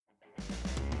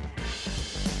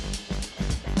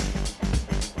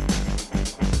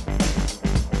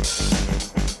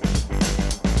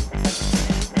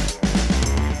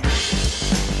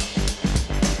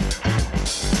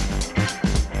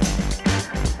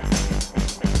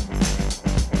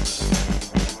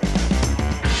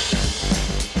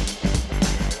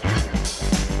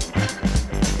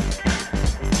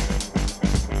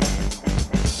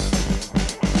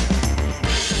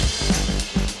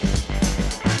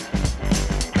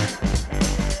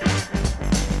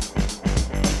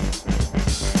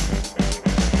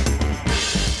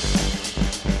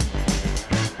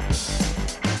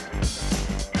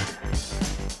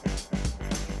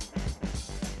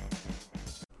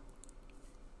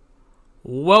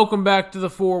Welcome back to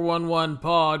the 411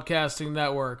 Podcasting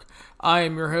Network. I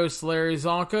am your host, Larry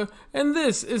Csonka, and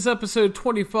this is episode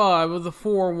 25 of the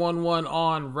 411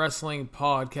 On Wrestling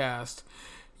Podcast.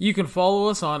 You can follow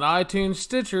us on iTunes,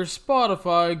 Stitcher,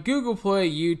 Spotify, Google Play,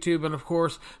 YouTube, and of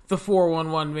course, the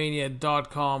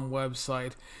 411mania.com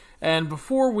website. And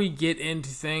before we get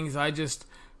into things, I just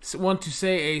want to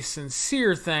say a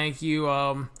sincere thank you.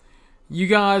 You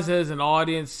guys as an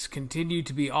audience continue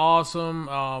to be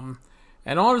awesome.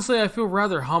 And honestly, I feel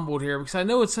rather humbled here because I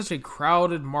know it's such a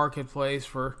crowded marketplace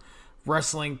for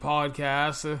wrestling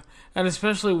podcasts, and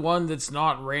especially one that's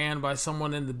not ran by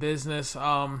someone in the business.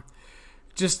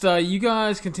 You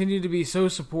guys continue to be so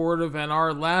supportive, and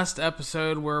our last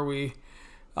episode where we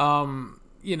spoke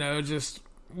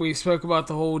about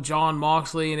the whole Jon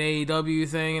Moxley and AEW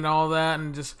thing and all that,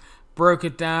 and just broke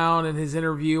it down, and his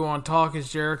interview on Talk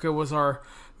is Jericho was our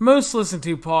most listened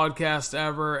to podcast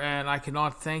ever, and I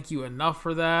cannot thank you enough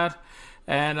for that.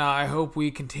 And I hope we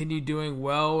continue doing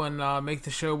well and make the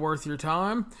show worth your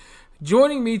time.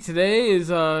 Joining me today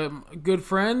is a good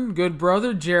friend, good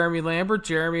brother, Jeremy Lambert.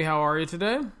 Jeremy, how are you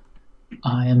today?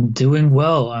 I am doing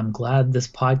well. I'm glad this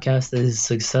podcast is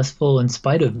successful in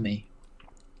spite of me.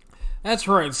 That's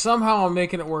right. Somehow I'm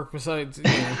making it work despite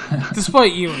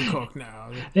you and Cook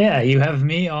now. Yeah, you have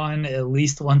me on at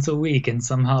least once a week, and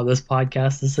somehow this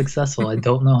podcast is successful. I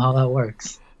don't know how that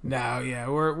works. No, yeah,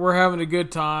 we're having a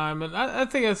good time, and I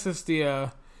think that's just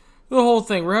the whole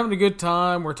thing. We're having a good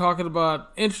time. We're talking about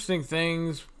interesting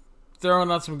things, throwing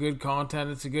out some good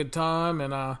content. It's a good time,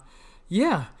 and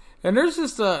yeah. And there's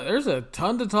a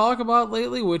ton to talk about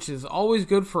lately, which is always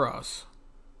good for us.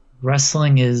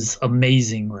 Wrestling is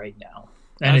amazing right now,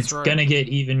 and That's it's right. going to get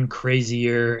even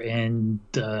crazier, and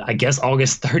I guess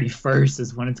August 31st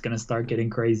is when it's going to start getting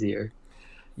crazier.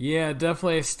 Yeah,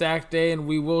 definitely a stacked day, and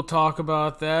we will talk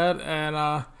about that.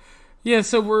 And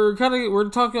so we're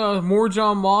talking about more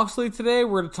Jon Moxley today.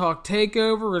 We're going to talk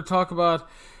Takeover. We're going to talk about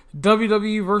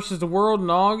WWE versus the World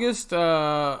in August,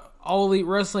 All Elite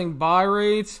Wrestling buy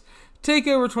rates,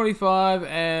 Takeover 25,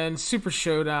 and Super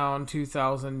Showdown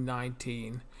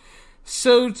 2019.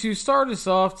 So to start us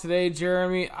off today,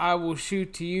 Jeremy, I will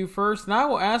shoot to you first, and I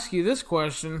will ask you this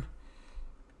question.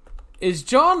 Is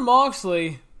Jon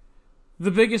Moxley the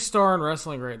biggest star in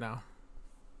wrestling right now?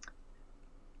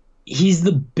 He's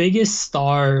the biggest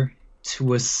star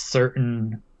to a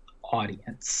certain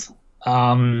audience.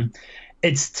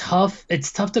 It's tough to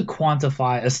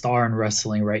quantify a star in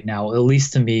wrestling right now, at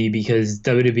least to me, because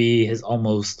WWE has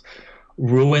almost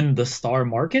ruined the star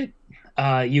market.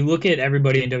 You look at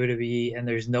everybody in WWE, and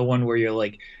there's no one where you're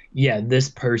like, yeah, this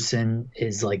person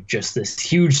is like just this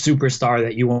huge superstar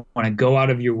that you want to go out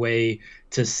of your way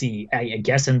to see. I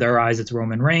guess in their eyes, it's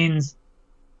Roman Reigns.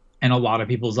 In a lot of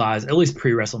people's eyes, at least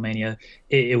pre-WrestleMania,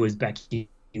 it was Becky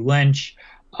Lynch.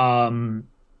 If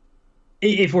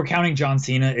we're counting John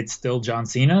Cena, it's still John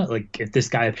Cena. Like, if this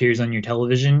guy appears on your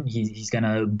television, he's going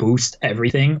to boost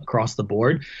everything across the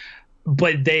board.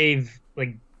 But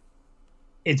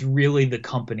it's really the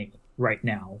company right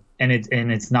now, and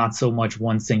it's not so much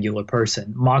one singular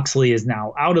person. Moxley is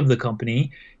now out of the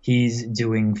company. He's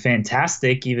doing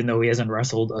fantastic, even though he hasn't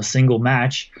wrestled a single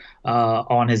match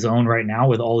on his own right now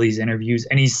with all these interviews.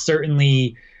 And he's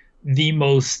certainly the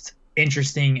most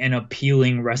interesting and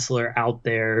appealing wrestler out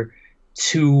there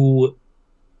to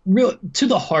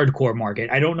the hardcore market.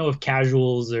 I don't know if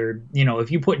casuals or,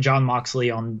 if you put Jon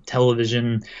Moxley on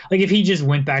television, like if he just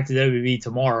went back to WWE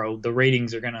tomorrow, the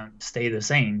ratings are going to stay the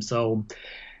same. So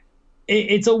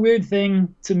it's a weird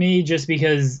thing to me, just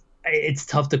because it's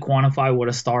tough to quantify what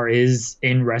a star is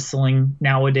in wrestling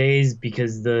nowadays,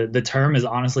 because the term has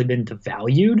honestly been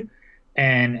devalued.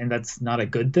 And that's not a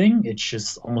good thing. It's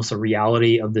just almost a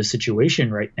reality of the situation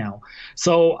right now.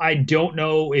 So I don't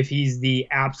know if he's the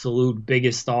absolute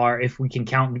biggest star. If we can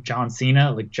count John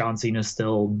Cena, like John Cena's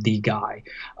still the guy.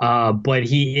 But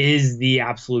he is the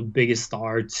absolute biggest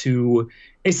star to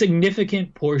a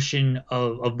significant portion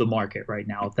of the market right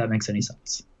now, if that makes any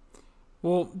sense.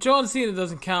 Well, John Cena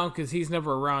doesn't count because he's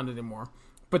never around anymore.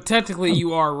 But technically,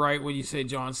 you are right when you say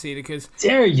John Cena, because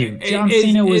dare you? John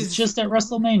Cena was just at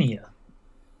WrestleMania.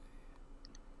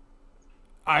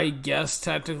 I guess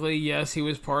technically, yes, he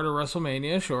was part of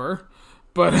WrestleMania, sure.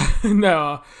 But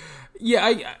no.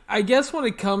 Yeah, I guess when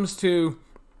it comes to...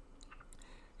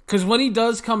 Because when he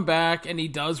does come back and he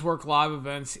does work live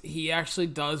events, he actually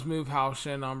does move house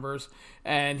show numbers,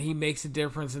 and he makes a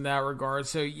difference in that regard.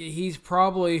 So he's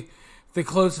probably the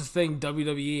closest thing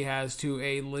WWE has to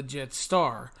a legit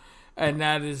star. And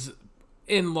that is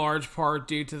in large part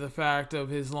due to the fact of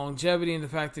his longevity and the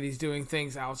fact that he's doing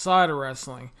things outside of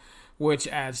wrestling. which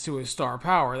adds to his star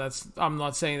power. I'm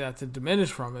not saying that to diminish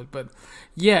from it, but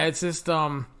yeah, it's just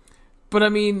but I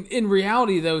mean, in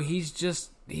reality though,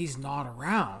 he's not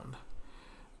around.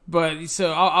 But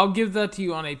so I'll give that to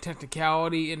you on a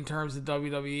technicality in terms of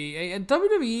WWE. And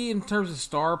WWE in terms of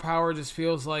star power just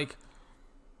feels like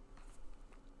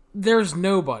there's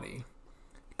nobody.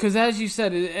 Because as you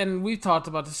said, and we've talked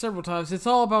about this several times, it's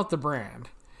all about the brand.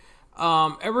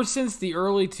 Ever since the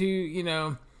early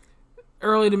to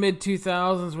mid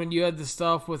 2000s, when you had the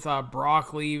stuff with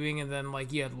Brock leaving, and then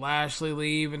like you had Lashley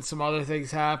leave, and some other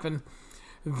things happen,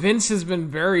 Vince has been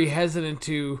very hesitant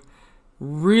to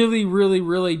really, really,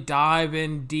 really dive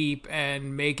in deep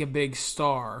and make a big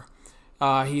star.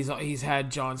 He's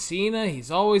had John Cena.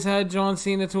 He's always had John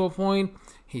Cena to a point.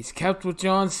 He's kept with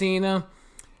John Cena,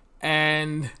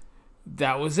 and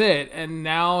that was it. And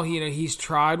now he's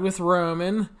tried with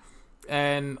Roman,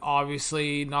 and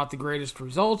obviously not the greatest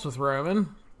results with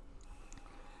Roman.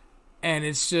 And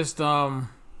it's just I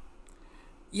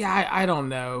don't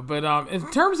know. But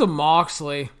in terms of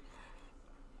Moxley,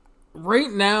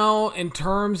 right now, in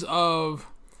terms of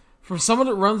from someone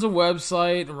that runs a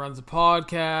website and runs a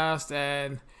podcast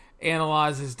and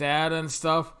analyzes data and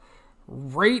stuff,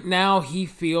 right now he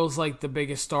feels like the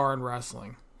biggest star in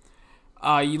wrestling.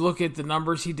 You look at the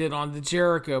numbers he did on the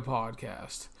Jericho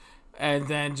podcast, and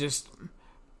then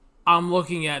I'm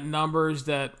looking at numbers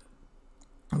that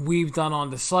we've done on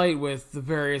the site with the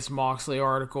various Moxley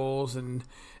articles and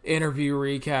interview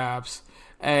recaps.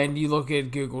 And you look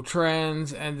at Google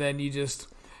Trends, and then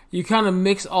you kind of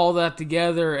mix all that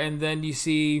together, and then you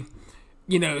see,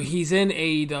 he's in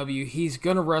AEW, he's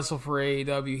going to wrestle for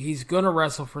AEW, he's going to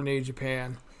wrestle for New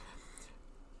Japan.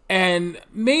 And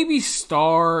maybe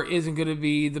star isn't going to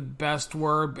be the best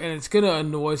word, and it's going to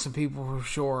annoy some people for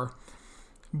sure.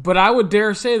 But I would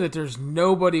dare say that there's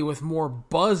nobody with more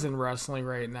buzz in wrestling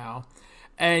right now.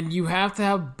 And you have to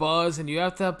have buzz, and you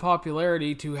have to have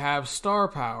popularity to have star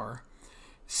power.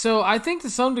 So I think to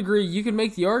some degree you can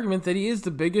make the argument that he is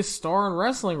the biggest star in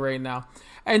wrestling right now.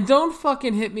 And don't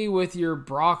fucking hit me with your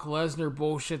Brock Lesnar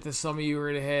bullshit that some of you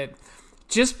are going to hit.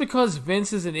 Just because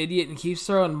Vince is an idiot and keeps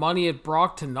throwing money at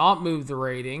Brock to not move the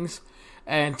ratings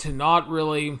and to not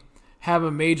really have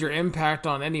a major impact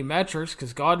on any metrics,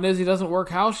 because God knows he doesn't work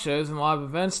house shows and live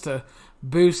events to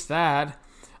boost that.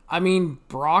 I mean,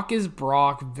 Brock is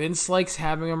Brock. Vince likes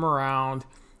having him around.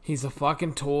 He's a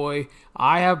fucking toy.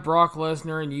 I have Brock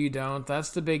Lesnar and you don't. That's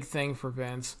the big thing for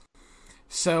Vince.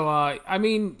 So, I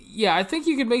think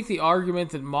you could make the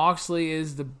argument that Moxley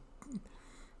is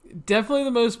definitely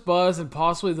the most buzz and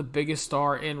possibly the biggest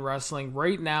star in wrestling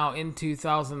right now in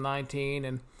 2019.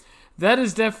 And that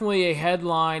is definitely a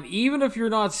headline, even if you're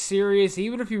not serious,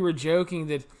 even if you were joking,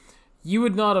 that you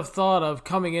would not have thought of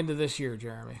coming into this year,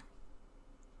 Jeremy.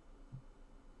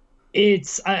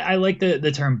 I like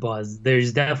the term buzz.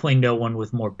 There's definitely no one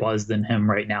with more buzz than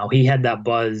him right now. He had that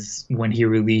buzz when he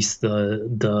released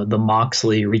the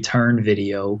Moxley return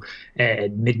video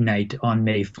at midnight on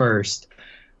May 1st.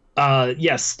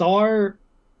 Star.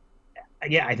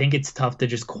 Yeah, I think it's tough to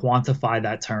just quantify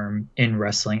that term in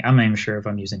wrestling. I'm not even sure if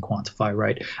I'm using quantify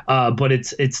right, but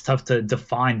it's tough to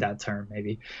define that term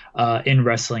maybe in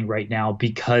wrestling right now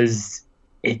because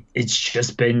it's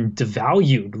just been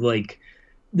devalued. Like,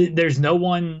 there's no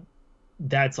one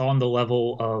that's on the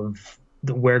level of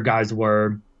where guys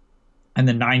were in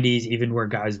the 90s, even where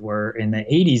guys were in the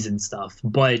 80s and stuff.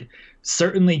 But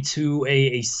certainly to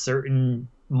a certain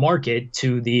market,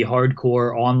 to the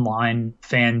hardcore online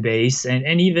fan base,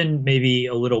 and even maybe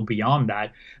a little beyond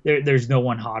that, there's no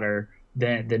one hotter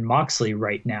than Moxley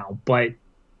right now. But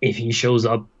if he shows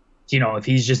up, if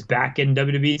he's just back in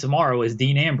WWE tomorrow as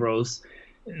Dean Ambrose,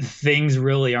 things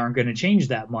really aren't going to change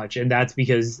that much. And that's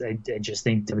because I just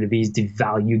think WWE's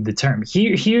devalued the term.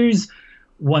 Here's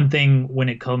one thing when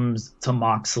it comes to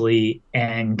Moxley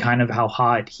and kind of how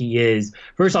hot he is.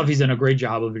 First off, he's done a great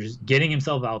job of just getting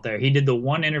himself out there. He did the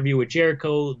one interview with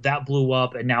Jericho that blew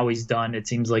up, and now he's done, it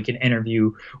seems like, an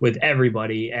interview with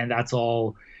everybody. And that's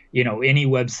all, any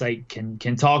website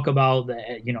can talk about.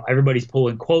 Everybody's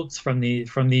pulling quotes from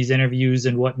these interviews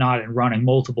and whatnot and running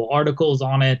multiple articles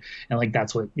on it. And like,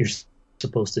 that's what you're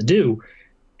supposed to do.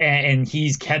 And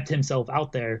he's kept himself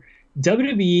out there.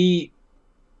 WWE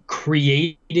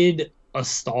created a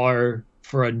star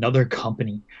for another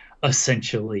company,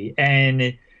 essentially.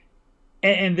 And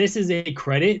this is a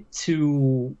credit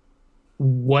to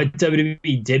what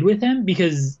WWE did with him,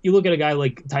 because you look at a guy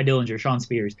like Ty Dillinger, Sean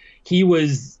Spears, he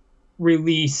was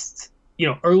released,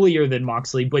 earlier than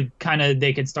Moxley, but kind of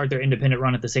they could start their independent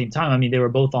run at the same time. I mean, they were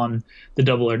both on the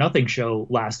Double or Nothing show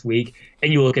last week,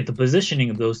 and you look at the positioning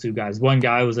of those two guys. One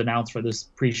guy was announced for this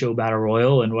pre-show battle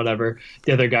royal and whatever.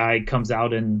 The other guy comes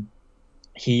out and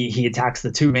he attacks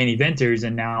the two main eventers,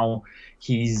 and now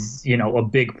he's, a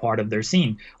big part of their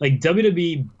scene. Like,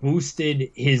 WWE boosted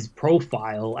his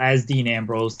profile as Dean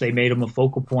Ambrose. They made him a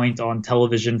focal point on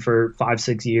television for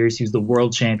 5-6 years. He was the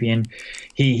world champion.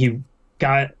 He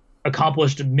got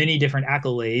accomplished many different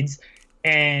accolades,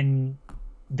 and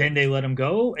then they let him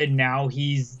go, and now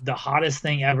he's the hottest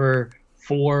thing ever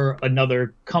for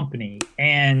another company.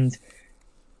 And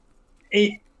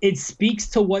it speaks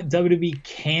to what WWE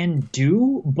can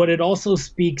do, but it also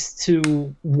speaks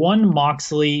to, one,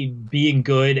 Moxley being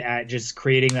good at just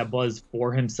creating that buzz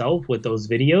for himself with those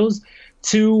videos.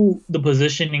 Two, the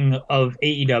positioning of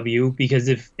AEW, because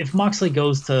if Moxley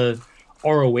goes to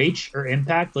ROH or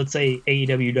Impact, let's say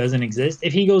AEW doesn't exist,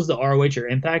 if he goes to ROH or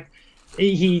Impact,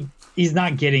 he's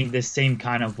not getting this same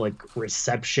kind of like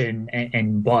reception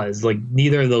and buzz. Like,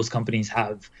 neither of those companies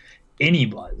have any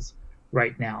buzz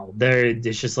right now.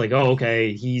 It's just like, oh,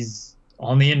 okay, he's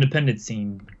on the independent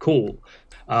scene, cool.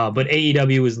 But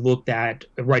AEW is looked at,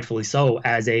 rightfully so,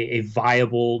 as a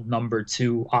viable number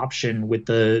 2 option with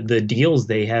the deals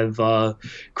they have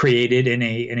created in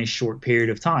a short period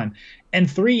of time. And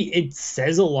 3, it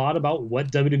says a lot about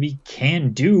what WWE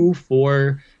can do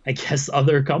for, I guess,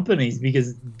 other companies,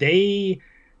 because they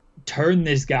turn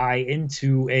this guy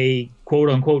into a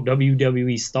quote-unquote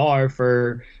WWE star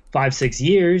for 5-6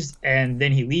 years, and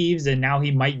then he leaves, and now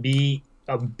he might be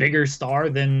a bigger star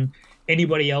than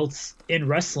anybody else in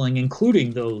wrestling,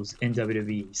 including those in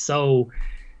WWE. So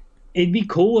it'd be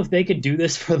cool if they could do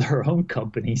this for their own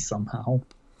company somehow.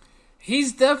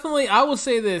 He's definitely, I will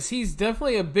say this, he's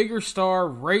definitely a bigger star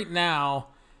right now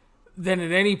than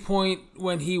at any point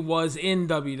when he was in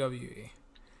WWE.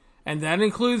 And that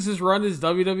includes his run as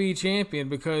WWE champion,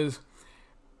 because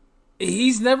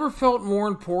he's never felt more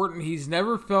important. He's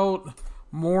never felt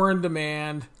more in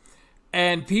demand.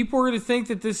 And people are going to think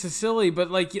that this is silly,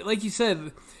 but like you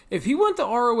said, if he went to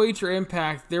ROH or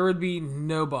Impact, there would be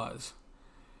no buzz.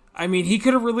 I mean, he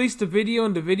could have released a video,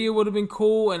 and the video would have been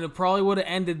cool, and it probably would have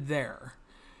ended there.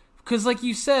 Because like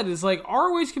you said, it's like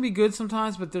ROH can be good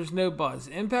sometimes, but there's no buzz.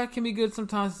 Impact can be good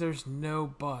sometimes, there's no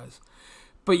buzz.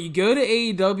 But you go to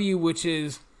AEW, which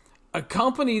is a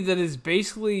company that is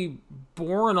basically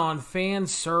born on fan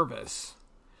service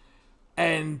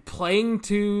and playing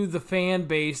to the fan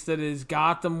base that has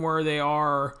got them where they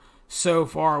are so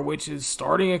far, which is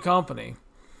starting a company.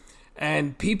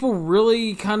 And people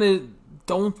really kind of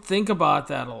don't think about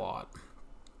that a lot.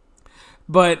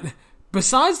 But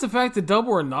besides the fact that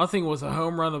Double or Nothing was a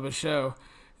home run of a show,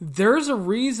 there's a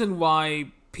reason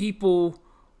why people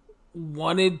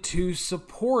wanted to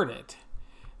support it.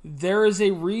 There is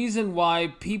a reason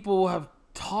why people have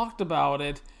talked about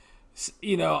it,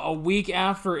 a week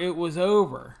after it was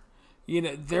over.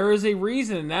 There is a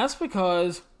reason, and that's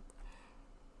because,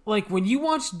 like, when you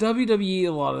watch WWE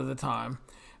a lot of the time,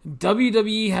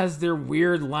 WWE has their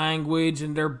weird language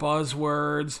and their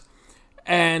buzzwords,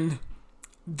 and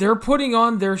they're putting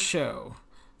on their show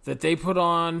that they put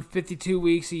on 52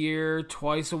 weeks a year,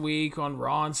 twice a week on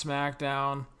Raw and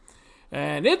SmackDown.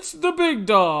 And it's the big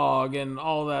dog and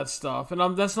all that stuff.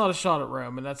 And that's not a shot at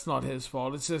Roman. That's not his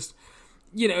fault. It's just,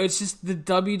 it's just the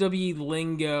WWE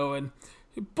lingo and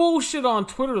bullshit on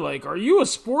Twitter. Like, are you a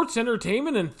sports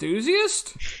entertainment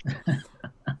enthusiast?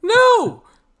 No,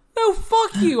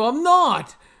 fuck you. I'm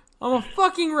not. I'm a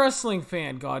fucking wrestling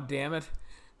fan. God damn it.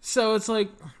 So it's like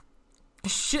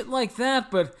shit like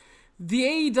that. But the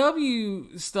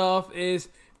AEW stuff is,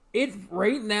 it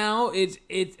right now,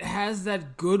 it has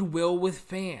that goodwill with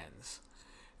fans.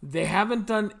 They haven't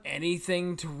done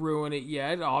anything to ruin it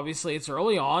yet. Obviously, it's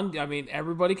early on. I mean,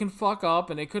 everybody can fuck up,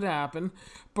 and it could happen.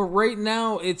 But right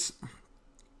now, it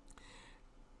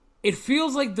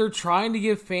feels like they're trying to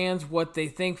give fans what they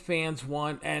think fans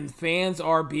want, and fans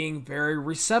are being very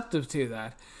receptive to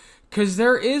that. Because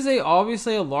there is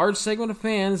obviously a large segment of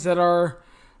fans that are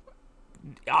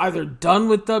either done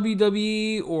with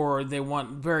WWE or they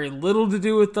want very little to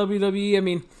do with WWE. I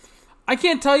mean, I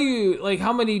can't tell you like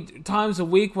how many times a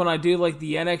week when I do like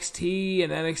the NXT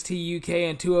and NXT UK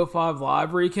and 205 Live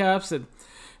recaps that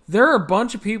there are a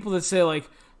bunch of people that say like,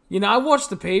 I watch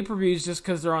the pay-per-views just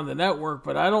because they're on the network,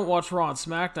 but I don't watch Raw and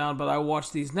SmackDown, but I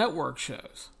watch these network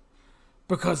shows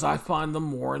because I find them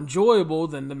more enjoyable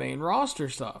than the main roster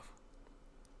stuff.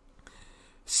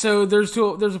 So there's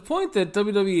a point that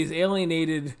WWE has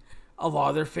alienated a lot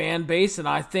of their fan base, and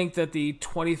I think that the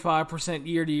 25%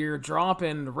 year-to-year drop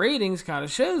in ratings kind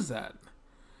of shows that.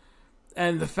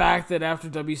 And the fact that after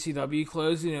WCW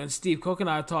closed, you know, and Steve Cook and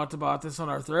I talked about this on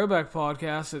our Throwback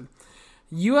podcast, that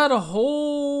you had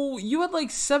like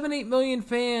 7-8 million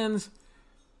fans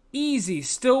easy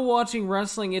still watching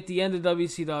wrestling at the end of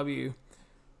WCW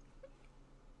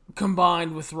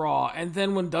combined with Raw. And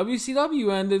then when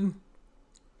WCW ended,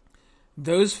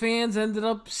 those fans ended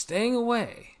up staying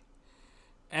away.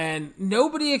 And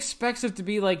nobody expects it to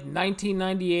be like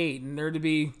 1998 and there to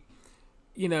be,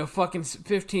 you know, fucking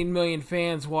 15 million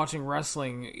fans watching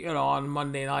wrestling, you know, on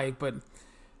Monday night. But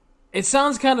it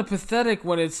sounds kind of pathetic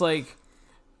when it's like,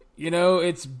 you know,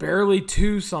 it's barely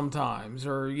 2 sometimes,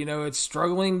 or, you know, it's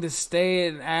struggling to stay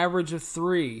at an average of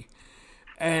 3.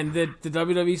 And the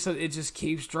WWE said it just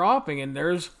keeps dropping, and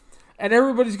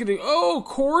everybody's getting,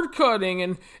 cord cutting,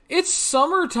 and it's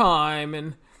summertime,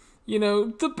 and, you know,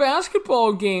 the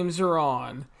basketball games are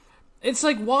on. It's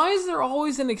like, why is there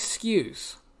always an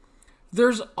excuse?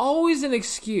 There's always an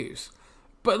excuse.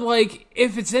 But, like,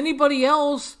 if it's anybody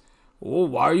else, well,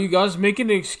 why are you guys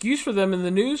making an excuse for them in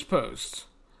the news posts?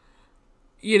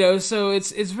 You know, so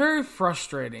it's very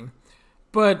frustrating.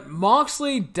 But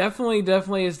Moxley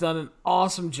definitely has done an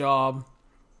awesome job.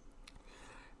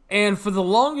 And for the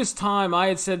longest time, I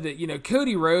had said that, you know,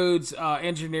 Cody Rhodes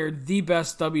engineered the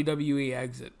best WWE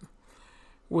exit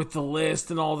with the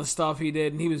list and all the stuff he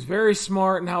did. And he was very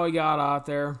smart in how he got out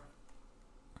there,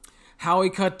 how he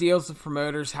cut deals with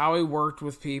promoters, how he worked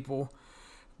with people.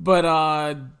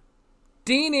 But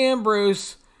Dean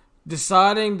Ambrose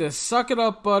deciding to suck it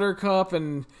up, Buttercup,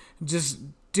 and just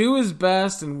do his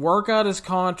best and work out his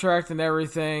contract and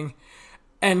everything,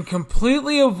 and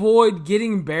completely avoid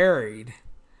getting buried.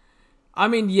 I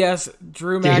mean, yes,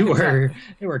 Drew McIntyre.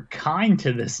 They were kind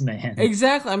to this man.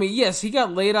 Exactly. I mean, yes, he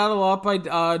got laid out a lot by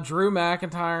Drew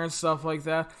McIntyre and stuff like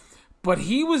that, but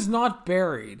he was not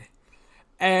buried.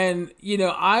 And, you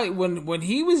know, when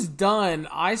he was done,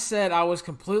 I said I was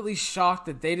completely shocked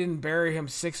that they didn't bury him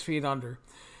 6 feet under.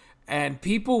 And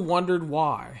people wondered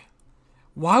why.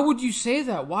 Why would you say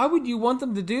that? Why would you want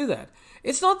them to do that?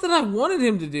 It's not that I wanted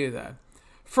him to do that.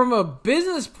 From a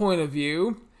business point of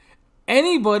view,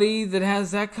 anybody that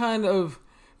has that kind of,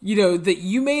 you know, that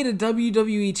you made a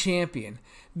WWE champion,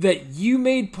 that you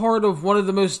made part of one of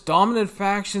the most dominant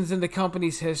factions in the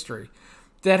company's history,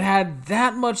 that had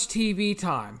that much TV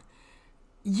time,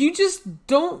 you just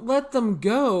don't let them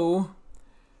go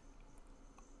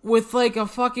with like a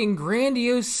fucking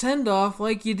grandiose send-off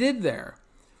like you did there.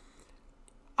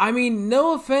 I mean,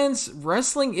 no offense,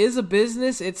 wrestling is a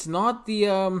business. It's not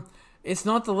the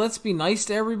let's be nice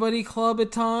to everybody club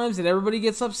at times, and everybody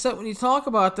gets upset when you talk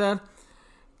about that.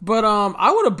 But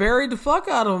I would have buried the fuck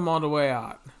out of him on the way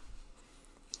out.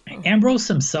 Ambrose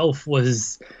himself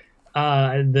was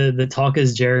the Talk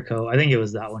is Jericho. I think it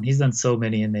was that one. He's done so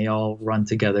many, and they all run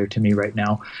together to me right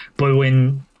now. But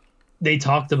when they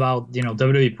talked about, you know,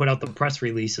 WWE put out the press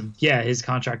release of, yeah, his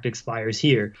contract expires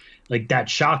here, like that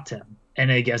shocked him. And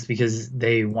I guess because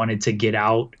they wanted to get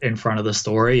out in front of the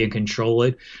story and control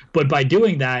it. But by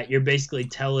doing that, you're basically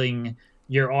telling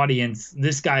your audience,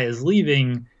 this guy is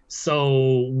leaving.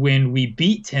 So when we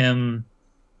beat him,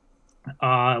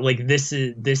 like this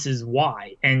is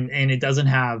why. And it doesn't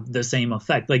have the same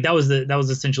effect. Like that was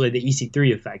essentially the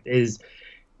EC3 effect. Is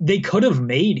they could have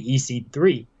made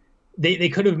EC3. They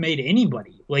could have made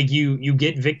anybody. Like you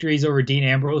get victories over Dean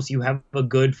Ambrose. You have a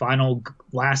good final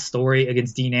last story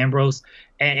against Dean Ambrose,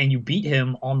 and you beat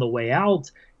him on the way out.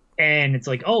 And it's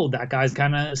like, oh, that guy's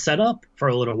kind of set up for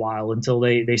a little while until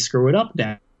they screw it up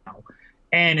now.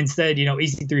 And instead, you know,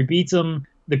 EC3 beats him.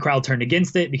 The crowd turned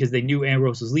against it because they knew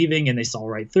Ambrose was leaving and they saw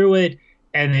right through it.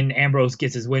 And then Ambrose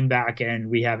gets his win back, and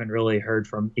we haven't really heard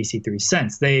from EC3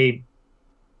 since. They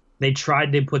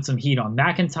tried to put some heat on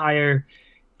McIntyre.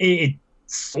 It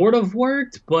sort of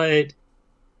worked, but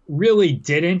really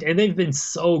didn't. And they've been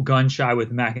so gun shy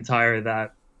with McIntyre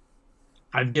that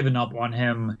I've given up on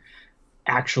him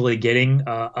actually getting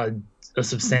a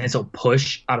substantial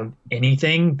push out of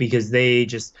anything, because they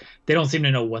don't seem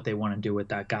to know what they want to do with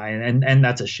that guy. And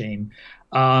that's a shame.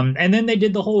 And then they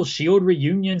did the whole Shield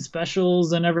reunion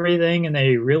specials and everything, and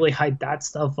they really hyped that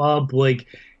stuff up. Like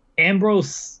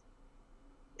Ambrose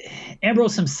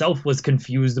himself was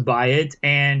confused by it,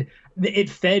 and it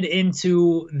fed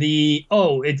into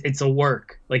it's a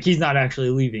work. Like he's not actually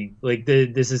leaving. Like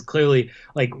this is clearly,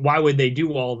 like, why would they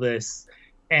do all this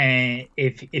and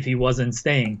if he wasn't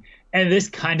staying? And this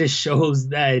kind of shows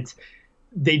that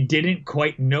they didn't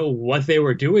quite know what they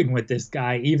were doing with this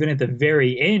guy, even at the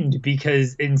very end,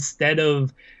 because instead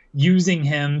of using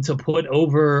him to put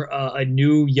over a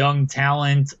new young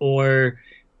talent or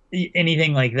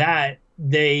anything like that,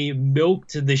 they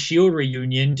milked the Shield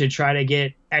reunion to try to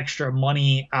get extra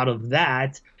money out of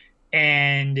that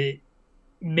and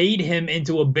made him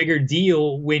into a bigger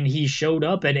deal when he showed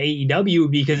up at AEW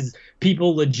because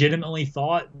people legitimately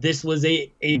thought this was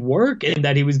a work and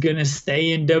that he was going to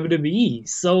stay in WWE.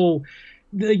 So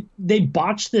they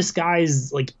botched this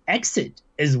guy's like exit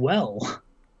as well.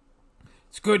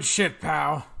 It's good shit,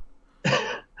 pal.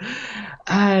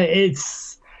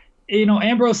 It's, you know,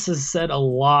 Ambrose has said a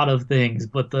lot of things,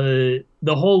 but the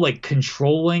whole like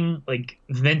controlling, like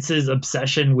Vince's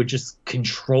obsession with just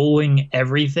controlling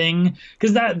everything,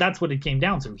 because that's what it came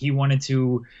down to. He wanted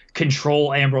to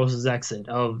control Ambrose's exit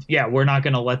of, yeah, we're not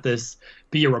going to let this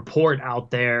be a report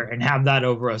out there and have that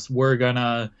over us. We're going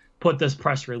to put this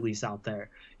press release out there.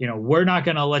 You know, we're not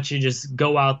going to let you just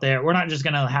go out there. We're not just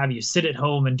going to have you sit at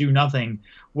home and do nothing.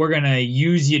 We're going to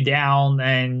use you down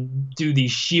and do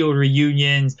these Shield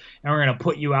reunions, and we're going to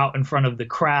put you out in front of the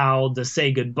crowd to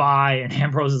say goodbye. And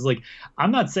Ambrose is like,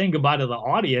 I'm not saying goodbye to the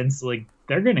audience. Like,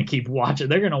 they're going to keep watching.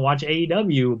 They're going to watch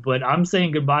AEW, but I'm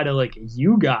saying goodbye to, like,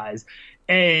 you guys.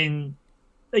 And,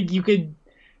 like, you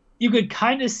could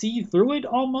kind of see through it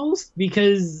almost,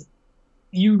 because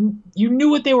you knew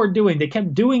what they were doing. They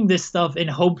kept doing this stuff in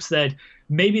hopes that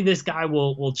maybe this guy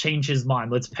will change his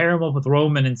mind. Let's pair him up with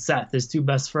Roman and Seth, his two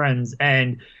best friends,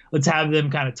 and let's have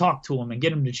them kind of talk to him and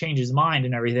get him to change his mind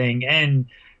and everything. And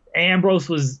Ambrose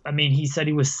was, I mean, he said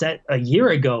he was set a year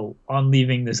ago on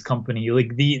leaving this company.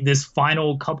 Like this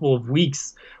final couple of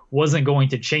weeks wasn't going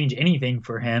to change anything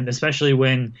for him, especially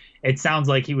when it sounds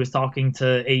like he was talking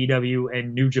to AEW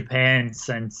and New Japan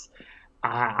since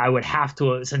I would have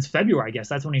to, since February, I guess.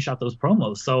 That's when he shot those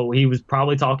promos. So he was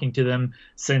probably talking to them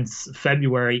since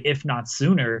February, if not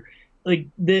sooner. Like,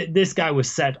 this guy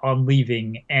was set on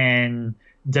leaving, and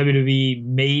WWE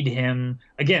made him,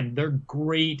 again, they're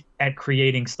great at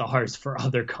creating stars for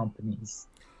other companies.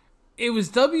 It was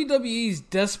WWE's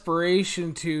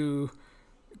desperation to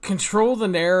control the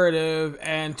narrative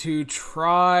and to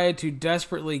try to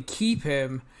desperately keep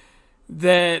him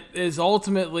that is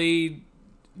ultimately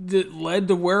that led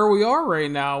to where we are right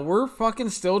now. We're fucking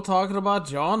still talking about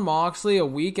Jon Moxley a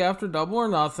week after Double or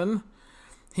Nothing.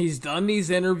 He's done these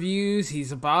interviews.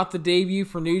 He's about to debut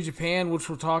for New Japan, which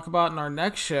we'll talk about in our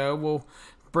next show. We'll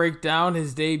break down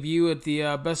his debut at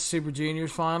the Best Super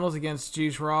Juniors finals against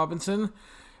Juice Robinson.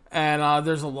 And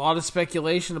there's a lot of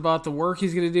speculation about the work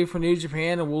he's going to do for New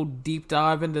Japan, and we'll deep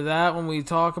dive into that when we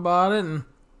talk about it.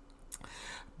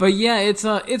 But yeah,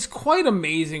 it's quite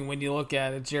amazing when you look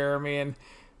at it, Jeremy. And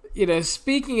you know,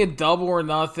 speaking of Double or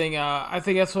Nothing, I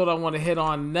think that's what I want to hit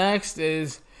on next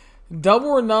is Double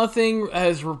or Nothing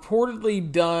has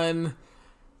reportedly done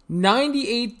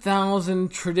 98,000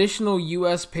 traditional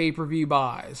U.S. pay-per-view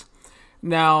buys.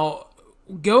 Now,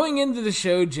 going into the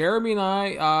show, Jeremy and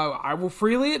I will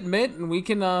freely admit, and we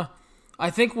can, I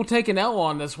think we'll take an L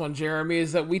on this one, Jeremy,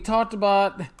 is that we talked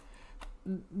about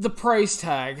the price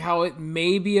tag, how it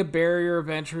may be a barrier of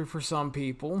entry for some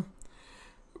people.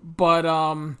 But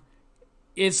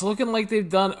it's looking like they've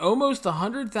done almost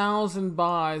 100,000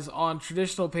 buys on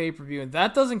traditional pay-per-view. And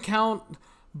that doesn't count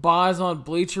buys on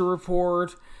Bleacher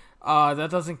Report.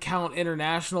 That doesn't count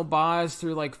international buys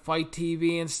through like Fight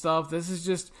TV and stuff. This is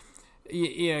just,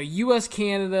 you know, US,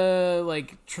 Canada,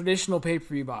 like traditional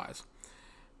pay-per-view buys.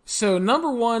 So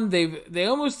number one, they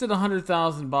almost did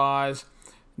 100,000 buys.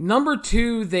 Number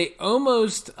two, they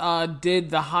almost did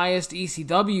the highest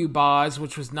ECW buys,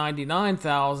 which was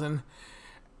 99,000.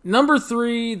 Number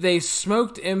three, they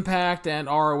smoked Impact and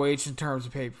ROH in terms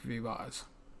of pay-per-view buys.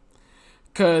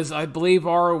 Because I believe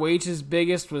ROH's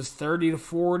biggest was 30 to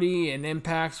 40, and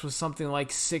Impact's was something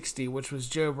like 60, which was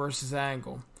Joe versus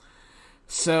Angle.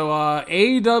 So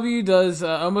AEW does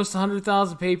almost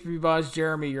 100,000 pay-per-view buys.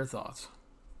 Jeremy, your thoughts?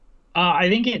 I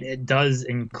think it does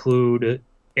include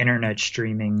internet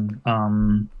streaming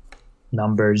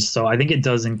numbers, so I think it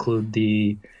does include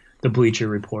the Bleacher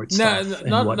Report stuff.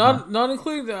 Not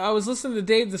including. I was listening to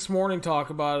Dave this morning talk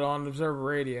about it on Observer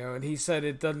Radio, and he said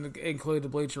it doesn't include the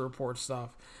Bleacher Report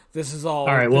stuff. This is all.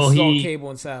 All right. Well, all cable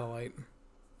and satellite.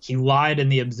 He lied in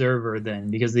the Observer then,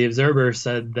 because the Observer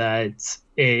said that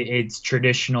it's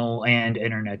traditional and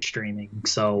internet streaming.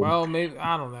 So well, maybe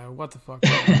I don't know what the fuck.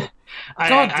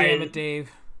 God damn it, Dave.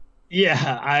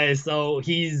 Yeah, so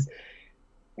he's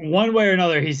one way or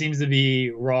another. He seems to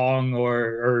be wrong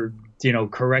or you know,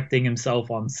 correcting himself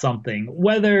on something.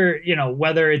 Whether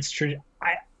it's true,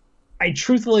 I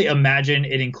truthfully imagine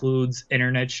it includes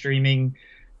internet streaming,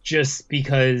 just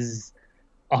because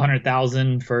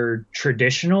 100,000 for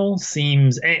traditional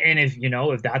seems, and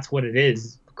if that's what it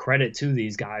is, credit to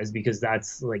these guys, because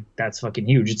that's fucking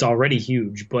huge. It's already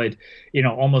huge, but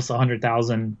almost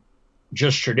 100,000.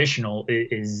 Just traditional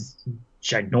is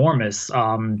ginormous.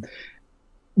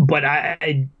 But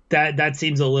that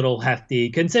seems a little hefty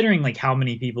considering like how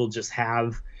many people just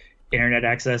have internet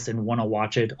access and want to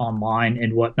watch it online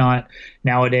and whatnot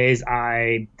nowadays.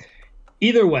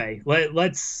 Either way,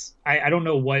 I don't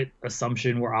know what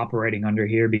assumption we're operating under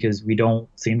here because we don't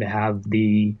seem to have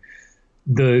the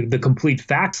complete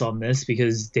facts on this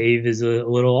because Dave is a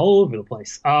little all over the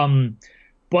place.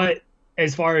 But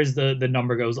as far as the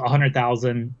number goes,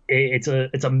 100,000, it's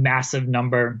a massive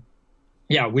number.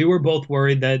 Yeah, we were both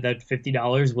worried that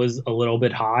 $50 was a little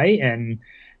bit high, and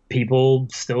people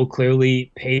still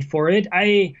clearly paid for it.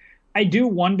 I do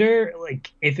wonder,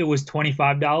 like, if it was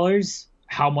 $25,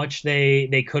 how much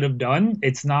they could have done.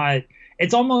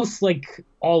 It's almost like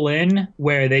All In,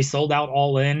 where they sold out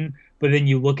All In, but then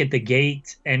you look at the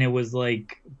gate and it was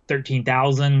like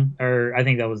 13,000, or I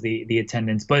think that was the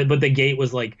attendance, but the gate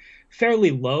was like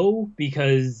fairly low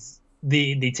because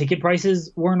the ticket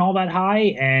prices weren't all that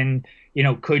high. And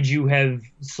could you have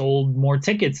sold more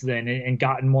tickets then and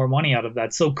gotten more money out of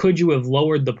that? So could you have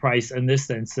lowered the price in this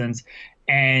instance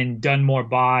and done more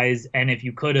buys? And if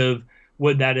you could have,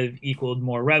 would that have equaled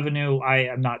more revenue? I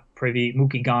am not privy.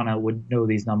 Mookie Ghana would know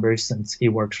these numbers since he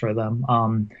works for them.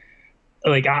 I'm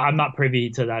not privy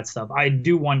to that stuff. I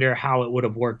do wonder how it would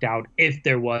have worked out if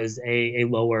there was a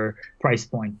lower price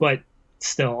point. But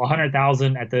still,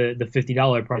 100,000 at the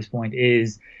 $50 price point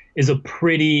is a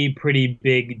pretty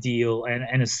big deal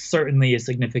and is certainly a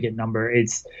significant number.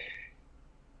 It's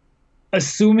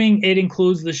assuming it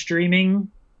includes the streaming,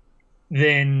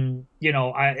 then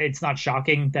it's not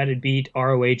shocking that it beat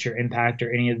ROH or Impact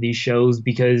or any of these shows,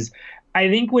 because I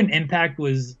think when Impact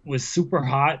was super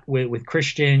hot with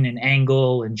Christian and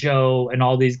Angle and Joe and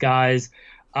all these guys,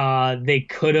 they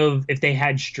could have, if they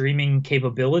had streaming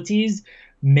capabilities,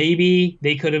 maybe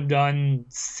they could have done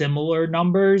similar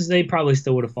numbers. They probably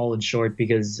still would have fallen short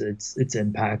because it's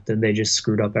Impact and they just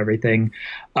screwed up everything.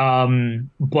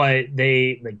 But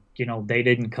they they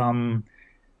didn't come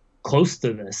close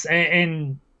to this.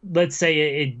 And let's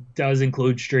say it does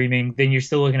include streaming, then you're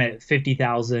still looking at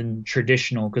 50,000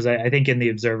 traditional, because I think in the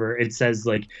Observer it says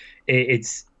like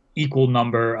it's equal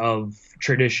number of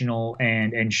traditional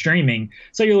and streaming.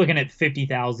 So you're looking at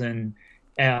 50,000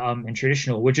 in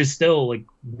traditional, which is still like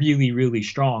really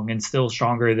strong and still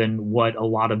stronger than what a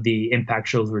lot of the Impact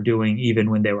shows were doing even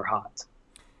when they were hot.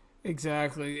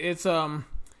 Exactly. It's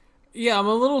yeah, I'm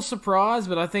a little surprised,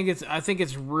 but I think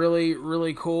it's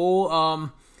really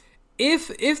cool. If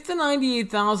the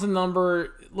 98,000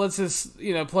 number, let's just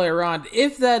play around,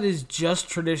 if that is just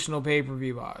traditional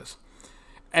pay-per-view buys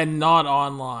and not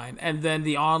online, and then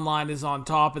the online is on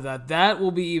top of that, that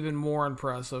will be even more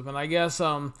impressive. And I guess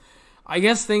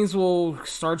things will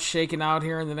start shaking out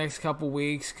here in the next couple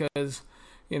weeks because,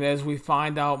 as we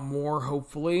find out more,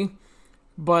 hopefully.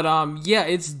 But, yeah,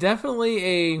 they should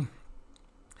definitely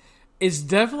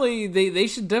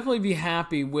be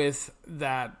happy with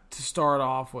that to start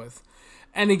off with.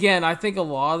 And again, I think a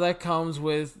lot of that comes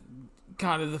with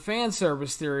kind of the fan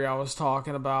service theory I was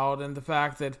talking about, and the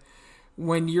fact that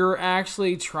when you're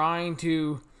actually trying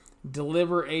to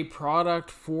deliver a product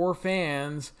for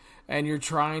fans, and you're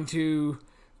trying to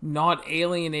not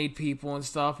alienate people and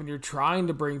stuff, and you're trying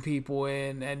to bring people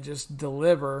in and just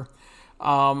deliver,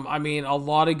 a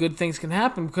lot of good things can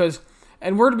happen because,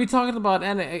 and we're to be talking about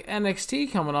NXT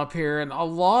coming up here, and a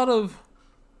lot of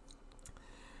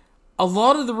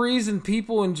the reason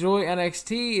people enjoy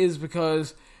NXT is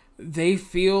because they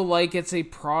feel like it's a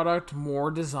product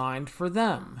more designed for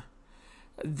them.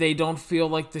 They don't feel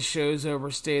like the shows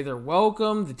overstay their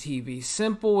welcome. The TV's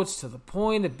simple. It's to the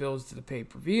point. It builds to the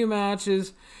pay-per-view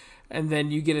matches. And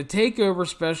then you get a takeover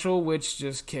special, which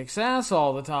just kicks ass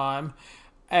all the time.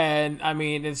 And,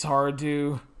 it's hard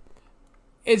to...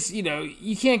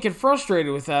 you can't get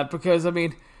frustrated with that because,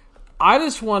 I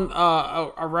just want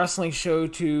a wrestling show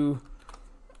to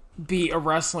be a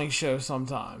wrestling show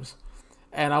sometimes.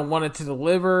 And I want it to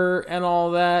deliver and all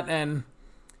that,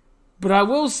 But I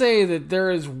will say that there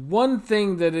is one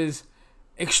thing that is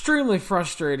extremely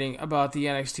frustrating about the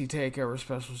NXT Takeover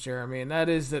specials, Jeremy, and that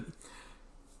is that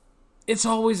it's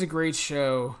always a great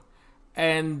show,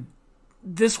 and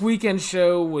this weekend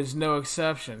show was no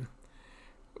exception.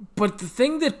 But the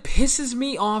thing that pisses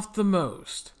me off the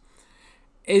most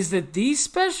is that these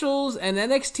specials and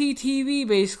NXT TV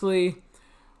basically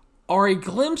are a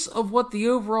glimpse of what the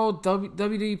overall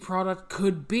WWE product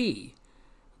could be,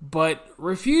 but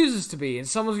refuses to be. And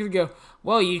someone's going to go,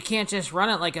 well, you can't just run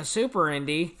it like a super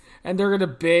indie. And they're going to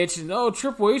bitch and,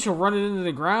 Triple H will run it into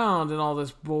the ground and all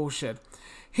this bullshit.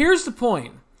 Here's the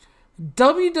point.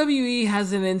 WWE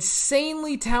has an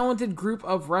insanely talented group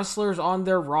of wrestlers on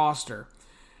their roster.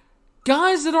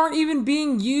 Guys that aren't even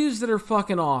being used that are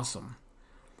fucking awesome.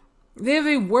 They have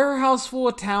a warehouse full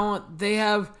of talent. They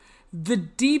have the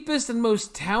deepest and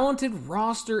most talented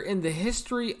roster in the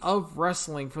history of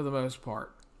wrestling for the most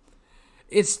part.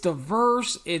 It's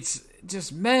diverse. It's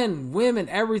just men, women,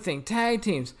 everything, tag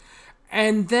teams.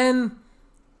 And then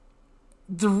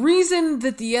the reason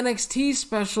that the NXT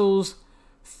specials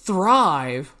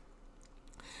thrive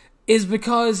is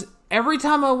because every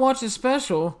time I watch a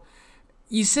special,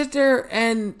 you sit there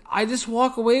and I just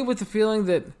walk away with the feeling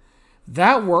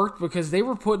that worked because they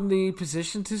were put in the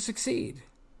position to succeed.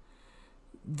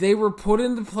 They were put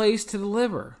into place to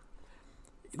deliver.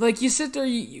 Like, you sit there,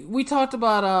 we talked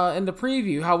about in the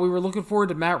preview how we were looking forward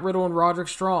to Matt Riddle and Roderick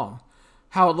Strong.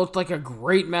 How it looked like a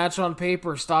great match on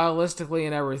paper, stylistically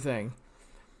and everything.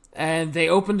 And they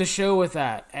opened the show with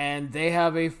that. And they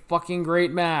have a fucking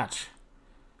great match.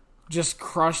 Just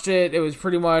crushed it. It was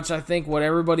pretty much, I think, what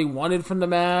everybody wanted from the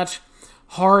match.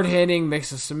 Hard-hitting,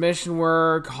 mix of submission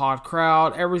work, hot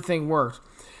crowd, everything worked.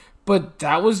 But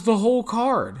that was the whole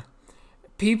card.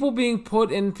 People being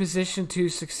put in position to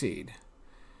succeed.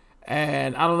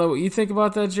 And I don't know what you think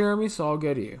about that, Jeremy, so I'll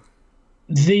go to you.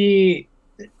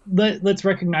 Let's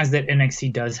recognize that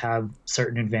NXT does have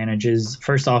certain advantages.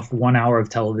 First off, 1 hour of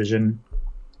television.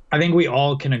 I think we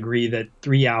all can agree that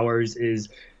 3 hours is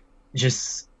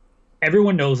just...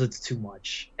 Everyone knows it's too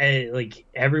much. Like,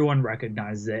 everyone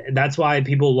recognizes it. That's why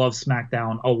people love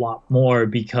SmackDown a lot more,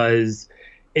 because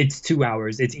it's 2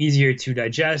 hours. It's easier to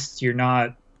digest. You're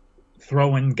not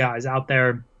throwing guys out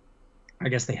there. I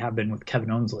guess they have been with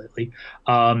Kevin Owens lately.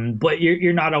 But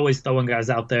you're not always throwing guys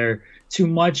out there too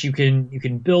much. You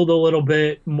can build a little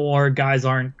bit more. Guys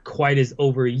aren't quite as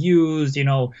overused. You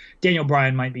know, Daniel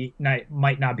Bryan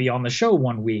might not be on the show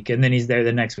 1 week and then he's there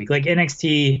the next week. Like,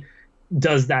 NXT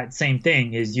does that same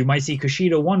thing. Is you might see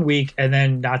Kushida 1 week and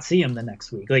then not see him the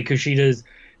next week. Like, Kushida's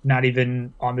not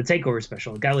even on the Takeover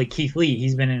special. A guy like Keith Lee,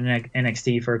 he's been in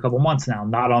NXT for a couple months now,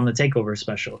 not on the Takeover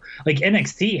special. Like,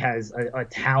 NXT has a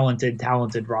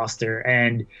talented roster,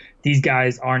 and these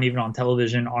guys aren't even on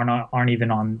television, aren't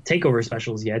even on Takeover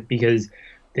specials yet, because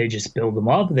they just build them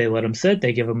up, they let them sit,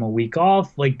 they give them a week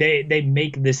off. Like, they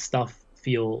make this stuff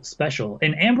feel special.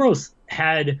 And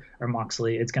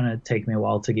Moxley, it's going to take me a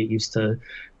while to get used to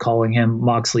calling him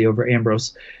Moxley over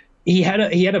Ambrose. He had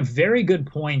a very good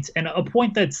point, and a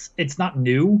point it's not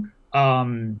new,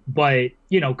 but,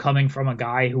 you know, coming from a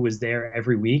guy who was there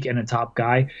every week and a top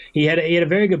guy, he had a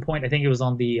very good point. I think it was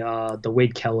on the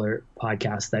Wade Keller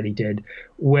podcast that he did,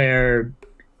 where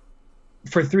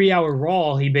for 3 hour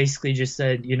Raw, he basically just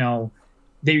said, you know,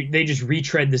 they just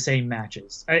retread the same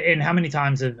matches. And how many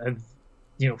times have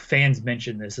you know, fans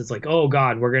mentioned this? It's like, oh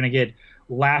God, we're gonna get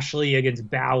Lashley against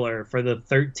Balor for the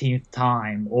 13th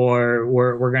time, or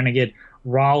we're gonna get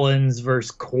Rollins versus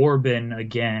Corbin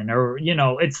again, or, you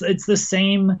know, it's the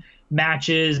same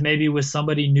matches, maybe with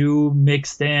somebody new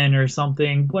mixed in or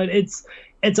something, but it's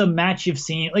a match you've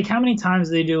seen. Like, how many times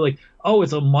do they do, like, oh,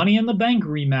 it's a Money in the Bank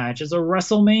rematch, it's a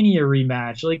WrestleMania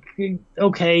rematch? Like,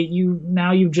 okay,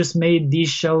 you've just made these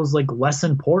shows like less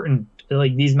important.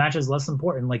 Like, these matches less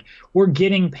important. Like, we're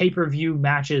getting pay-per-view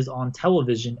matches on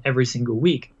television every single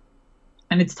week,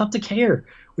 and it's tough to care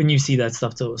when you see that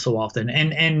stuff so often.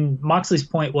 And Moxley's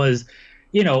point was,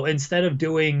 you know, instead of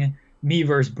doing me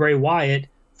versus Bray Wyatt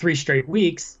 3 straight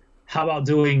weeks, how about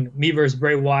doing me versus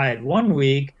Bray Wyatt 1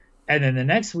 week, and then the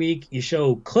next week you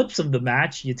show clips of the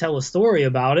match, you tell a story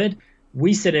about it,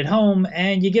 we sit at home,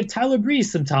 and you give Tyler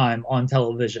Breeze some time on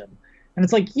television. And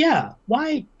it's like, yeah,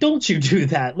 why don't you do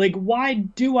that? Like, why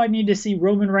do I need to see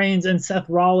Roman Reigns and Seth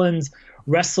Rollins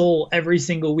wrestle every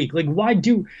single week? Like, why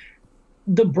do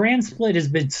the brand split has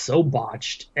been so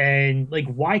botched? And, like,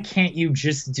 why can't you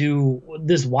just do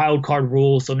this wild card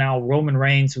rule? So now Roman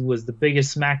Reigns, who was the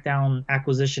biggest SmackDown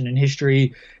acquisition in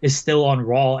history, is still on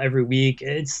Raw every week.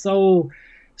 It's so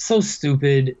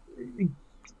stupid.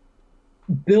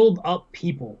 Build up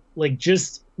people. Like,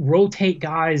 just rotate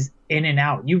guys in and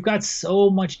out. You've got so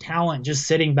much talent just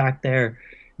sitting back there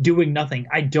doing nothing.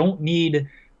 I don't need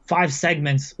 5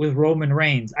 segments with Roman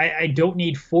Reigns. I don't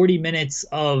need 40 minutes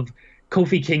of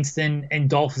Kofi Kingston and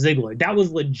Dolph Ziggler. That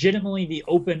was legitimately the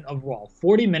open of Raw.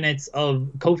 40 minutes of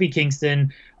Kofi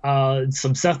Kingston,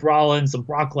 some Seth Rollins, some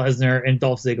Brock Lesnar, and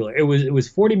Dolph Ziggler. It was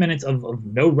 40 minutes of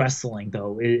no wrestling,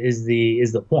 though, is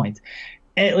the point.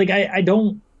 And, like, I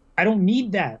don't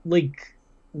need that. Like,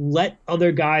 let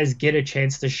other guys get a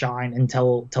chance to shine and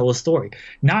tell a story.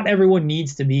 Not everyone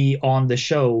needs to be on the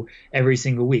show every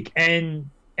single week. And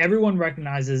everyone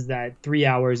recognizes that 3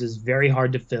 hours is very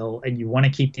hard to fill, and you want to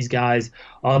keep these guys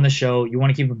on the show. You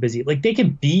want to keep them busy. Like, they can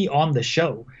be on the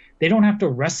show. They don't have to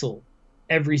wrestle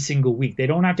every single week. They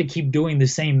don't have to keep doing the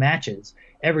same matches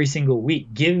every single week.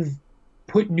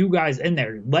 Put new guys in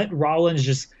there. Let Rollins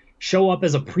just show up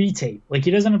as a pre-tape. Like,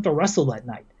 he doesn't have to wrestle that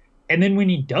night. And then when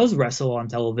he does wrestle on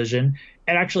television,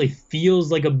 it actually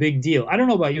feels like a big deal. I don't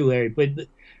know about you, Larry, but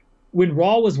when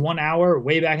Raw was 1 hour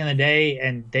way back in the day,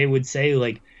 and they would say,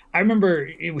 like, I remember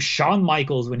it was Shawn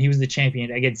Michaels when he was the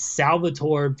champion against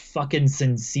Salvatore fucking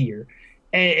Sincere.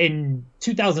 And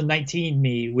 2019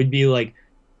 me would be like,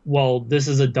 well, this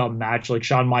is a dumb match. Like,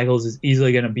 Shawn Michaels is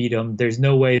easily going to beat him. There's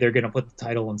no way they're going to put the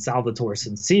title on Salvatore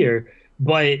Sincere.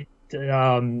 But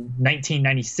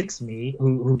 1996 me,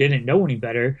 who didn't know any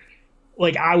better,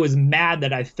 like, I was mad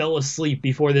that I fell asleep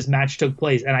before this match took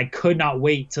place, and I could not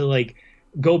wait to, like,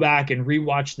 go back and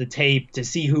rewatch the tape to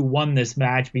see who won this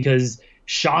match, because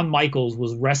Shawn Michaels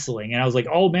was wrestling, and I was like,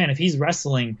 oh man, if he's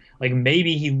wrestling, like,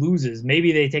 maybe he loses,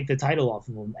 maybe they take the title off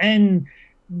of him. And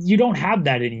you don't have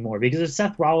that anymore, because if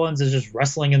Seth Rollins is just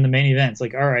wrestling in the main event, it's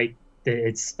like, all right,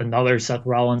 it's another Seth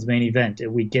Rollins main event,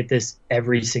 and we get this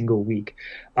every single week.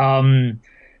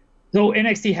 So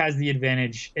NXT has the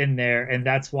advantage in there, and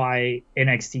that's why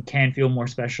NXT can feel more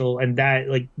special. And that,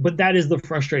 like, but that is the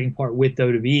frustrating part with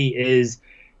WWE, is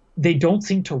they don't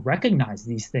seem to recognize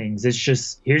these things. It's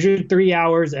just, here's your 3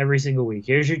 hours every single week.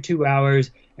 Here's your 2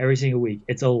 hours every single week.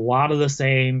 It's a lot of the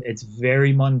same. It's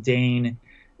very mundane.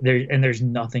 There's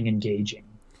nothing engaging.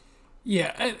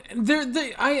 Yeah,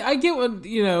 I get what,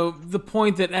 the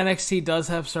point that NXT does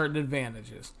have certain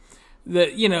advantages.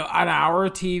 That, an hour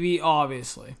of TV,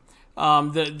 obviously.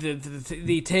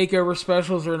 The takeover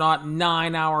specials are not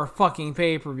 9-hour fucking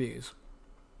pay-per-views.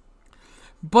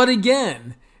 But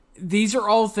again, these are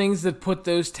all things that put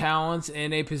those talents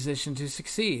in a position to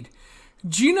succeed.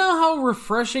 Do you know how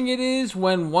refreshing it is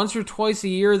when once or twice a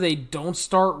year they don't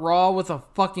start Raw with a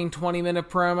fucking 20-minute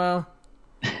promo?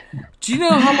 Do you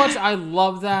know how much I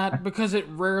love that? Because it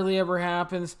rarely ever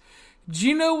happens. Do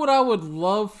you know what I would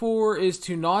love for is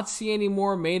to not see any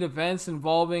more main events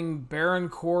involving Baron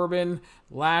Corbin,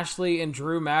 Lashley, and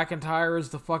Drew McIntyre as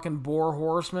the fucking Boar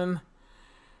Horseman?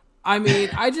 I mean,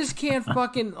 I just can't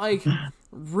fucking, like,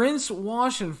 rinse,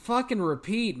 wash, and fucking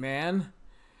repeat, man.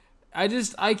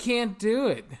 I can't do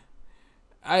it.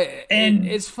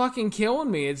 It's fucking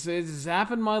killing me. It's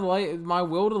zapping my life, my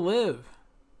will to live.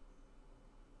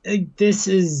 This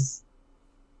is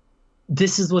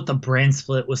what the brand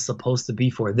split was supposed to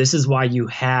be for. This is why you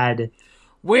had...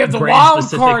 We have the wild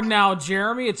card now,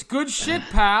 Jeremy. It's good shit,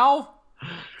 pal.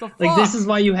 Like, this is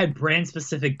why you had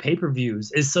brand-specific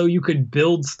pay-per-views, is so you could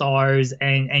build stars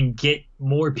and get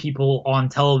more people on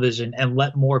television and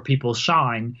let more people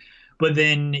shine. But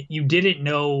then you didn't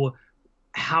know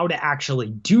how to actually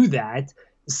do that.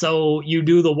 So you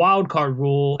do the wild card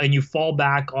rule and you fall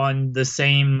back on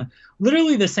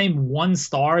literally the same one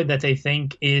star that they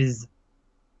think is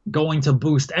going to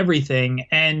boost everything.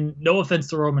 And no offense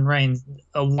to Roman Reigns,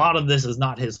 a lot of this is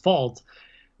not his fault,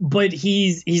 but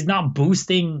he's not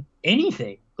boosting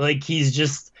anything. Like, he's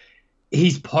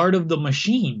part of the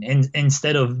machine, and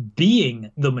instead of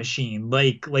being the machine,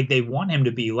 like they want him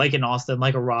to be, like an Austin,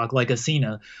 like a Rock, like a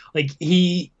Cena. Like,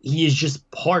 he is just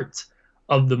part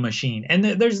of the machine. And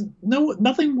there's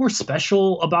nothing more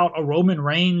special about a Roman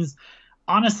Reigns,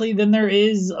 honestly, than there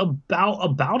is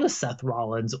about a Seth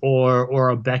Rollins or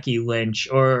a Becky Lynch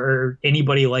or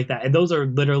anybody like that. And those are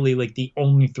literally, like, the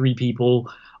only three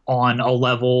people on a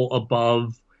level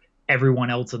above everyone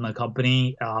else in the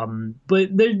company.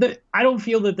 But I don't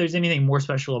feel that there's anything more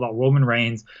special about Roman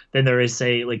Reigns than there is,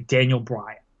 say, like Daniel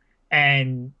Bryan.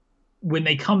 And when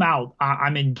they come out,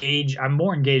 I'm engaged. I'm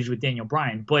more engaged with Daniel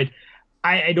Bryan, but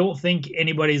I don't think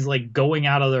anybody's, like, going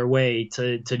out of their way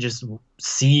to just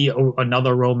see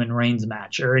another Roman Reigns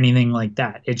match or anything like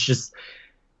that. It's just,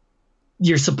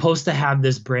 you're supposed to have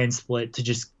this brand split to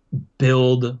just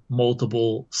build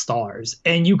multiple stars.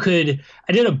 And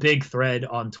I did a big thread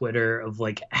on Twitter of,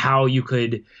 like, how you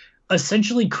could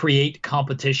essentially create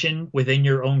competition within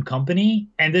your own company.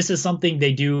 And this is something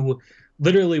they do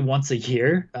literally once a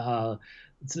year.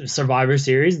 Survivor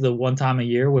Series, the one time a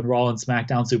year when Raw and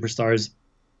SmackDown superstars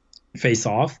face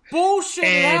off. Bullshit!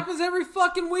 It happens every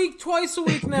fucking week, twice a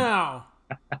week now.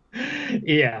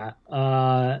 Yeah.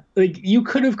 Like, you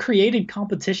could have created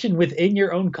competition within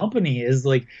your own company. Is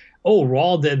like, oh,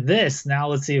 Raw did this, now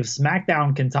let's see if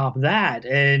SmackDown can top that.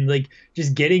 And, like,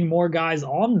 just getting more guys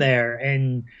on there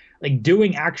and, like,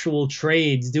 doing actual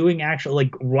trades,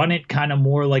 like, run it kind of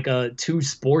more like two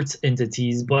sports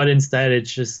entities. But instead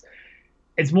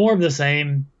it's more of the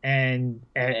same, and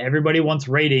everybody wants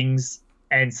ratings,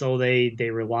 and so they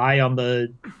rely on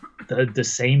the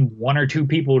same one or two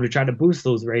people to try to boost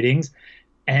those ratings,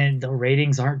 and the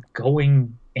ratings aren't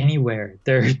going anywhere.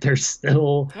 They're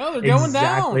still Oh, they're going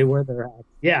exactly down. where they're at.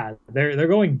 Yeah, they're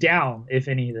going down, if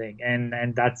anything,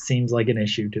 and that seems like an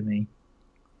issue to me.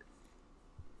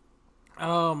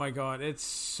 Oh my god, it's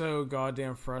so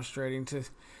goddamn frustrating to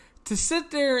sit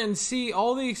there and see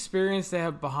all the experience they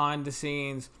have behind the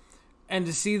scenes and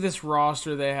to see this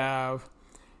roster they have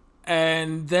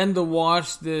and then to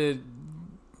watch the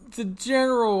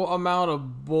general amount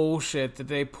of bullshit that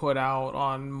they put out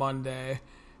on Monday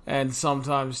and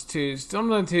sometimes Tuesday.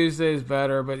 Sometimes Tuesday is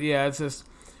better, but yeah, it's just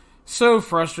so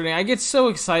frustrating. I get so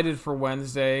excited for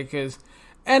Wednesday because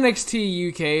NXT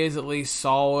UK is at least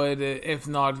solid, if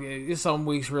not some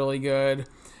weeks really good,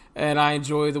 and I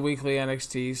enjoy the weekly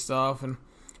NXT stuff. And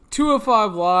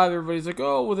 205 Live, everybody's like,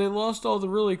 oh, well, they lost all the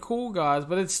really cool guys,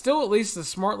 but it's still at least a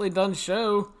smartly done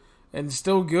show, and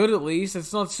still good at least.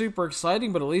 It's not super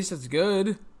exciting, but at least it's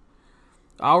good.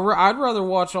 I'd rather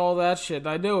watch all that shit.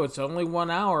 I know it's only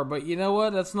 1 hour, but you know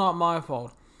what? That's not my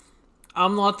fault.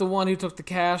 I'm not the one who took the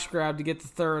cash grab to get the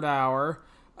third hour.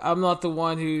 I'm not the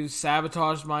one who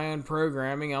sabotaged my own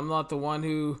programming. I'm not the one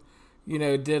who,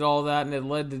 did all that and it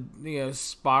led to,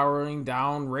 spiraling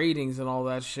down ratings and all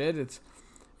that shit.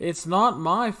 It's not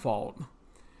my fault.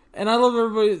 And I love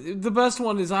everybody. The best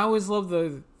one is I always love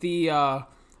the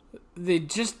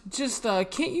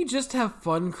can't you just have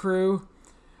fun crew?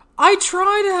 I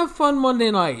try to have fun Monday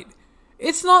night.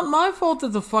 It's not my fault that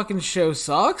the fucking show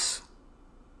sucks.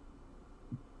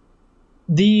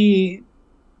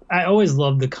 I always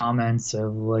love the comments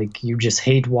of like, you just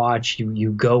hate watch,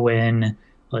 you go in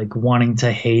like wanting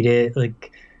to hate it.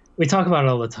 Like, we talk about it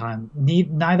all the time.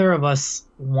 Neither of us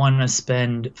want to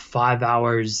spend 5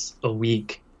 hours a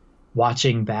week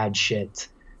watching bad shit.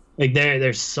 Like,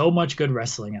 there's so much good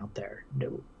wrestling out there.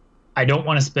 I don't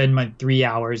want to spend my 3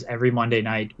 hours every Monday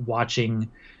night watching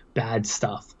bad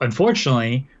stuff.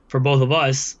 Unfortunately, for both of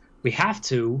us, we have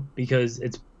to because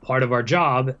it's part of our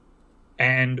job.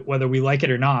 And whether we like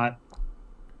it or not,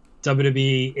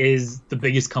 WWE is the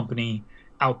biggest company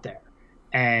out there.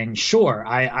 And sure,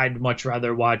 I'd much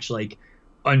rather watch like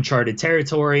Uncharted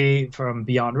Territory from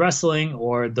Beyond Wrestling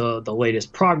or the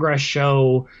latest Progress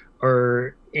show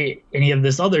or any of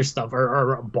this other stuff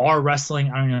or bar wrestling.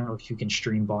 I don't know if you can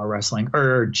stream bar wrestling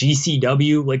or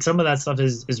GCW. Like, some of that stuff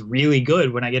is really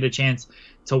good when I get a chance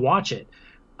to watch it.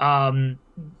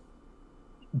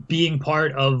 Being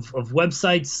part of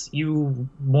websites, you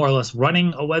more or less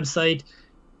running a website,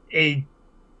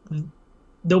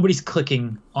 nobody's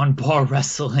clicking on bar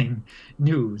wrestling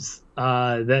news.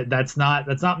 That's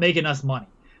not making us money.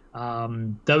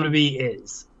 WWE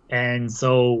is, and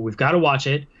so we've got to watch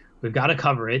it. We've got to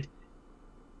cover it.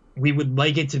 We would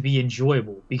like it to be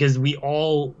enjoyable because we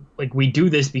do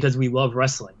this because we love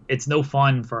wrestling. It's no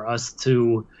fun for us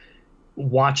to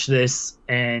watch this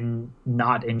and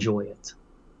not enjoy it.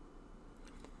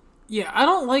 Yeah, I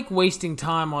don't like wasting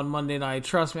time on Monday night.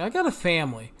 Trust me, I got a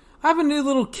family. I have a new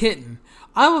little kitten.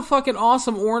 I have a fucking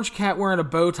awesome orange cat wearing a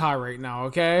bow tie right now,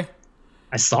 okay?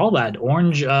 I saw that.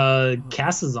 Orange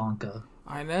Casazonka.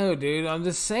 I know, dude. I'm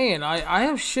just saying, I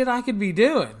have shit I could be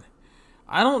doing.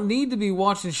 I don't need to be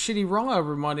watching shitty Raw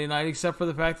every Monday night except for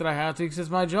the fact that I have to because it's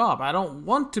my job. I don't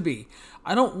want to be.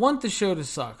 I don't want the show to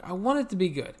suck. I want it to be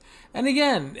good. And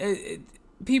again,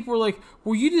 people are like,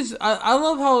 well, you just... I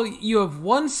love how you have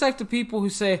one sect of people who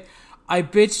say, I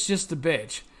bitch just to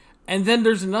bitch. And then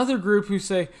there's another group who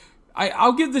say,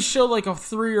 I'll give the show like a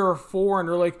 3 or a 4, and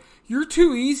they're like, you're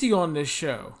too easy on this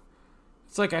show.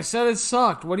 It's like, I said it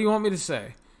sucked. What do you want me to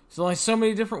say? There's only so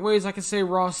many different ways I can say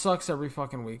Raw sucks every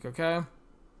fucking week, okay?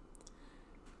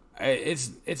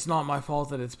 It's not my fault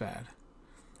that it's bad.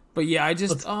 But yeah,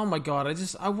 oh my god,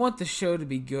 I want the show to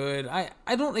be good.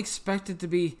 I don't expect it to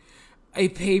be a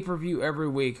pay-per-view every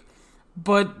week.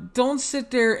 But don't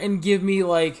sit there and give me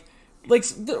like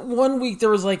 1 week there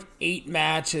was like 8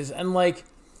 matches and like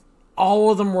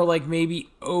all of them were like maybe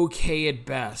okay at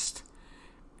best.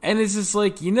 And it's just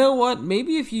like, you know what?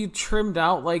 Maybe if you trimmed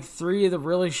out like 3 of the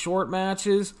really short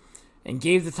matches and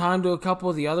gave the time to a couple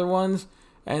of the other ones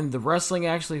and the wrestling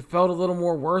actually felt a little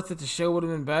more worth it, the show would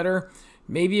have been better.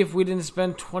 Maybe if we didn't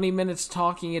spend 20 minutes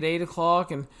talking at 8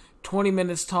 o'clock and 20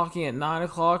 minutes talking at 9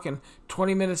 o'clock and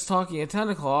 20 minutes talking at 10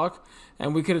 o'clock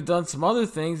and we could have done some other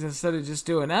things instead of just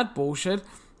doing that bullshit,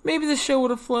 maybe the show would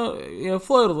have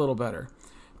flowed a little better.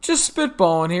 Just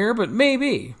spitballing here, but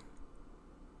maybe.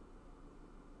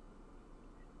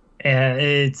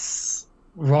 It's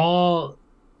Raw.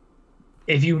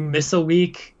 If you miss a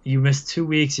week, you miss 2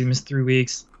 weeks, you miss 3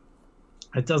 weeks,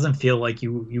 it doesn't feel like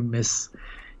you miss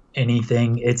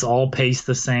anything. It's all paced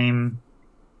the same.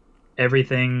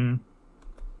 Everything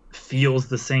feels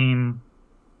the same.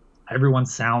 Everyone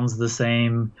sounds the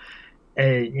same.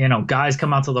 Guys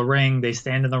come out to the ring, they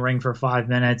stand in the ring for 5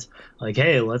 minutes, like,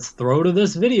 hey, let's throw to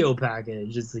this video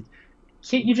package. It's like,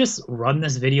 can't you just run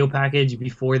this video package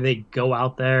before they go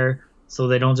out there so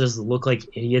they don't just look like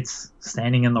idiots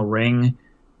standing in the ring?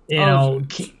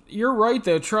 You're right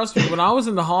though. Trust me. When I was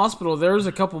in the hospital, there was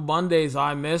a couple Mondays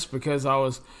I missed because I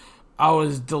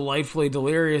was delightfully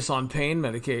delirious on pain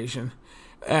medication,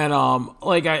 and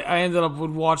I ended up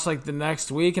would watch like the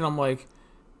next week, and I'm like,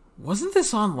 wasn't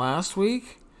this on last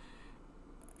week?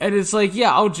 And it's like,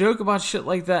 yeah, I'll joke about shit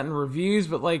like that in reviews,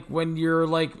 but like when you're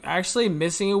like actually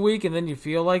missing a week and then you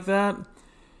feel like that,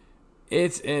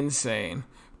 it's insane.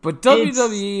 But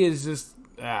WWE is just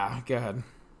go ahead.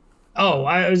 Oh,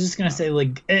 I was just gonna say,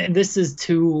 like, this is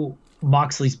to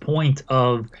Moxley's point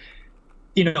of,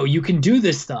 you can do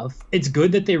this stuff. It's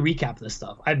good that they recap this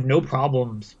stuff. I have no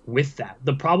problems with that.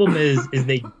 The problem is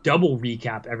they double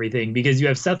recap everything because you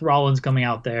have Seth Rollins coming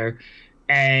out there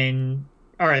and,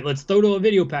 all right, let's throw to a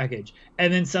video package.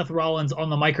 And then Seth Rollins on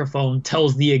the microphone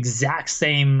tells the exact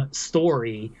same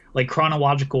story, like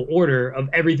chronological order of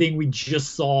everything we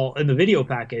just saw in the video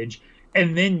package.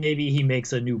 And then maybe he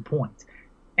makes a new point.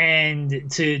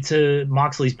 And to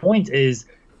Moxley's point is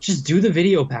just do the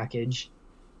video package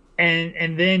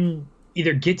and then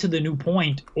either get to the new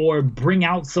point or bring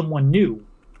out someone new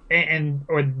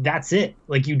or that's it.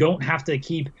 Like, you don't have to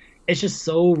keep, it's just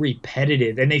so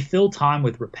repetitive, and they fill time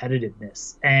with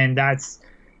repetitiveness, and that's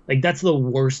the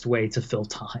worst way to fill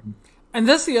time. And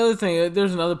that's the other thing.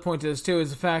 There's another point to this too,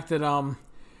 is the fact that I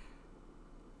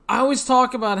always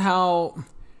talk about how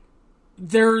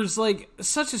there's like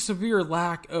such a severe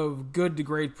lack of good to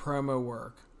great promo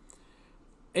work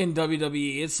in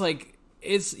WWE. It's like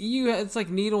it's like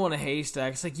needle in a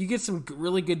haystack. It's like you get some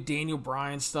really good Daniel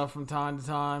Bryan stuff from time to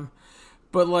time,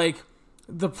 but like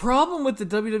the problem with the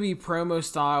WWE promo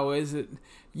style is that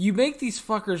you make these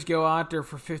fuckers go out there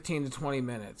for 15 to 20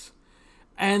 minutes,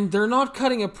 and they're not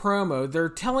cutting a promo; they're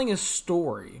telling a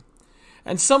story.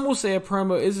 And some will say a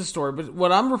promo is a story, but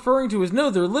what I'm referring to is,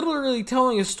 no, they're literally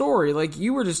telling a story, like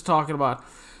you were just talking about.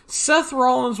 Seth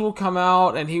Rollins will come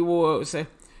out and he will say,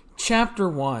 Chapter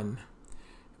 1,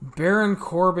 Baron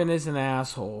Corbin is an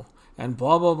asshole, and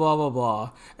blah, blah, blah, blah,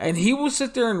 blah. And he will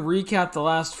sit there and recap the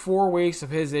last 4 weeks of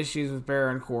his issues with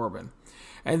Baron Corbin.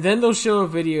 And then they'll show a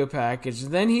video package,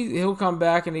 and then he'll come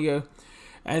back and he go,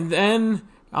 and then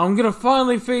I'm going to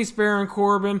finally face Baron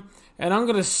Corbin, and I'm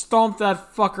going to stomp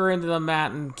that fucker into the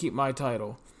mat and keep my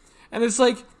title. And it's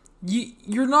like,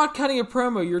 you're not cutting a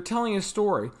promo, you're telling a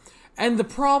story. And the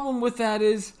problem with that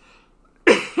is,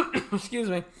 excuse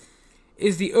me,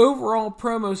 is the overall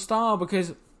promo style,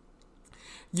 because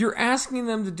you're asking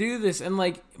them to do this. And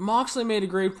like, Moxley made a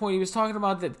great point. He was talking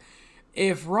about that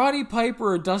if Roddy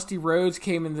Piper or Dusty Rhodes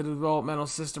came into the developmental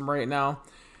system right now,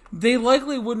 they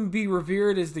likely wouldn't be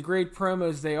revered as the great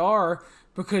promos they are,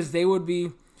 because they would be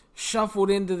shuffled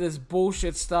into this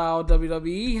bullshit style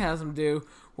WWE has them do,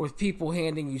 with people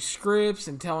handing you scripts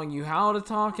and telling you how to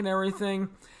talk and everything.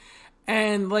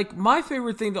 And like, my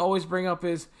favorite thing to always bring up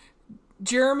is,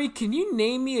 Jeremy, can you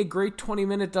name me a great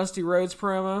 20-minute Dusty Rhodes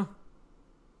promo?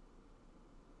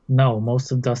 No,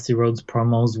 most of Dusty Rhodes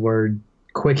promos were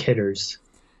quick hitters.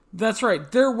 That's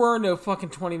right. There were no fucking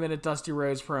 20-minute Dusty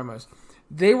Rhodes promos.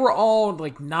 They were all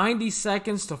like 90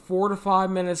 seconds to 4 to 5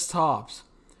 minutes tops.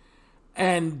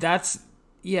 And that's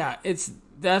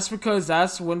because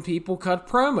that's when people cut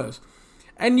promos.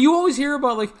 And you always hear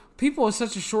about, like, people have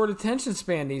such a short attention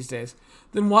span these days.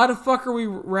 Then why the fuck are we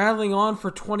rattling on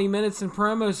for 20 minutes in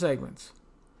promo segments?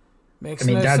 Makes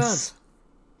no sense.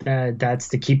 That's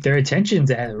to keep their attention,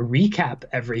 to recap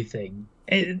everything.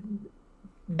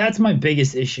 That's my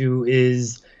biggest issue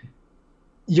is,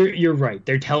 you're right.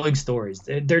 They're telling stories.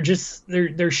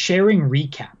 They're sharing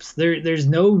recaps. There's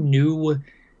no new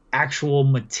actual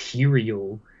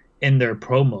material in their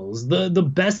promos. The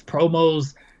best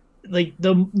promos, like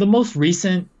the most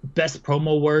recent best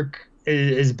promo work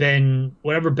has been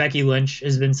whatever Becky Lynch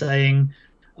has been saying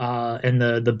in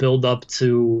the build up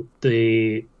to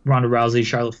the Ronda Rousey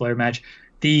Charlotte Flair match.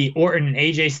 The Orton and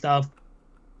AJ stuff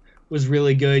was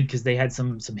really good because they had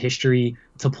some history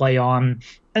to play on.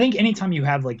 I think anytime you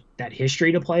have like that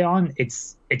history to play on,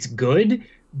 it's good.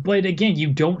 But again,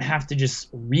 you don't have to just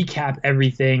recap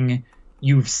everything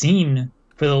you've seen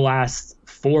for the last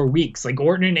 4 weeks. Like,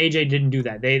 Orton and AJ didn't do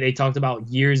that. They talked about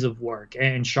years of work,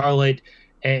 and Charlotte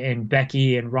and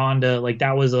Becky and Ronda, like,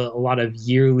 that was a lot of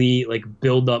yearly, like,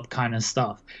 build up kind of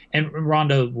stuff. And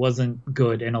Ronda wasn't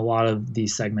good in a lot of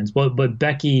these segments, but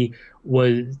Becky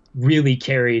was really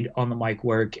carried on the mic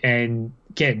work. And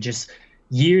again, just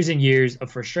years and years of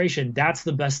frustration. That's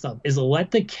the best stuff, is let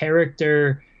the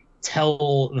character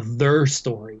tell their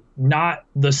story, not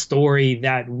the story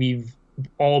that we've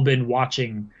all been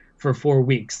watching for 4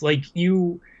 weeks. Like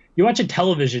you watch a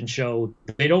television show,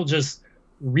 they don't just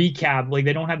recap, like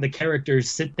they don't have the characters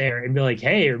sit there and be like,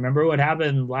 hey, remember what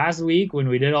happened last week when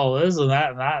we did all this and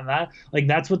that and that and that. Like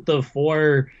that's what the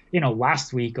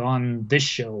last week on this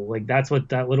show, like that's what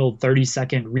that little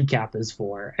 30-second recap is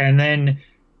for. And then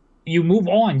you move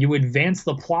on, you advance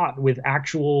the plot with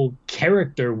actual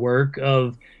character work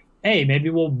of, hey,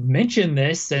 maybe we'll mention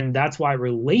this and that's why it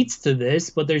relates to this,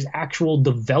 but there's actual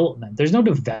development. There's no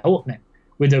development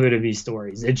with WWE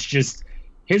stories. It's just,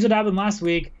 here's what happened last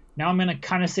week. Now I'm going to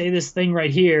kind of say this thing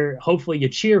right here. Hopefully you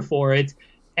cheer for it.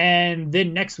 And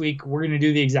then next week, we're going to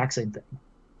do the exact same thing.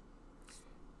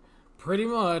 Pretty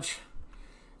much.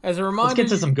 As a reminder, let's get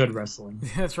to some good wrestling.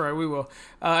 That's right, we will.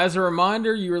 As a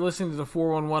reminder, you are listening to the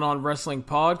 411 on Wrestling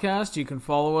podcast. You can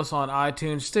follow us on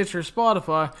iTunes, Stitcher,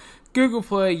 Spotify, Google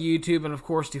Play, YouTube, and of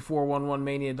course the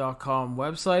 411mania.com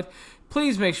website.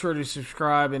 Please make sure to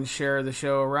subscribe and share the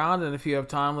show around, and if you have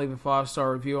time, leave a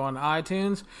 5-star review on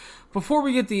iTunes. Before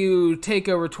we get to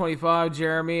TakeOver 25,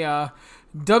 Jeremy,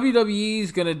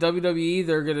 WWE's going to WWE.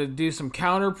 They're going to do some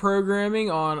counter programming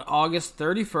on August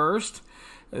 31st.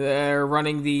 They're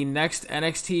running the next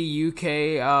NXT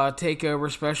UK TakeOver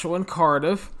special in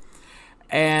Cardiff.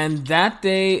 And that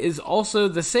day is also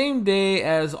the same day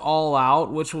as All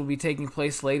Out, which will be taking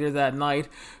place later that night.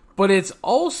 But it's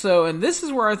also, and this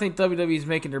is where I think WWE is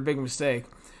making their big mistake,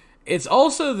 it's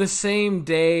also the same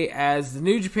day as the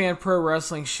New Japan Pro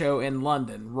Wrestling show in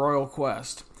London, Royal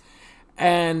Quest.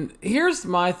 And here's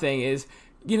my thing is,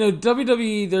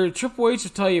 WWE, their Triple H will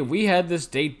tell you, we had this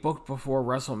date booked before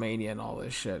WrestleMania and all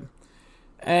this shit.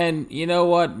 And you know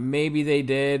what? Maybe they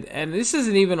did. And this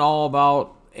isn't even all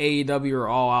about AEW or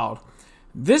All Out.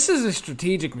 This is a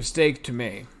strategic mistake to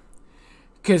me.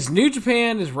 Because New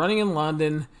Japan is running in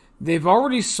London. They've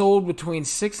already sold between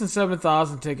 6,000 and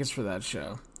 7,000 tickets for that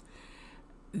show.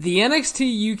 The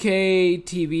NXT UK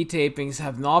TV tapings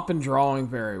have not been drawing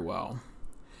very well.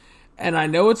 And I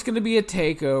know it's going to be a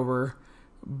takeover,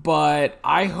 but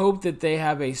I hope that they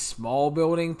have a small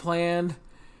building planned,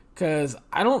 because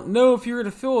I don't know if you're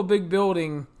going to fill a big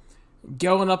building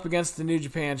going up against the New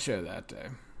Japan show that day.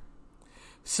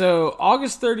 So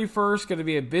August 31st, going to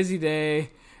be a busy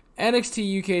day.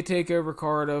 NXT UK TakeOver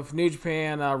Cardiff, New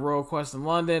Japan Royal Quest in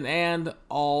London, and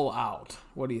All Out.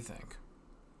 What do you think?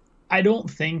 I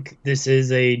don't think this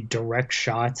is a direct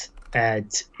shot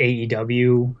at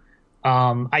AEW.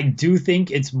 I do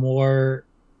think it's more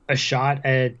a shot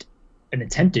at an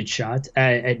attempted shot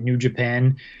at New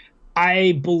Japan.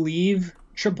 I believe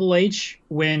Triple H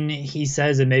when he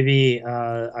says, and maybe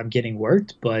I'm getting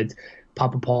worked, but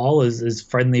Papa Paul is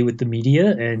friendly with the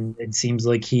media, and it seems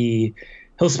like he'll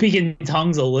speak in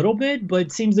tongues a little bit,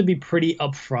 but seems to be pretty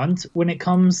upfront when it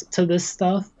comes to this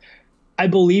stuff. I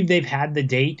believe they've had the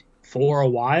date for a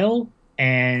while,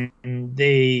 and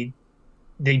they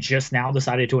just now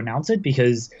decided to announce it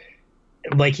because,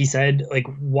 like he said, like,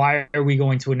 why are we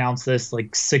going to announce this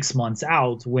like 6 months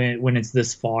out when it's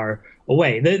this far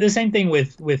away? The same thing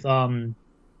with All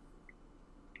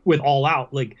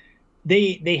Out. Like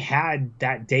they had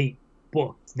that date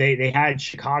booked. They had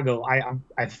Chicago.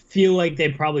 I feel like they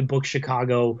probably booked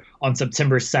Chicago on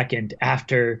September 2nd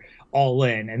after All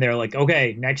In, and they're like,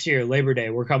 okay, next year Labor Day,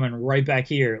 we're coming right back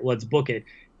here. Let's book it.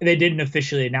 And they didn't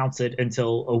officially announce it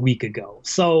until a week ago.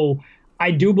 So I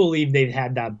do believe they've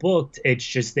had that booked. It's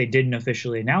just they didn't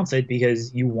officially announce it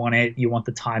because you want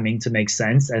the timing to make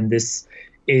sense, and this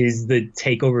is the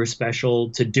takeover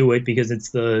special to do it because it's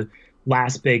the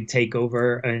last big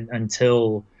takeover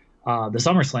until the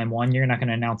SummerSlam one. You're not going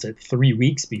to announce it 3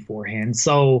 weeks beforehand.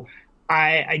 So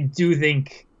I do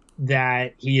think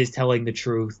that he is telling the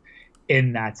truth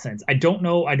in that sense. I don't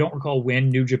recall when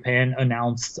New Japan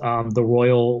announced the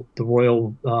Royal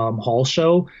Hall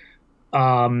show.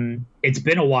 It's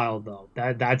been a while though.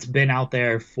 That's been out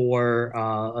there for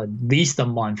at least a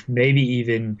month, maybe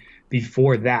even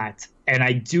before that. And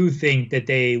I do think that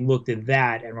they looked at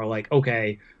that and were like,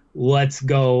 okay, let's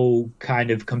go kind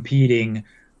of competing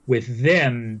with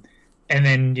them. And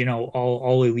then,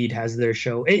 All Elite has their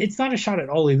show. It's not a shot at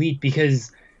All Elite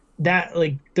because that,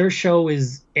 like, their show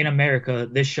is in America.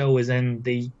 This show is in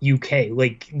the UK.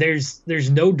 Like, there's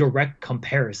no direct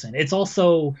comparison. It's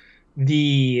also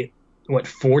the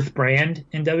fourth brand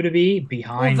in WWE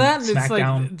behind SmackDown. It's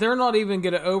like they're not even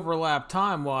going to overlap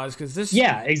time wise because this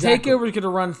exactly. Takeover is going to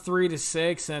run 3 to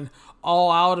 6, and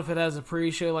All Out, if it has a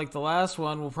pre-show like the last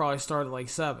one, will probably start at like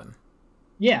 7.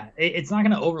 Yeah, it's not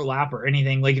going to overlap or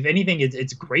anything. Like, if anything,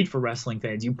 it's great for wrestling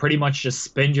fans. You pretty much just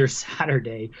spend your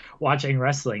Saturday watching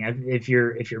wrestling. If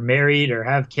you're married or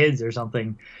have kids or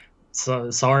something, so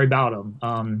sorry about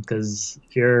them. Because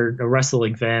if you're a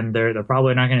wrestling fan, they're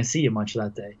probably not going to see you much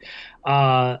that day.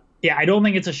 Yeah, I don't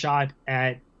think it's a shot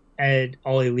at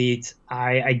All Elite.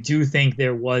 I do think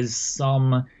there was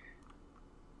some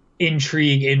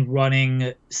intrigue in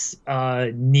running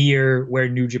near where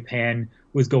New Japan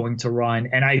was going to run,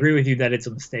 and I agree with you that it's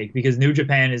a mistake because New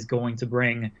Japan is going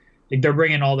to they're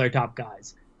bringing all their top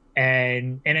guys,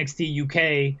 and NXT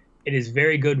UK, it is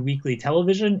very good weekly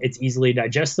television. It's easily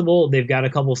digestible. They've got a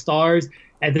couple stars.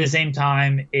 At the same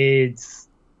time, it's,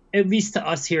 at least to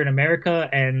us here in America,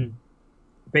 and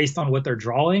based on what they're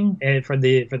drawing for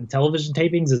the television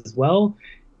tapings as well,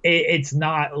 it's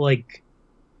not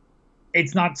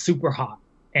super hot.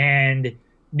 And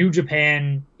New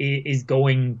Japan is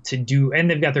going to do,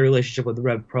 and they've got the relationship with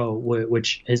Rev Pro,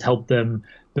 which has helped them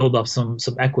build up some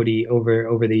equity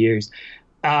over the years.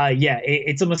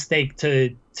 It's a mistake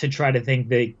to try to think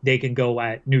that they can go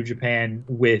at New Japan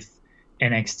with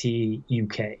NXT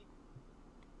UK.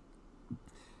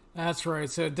 That's right.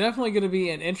 So definitely going to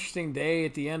be an interesting day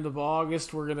at the end of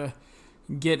August. We're going to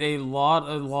get a lot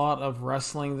of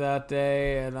wrestling that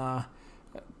day, and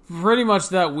pretty much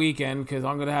that weekend, because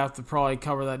I'm going to have to probably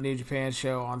cover that New Japan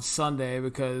show on Sunday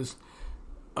because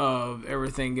of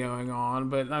everything going on.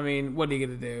 But, I mean, what are you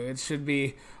going to do? It should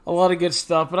be a lot of good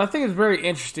stuff. But I think it's a very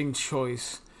interesting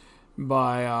choice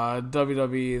by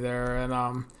WWE there,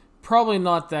 and probably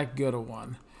not that good a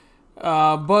one.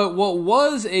 But what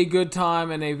was a good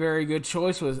time and a very good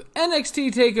choice was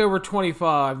NXT Takeover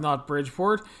 25, not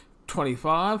Bridgeport,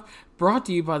 25, brought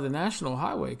to you by the National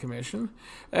Highway Commission.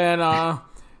 And,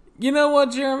 you know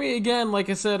what, Jeremy? Again, like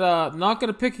I said, not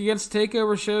going to pick against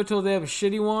Takeover show till they have a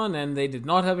shitty one, and they did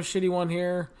not have a shitty one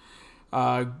here.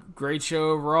 Great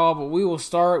show overall, but we will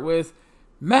start with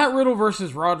Matt Riddle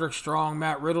versus Roderick Strong.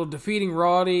 Matt Riddle defeating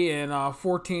Roddy in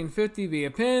 1450 via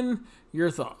pin.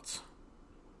 Your thoughts?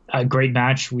 A great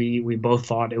match. We both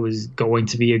thought it was going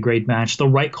to be a great match. The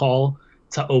right call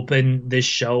to open this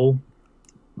show.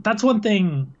 That's one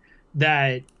thing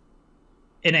that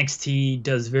NXT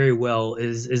does very well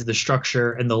is the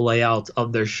structure and the layout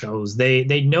of their shows.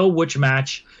 They know which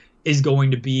match is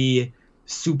going to be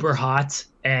super hot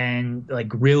and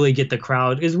like really get the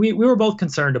crowd. Because we were both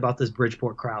concerned about this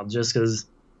Bridgeport crowd just because,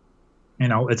 you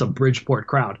know, it's a Bridgeport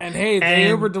crowd. And hey,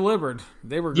 they over-delivered.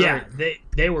 They were great. Yeah,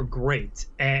 they were great.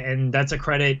 And that's a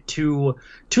credit to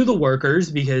the workers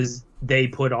because they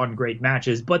put on great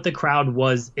matches, but the crowd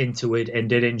was into it and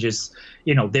didn't just,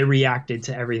 you know, they reacted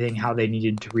to everything how they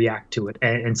needed to react to it.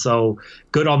 And so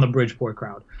good on the Bridgeport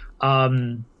crowd.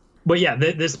 But yeah,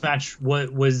 this match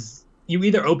was you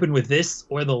either open with this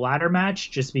or the ladder match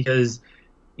just because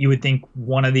you would think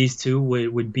one of these two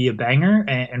would be a banger,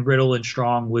 and Riddle and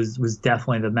Strong was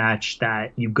definitely the match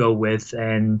that you go with,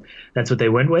 and that's what they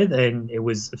went with, and it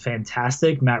was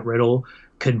fantastic. Matt Riddle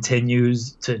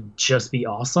continues to just be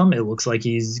awesome. It looks like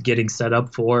he's getting set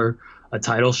up for a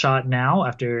title shot now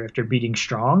after beating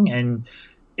Strong, and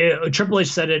Triple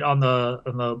H said it on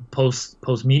the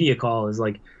post media call is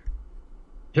like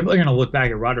people are gonna look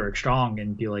back at Roderick Strong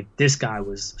and be like, this guy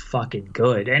was fucking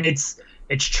good, and it's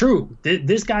true.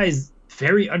 This guy's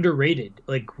very underrated.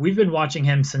 Like, we've been watching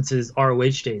him since his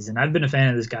ROH days, and I've been a fan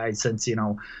of this guy since, you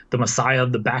know, the Messiah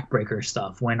of the Backbreaker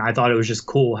stuff, when I thought it was just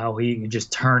cool how he could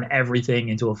just turn everything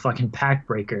into a fucking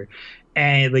backbreaker.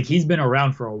 And, like, he's been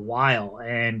around for a while,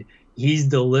 and he's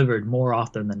delivered more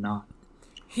often than not.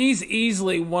 He's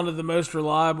easily one of the most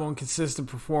reliable and consistent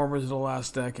performers of the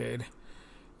last decade.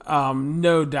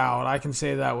 No doubt. I can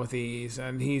say that with ease,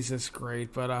 and he's just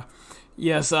great. But,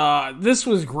 yes, this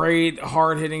was great,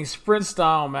 hard-hitting,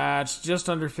 sprint-style match, just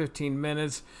under 15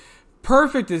 minutes.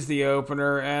 Perfect as the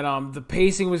opener, and the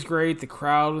pacing was great, the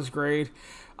crowd was great.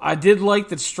 I did like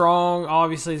that Strong,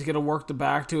 obviously, is going to work the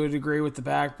back to a degree with the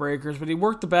backbreakers, but he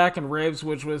worked the back and ribs,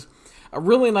 which was a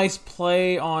really nice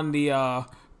play on the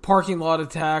parking lot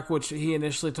attack, which he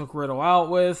initially took Riddle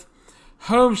out with.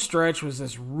 Home stretch was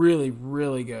just really,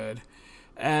 really good.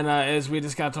 And as we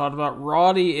just kind of talked about,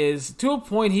 Roddy is, to a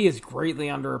point, he is greatly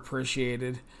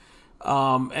underappreciated.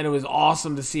 And it was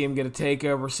awesome to see him get a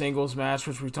takeover singles match,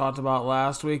 which we talked about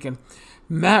last week. And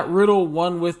Matt Riddle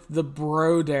won with the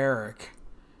Bro Derek.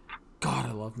 God,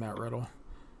 I love Matt Riddle.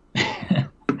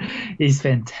 He's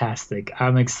fantastic.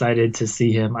 I'm excited to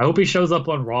see him. I hope he shows up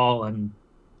on Raw and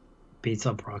beats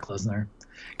up Brock Lesnar.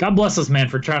 God bless this man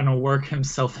for trying to work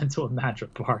himself into a match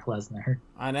with Brock Lesnar.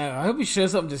 I know. I hope he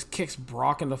shows up and just kicks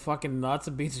Brock in the fucking nuts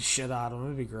and beats the shit out of him.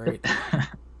 It'd be great.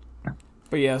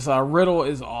 But yes, Riddle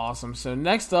is awesome. So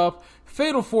next up,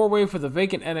 Fatal 4-Way for the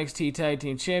vacant NXT Tag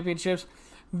Team Championships.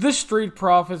 The Street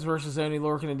Profits versus Oney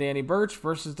Lorcan and Danny Burch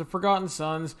versus the Forgotten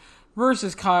Sons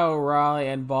versus Kyle O'Reilly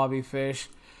and Bobby Fish.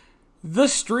 The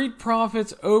Street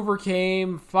Profits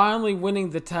overcame, finally winning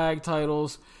the tag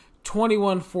titles,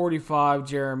 21-45.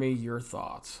 Jeremy, your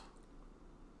thoughts?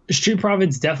 Street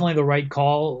Profits definitely the right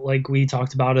call. Like we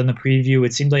talked about in the preview,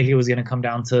 it seemed like it was going to come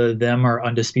down to them or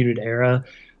Undisputed Era.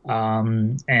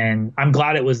 And I'm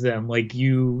glad it was them. Like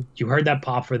you heard that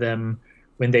pop for them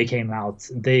when they came out.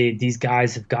 These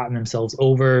guys have gotten themselves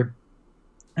over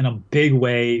in a big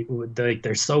way.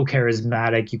 They're so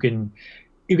charismatic. You can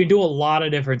do a lot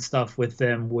of different stuff with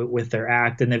them with their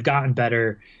act, and they've gotten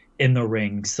better in the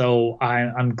ring. So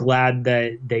I'm glad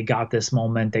that they got this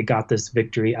moment. They got this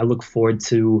victory. I look forward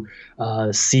to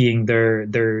seeing their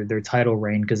title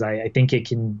reign, because I think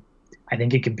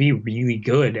it could be really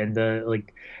good. And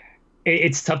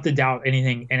it's tough to doubt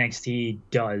anything NXT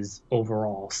does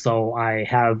overall. So I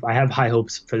have high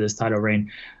hopes for this title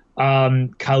reign.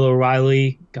 Kyle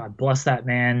O'Reilly, God bless that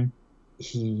man.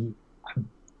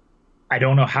 I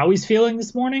don't know how he's feeling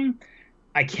this morning.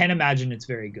 I can't imagine it's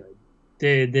very good.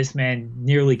 This man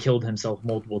nearly killed himself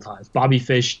multiple times. Bobby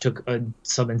Fish took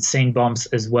some insane bumps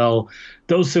as well.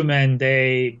 Those two men,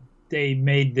 they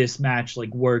made this match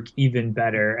work even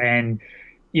better. And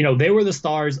they were the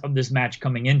stars of this match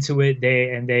coming into it.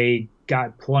 They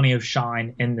got plenty of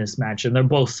shine in this match, and they're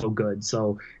both so good.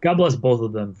 So God bless both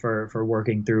of them for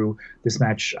working through this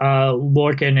match.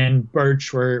 Lorcan and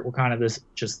Burch were kind of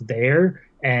just there,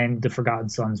 and the Forgotten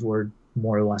Sons were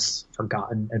more or less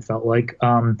forgotten, it felt like.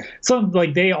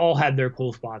 They all had their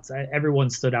cool spots. Everyone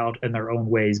stood out in their own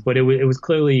ways, but it was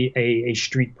clearly a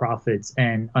Street Profits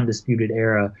and Undisputed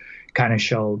Era kind of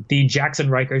show. The Jackson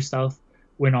Riker stuff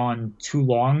went on too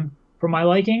long for my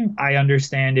liking. I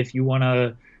understand if you want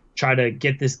to try to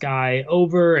get this guy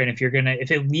over, and if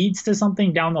it leads to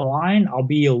something down the line, I'll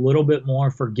be a little bit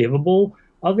more forgivable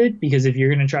of it, because if you're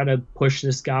going to try to push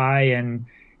this guy and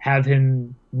have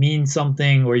him mean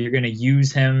something, or you're going to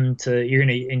use him you're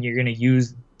going to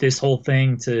use this whole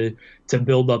thing to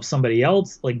build up somebody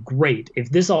else, great. If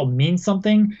this all means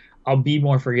something, I'll be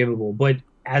more forgivable. But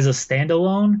as a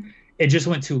standalone, it just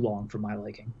went too long for my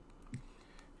liking.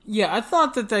 Yeah, I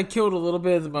thought that killed a little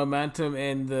bit of the momentum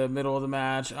in the middle of the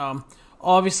match.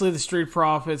 Obviously, the Street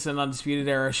Profits and Undisputed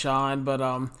Era shine, but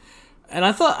and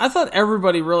I thought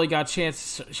everybody really got a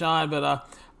chance to shine. But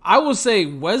I will say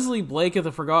Wesley Blake of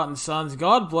the Forgotten Sons,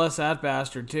 God bless that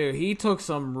bastard too. He took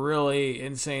some really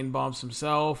insane bumps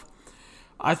himself.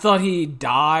 I thought he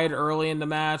died early in the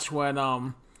match when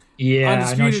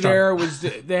Undisputed Era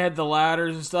they had the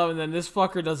ladders and stuff, and then this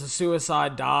fucker does a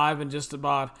suicide dive and just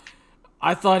about.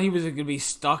 I thought he was going to be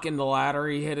stuck in the ladder.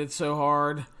 He hit it so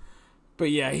hard. But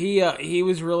yeah, he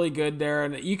was really good there.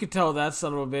 And you could tell that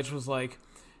son of a bitch was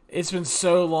it's been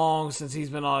so long since he's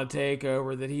been on a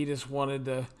takeover that he just wanted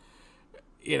to,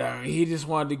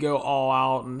 go all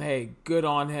out. And hey, good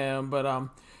on him. But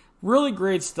really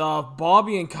great stuff.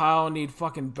 Bobby and Kyle need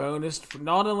fucking bonus,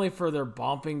 not only for their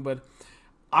bumping, but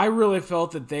I really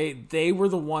felt that they were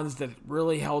the ones that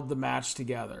really held the match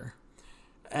together.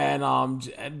 And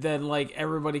then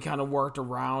everybody kind of worked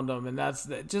around them, and that's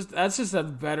just that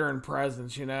veteran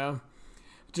presence,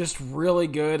 just really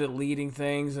good at leading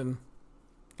things and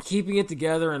keeping it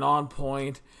together and on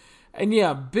point. And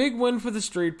yeah, big win for the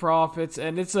Street Profits,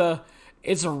 and it's a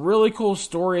really cool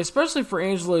story, especially for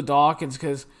Angelo Dawkins,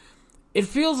 because it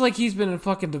feels like he's been in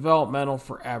fucking developmental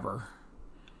forever.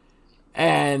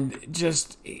 And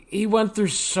just, he went through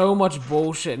so much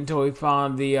bullshit until he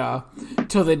found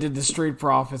until they did the Street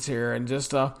Profits here. And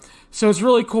just, so it's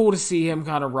really cool to see him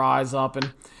kind of rise up.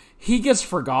 And he gets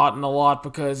forgotten a lot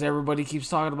because everybody keeps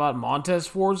talking about Montez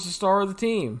Ford's the star of the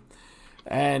team.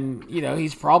 And,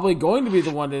 he's probably going to be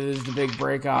the one that is the big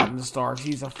breakout in the stars.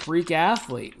 He's a freak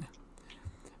athlete.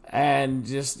 And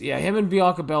just, yeah, him and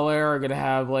Bianca Belair are going to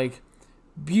have,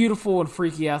 beautiful and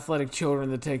freaky athletic children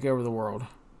that take over the world.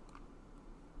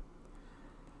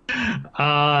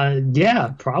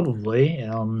 Yeah, probably.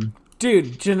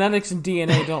 Dude, genetics and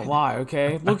DNA don't lie,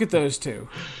 okay? Look at those two.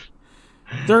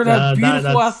 They're gonna have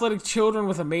beautiful athletic children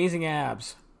with amazing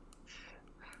abs.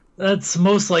 That's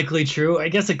most likely true. I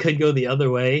guess it could go the other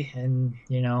way, and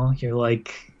you're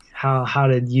like, how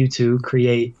did you two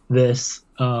create this?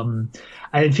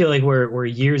 I feel like we're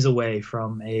years away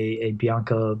from a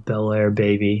Bianca Belair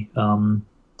baby.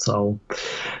 So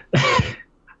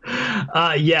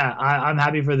yeah, I'm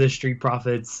happy for the Street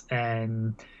Profits,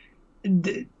 and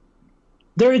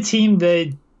they're a team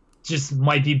that just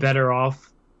might be better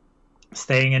off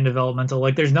staying in developmental.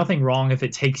 Like, there's nothing wrong if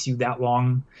it takes you that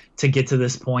long to get to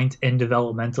this point in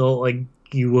developmental. Like,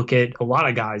 you look at a lot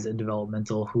of guys in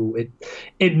developmental who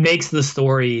it makes the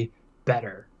story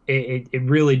better. It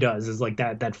really does. It's like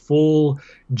that full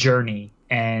journey,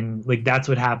 and like that's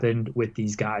what happened with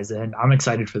these guys, and I'm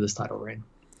excited for this title reign.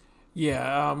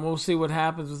 Yeah, we'll see what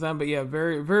happens with them, but yeah,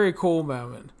 very, very cool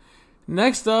moment.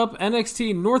 Next up,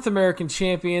 NXT North American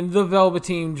Champion, the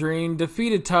Velveteen Dream,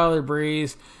 defeated Tyler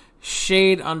Breeze,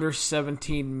 shade under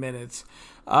 17 minutes.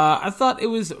 I thought it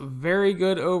was very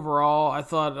good overall. I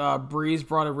thought Breeze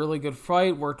brought a really good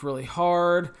fight, worked really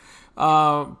hard,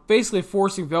 basically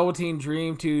forcing Velveteen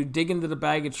Dream to dig into the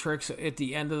bag of tricks at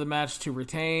the end of the match to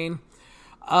retain.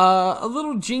 A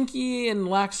little jinky and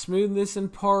lacked smoothness in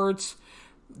parts.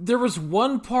 There was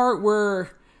one part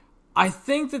where I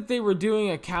think that they were doing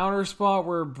a counter spot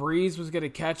where Breeze was going to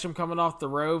catch him coming off the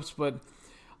ropes, but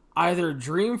either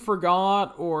Dream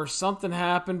forgot or something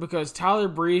happened because Tyler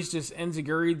Breeze just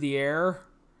enziguri'd the air.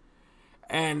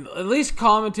 And at least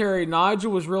commentary,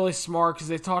 Nigel was really smart because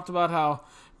they talked about how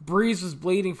Breeze was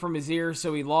bleeding from his ear,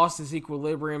 so he lost his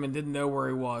equilibrium and didn't know where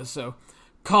he was. So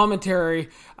commentary,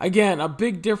 again, a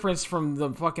big difference from the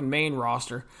fucking main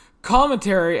roster.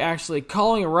 Commentary actually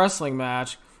calling a wrestling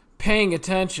match, paying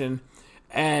attention,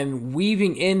 and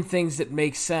weaving in things that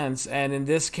make sense, and in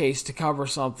this case, to cover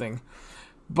something.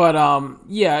 But,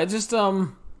 yeah, just,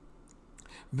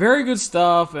 very good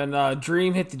stuff, and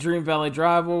Dream hit the Dream Valley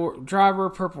driver,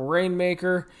 Purple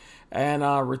Rainmaker, and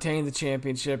retained the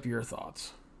championship. Your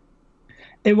thoughts?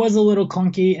 It was a little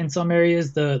clunky in some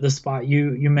areas. The spot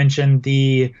you mentioned,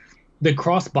 the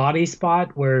crossbody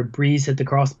spot where Breeze hit the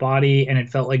crossbody, and it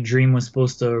felt like Dream was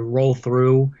supposed to roll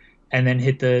through and then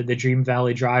hit the Dream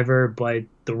Valley driver, but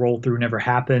the roll through never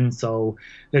happened. So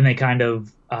then they kind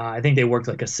of, I think they worked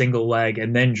like a single leg,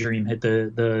 and then Dream hit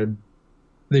the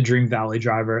Dream Valley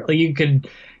driver. Like you could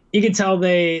tell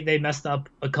they messed up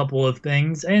a couple of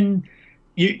things. And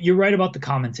you're right about the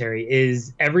commentary.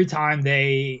 Is every time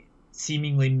they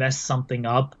seemingly messed something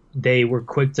up, they were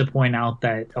quick to point out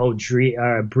that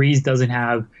Breeze doesn't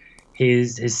have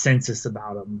his senses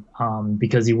about him,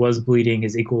 because he was bleeding,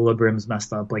 his equilibrium's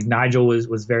messed up. Like Nigel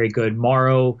was very good.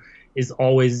 Morrow is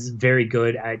always very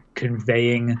good at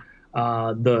conveying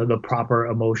the proper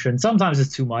emotion. Sometimes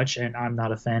it's too much, and I'm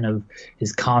not a fan of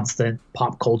his constant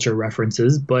pop culture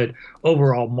references, but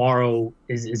overall Morrow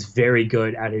is very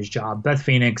good at his job. Beth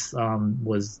Phoenix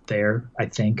was there, I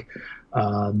think.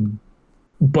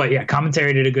 But yeah,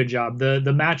 commentary did a good job.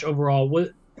 The match overall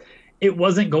it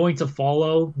wasn't going to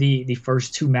follow the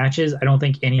first two matches. I don't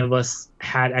think any of us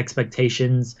had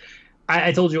expectations.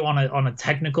 I told you on a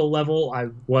technical level,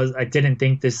 I didn't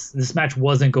think this match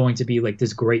wasn't going to be like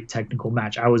this great technical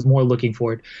match. I was more looking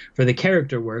for it for the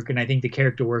character work, and I think the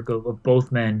character work of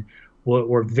both men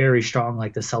were very strong,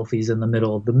 like the selfies in the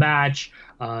middle of the match,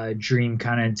 Dream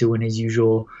kind of doing his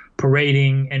usual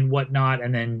parading and whatnot,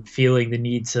 and then feeling the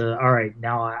need to, all right,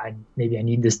 now maybe I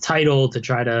need this title to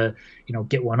try to,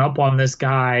 get one up on this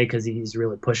guy because he's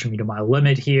really pushing me to my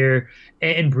limit here.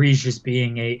 And Breeze just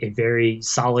being a very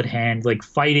solid hand, like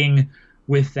fighting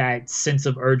with that sense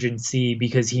of urgency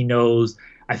because he knows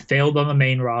I failed on the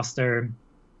main roster.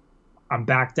 I'm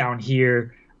back down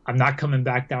here. I'm not coming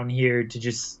back down here to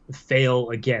just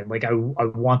fail again. Like I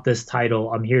want this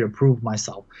title. I'm here to prove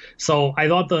myself. So I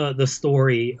thought the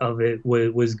story of it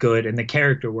was good, and the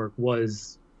character work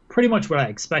was pretty much what I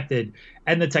expected,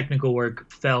 and the technical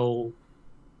work fell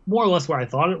more or less where I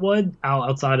thought it would.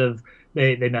 Outside of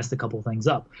they messed a couple things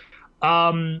up.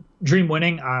 Dream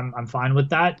winning, I'm fine with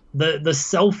that. The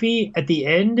selfie at the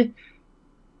end,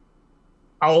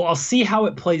 I'll see how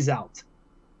it plays out.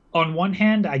 On one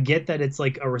hand, I get that it's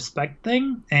like a respect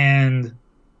thing, and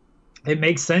it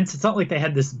makes sense. It's not like they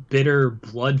had this bitter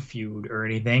blood feud or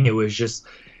anything. It was just,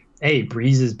 hey,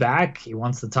 Breeze is back. He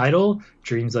wants the title.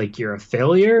 Dream's like, you're a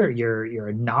failure. You're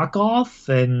a knockoff.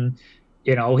 And,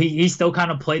 he still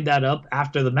kind of played that up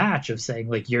after the match of saying,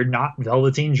 like, you're not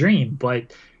Velveteen Dream.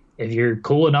 But if you're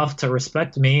cool enough to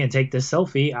respect me and take this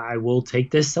selfie, I will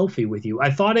take this selfie with you. I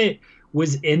thought it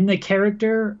was in the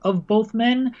character of both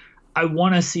men. I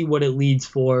want to see what it leads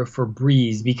for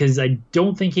Breeze, because I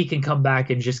don't think he can come back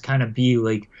and just kind of be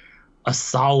like a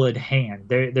solid hand.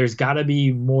 There's got to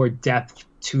be more depth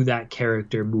to that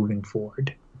character moving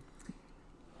forward.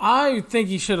 I think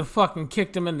he should have fucking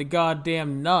kicked him in the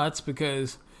goddamn nuts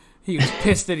because he was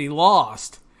pissed that he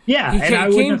lost. Yeah,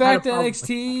 he came back to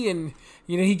NXT and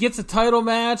he gets a title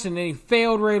match and then he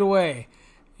failed right away.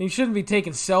 He shouldn't be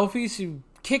taking selfies. He's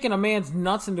kicking a man's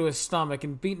nuts into his stomach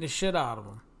and beating the shit out of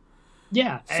him.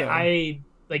 Yeah, so. I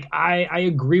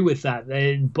agree with that,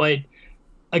 but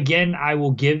again, I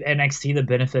will give NXT the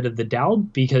benefit of the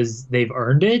doubt because they've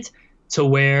earned it, to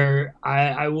where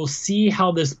I will see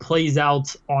how this plays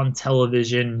out on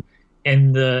television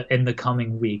in the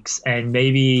coming weeks. And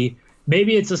maybe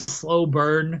it's a slow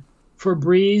burn for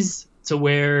Breeze, to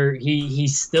where he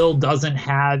still doesn't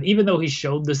have, even though he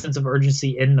showed the sense of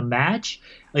urgency in the match,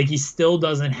 like he still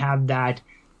doesn't have that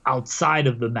outside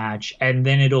of the match. And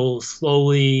then it'll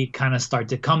slowly kind of start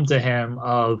to come to him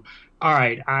of, all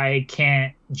right, I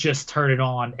can't just turn it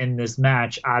on in this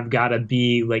match. I've got to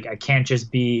be like, I can't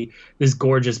just be this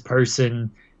gorgeous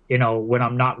person, when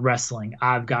I'm not wrestling.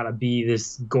 I've got to be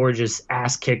this gorgeous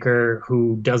ass kicker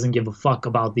who doesn't give a fuck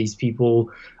about these people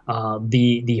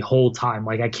the whole time.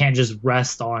 Like, I can't just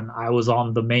rest on, I was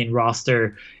on the main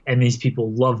roster and these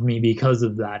people love me because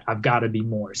of that. I've got to be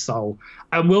more. So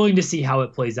I'm willing to see how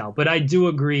it plays out. But I do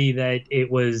agree that it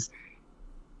was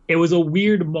a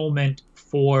weird moment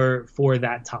for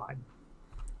that time.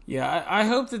 Yeah, I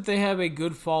hope that they have a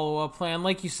good follow-up plan.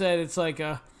 Like you said, it's like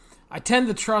I tend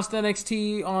to trust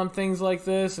NXT on things like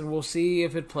this, and we'll see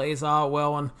if it plays out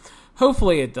well, and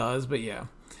hopefully it does, but yeah.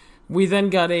 We then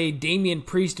got a Damian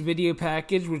Priest video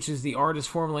package, which is the artist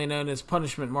formerly known as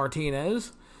Punishment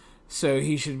Martinez, so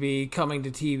he should be coming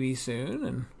to TV soon,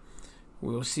 and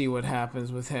we'll see what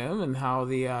happens with him and how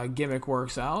the gimmick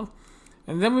works out.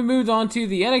 And then we moved on to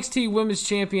the NXT Women's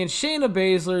Champion Shayna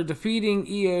Baszler defeating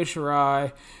Io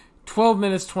Shirai, 12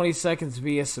 minutes 20 seconds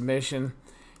via submission.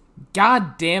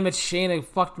 God damn it, Shayna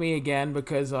fucked me again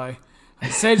because I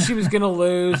said she was gonna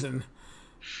lose, and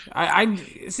I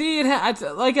see it.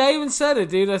 Like I even said it,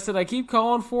 dude. I said I keep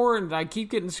calling for it, and I keep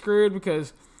getting screwed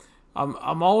because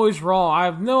I'm always wrong. I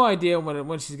have no idea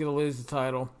when she's gonna lose the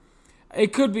title.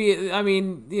 It could be. I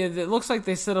mean, yeah, it looks like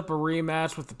they set up a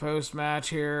rematch with the post match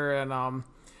here, and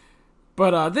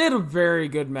but they had a very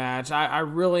good match. I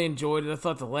really enjoyed it. I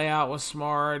thought the layout was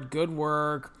smart, good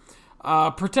work.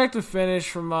 Protective finish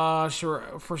from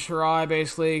for Shirai,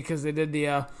 basically, because they did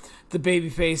the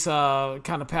babyface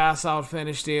kind of pass out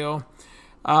finish deal.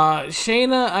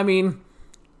 Shayna, I mean,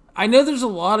 I know there's a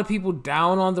lot of people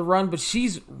down on the run, but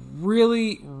she's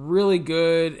really, really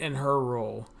good in her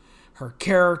role. Her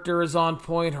character is on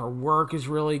point. Her work is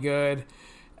really good.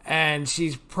 And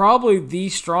she's probably the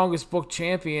strongest booked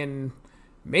champion,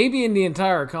 maybe in the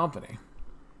entire company.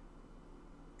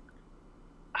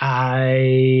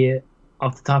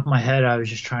 Off the top of my head, I was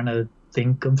just trying to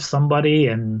think of somebody,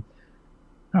 and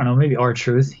I don't know, maybe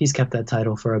R-Truth. He's kept that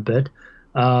title for a bit.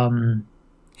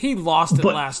 He lost it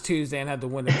last Tuesday and had to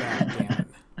win it back. Damn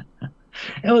it.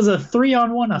 It was a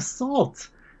 3-on-1 assault,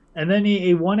 and then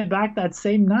he won it back that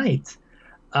same night.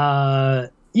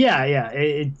 It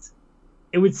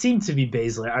would seem to be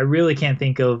Baszler. I really can't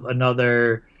think of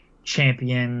another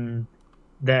champion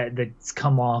that's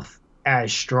come off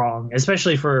as strong,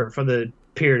 especially for the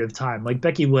period of time. Like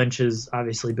Becky Lynch has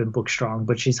obviously been booked strong,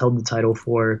 but she's held the title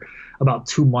for about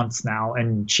 2 months now,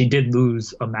 and she did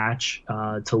lose a match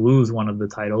to lose one of the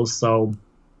titles. So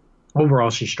overall,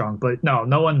 she's strong. But no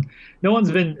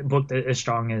one's been booked as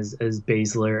strong as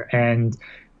Baszler. And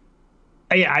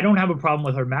yeah, I don't have a problem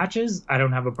with her matches. I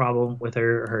don't have a problem with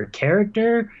her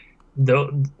character.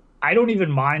 Though I don't even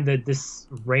mind that this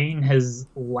reign has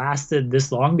lasted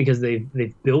this long, because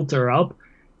they've built her up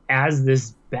as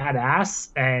this badass,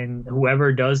 and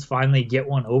whoever does finally get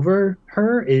one over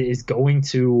her is going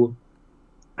to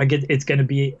it's going to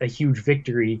be a huge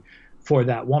victory for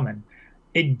that woman.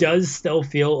 It does still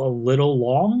feel a little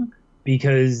long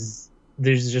because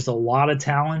there's just a lot of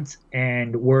talent,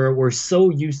 and we're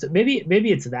so used to, maybe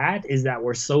it's that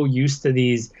we're so used to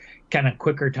these kind of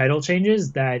quicker title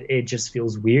changes that it just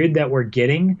feels weird that we're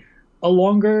getting a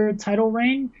longer title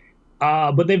reign.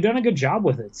 But they've done a good job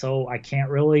with it, so I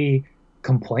can't really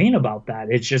complain about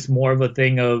that. It's just more of a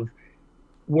thing of,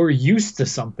 we're used to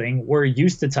something. We're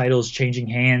used to titles changing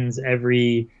hands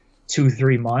every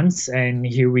 2-3 months, and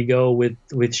here we go with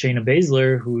Shayna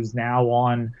Baszler, who's now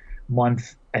on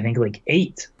month, I think, like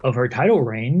 8 of her title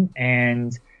reign,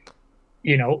 and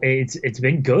it's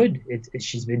been good.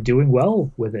 She's been doing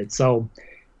well with it, so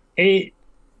I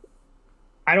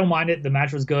don't mind it. The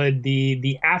match was good.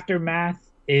 The aftermath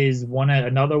is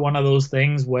another one of those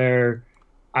things where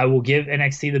I will give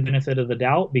NXT the benefit of the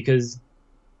doubt, because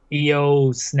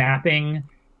Io snapping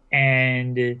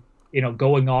and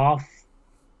going off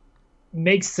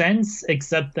makes sense,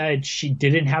 except that she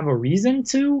didn't have a reason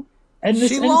to. And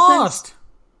she lost.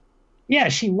 Yeah,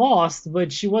 she lost,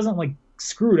 but she wasn't like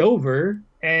screwed over.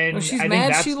 And well, she's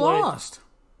mad she lost.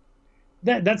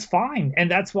 That's fine, and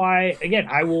that's why, again,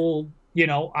 I will.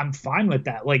 I'm fine with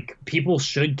that. Like, people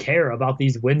should care about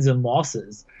these wins and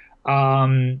losses.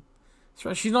 That's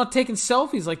right. She's not taking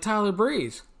selfies like Tyler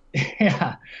Breeze.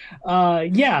 Yeah.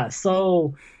 Yeah.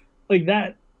 So like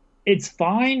that, it's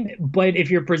fine. But if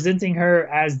you're presenting her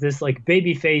as this like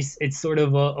baby face, it's sort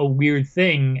of a weird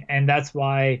thing. And that's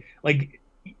why like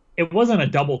it wasn't a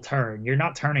double turn. You're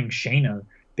not turning Shayna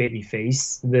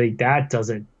babyface. Like that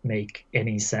doesn't make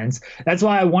any sense. That's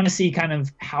why I want to see kind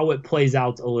of how it plays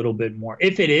out a little bit more.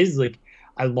 If it is like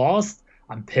I lost,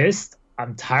 I'm pissed,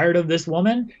 I'm tired of this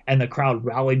woman, and the crowd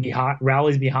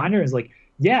rallies behind her and is like,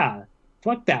 yeah,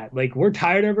 fuck that. Like we're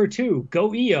tired of her too.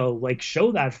 Go EO, like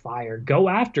show that fire, go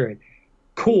after it.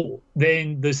 Cool.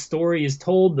 Then the story is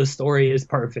told, the story is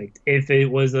perfect. If it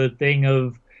was a thing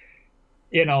of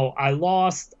I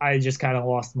lost. I just kind of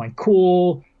lost my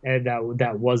cool, and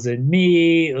that wasn't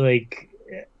me. Like,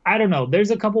 I don't know.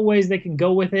 There's a couple ways they can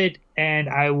go with it, and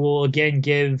I will again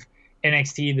give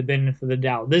NXT the benefit of the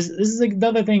doubt. This is like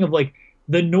another thing of like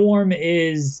the norm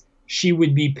is she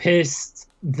would be pissed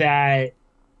that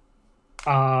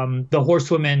the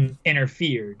horsewomen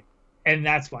interfered, and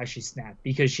that's why she snapped,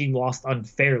 because she lost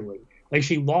unfairly. Like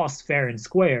she lost fair and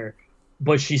square,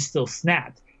 but she still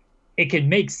snapped. It can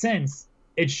make sense.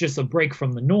 It's just a break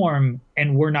from the norm,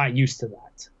 and we're not used to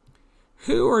that.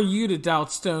 Who are you to doubt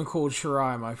Stone Cold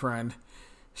Shirai, my friend?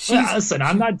 Listen,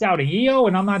 I'm not doubting Io,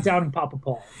 and I'm not doubting Papa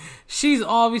Paul. She's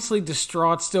obviously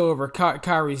distraught still over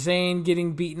Kairi Sane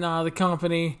getting beaten out of the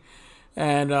company,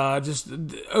 and just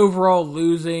overall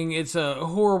losing. It's a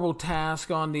horrible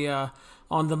task on the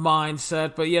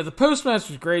mindset. But yeah, the post-match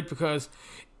was great because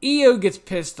Io gets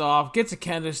pissed off, gets a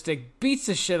kendo stick, beats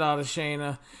the shit out of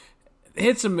Shayna,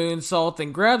 hits a moonsault,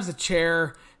 and grabs the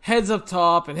chair, heads up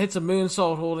top, and hits a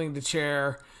moonsault holding the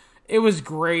chair. It was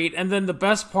great. And then the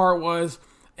best part was,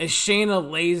 as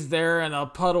Shayna lays there in a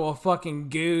puddle of fucking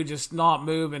goo, just not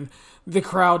moving, the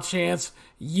crowd chants,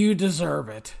 "You deserve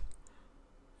it."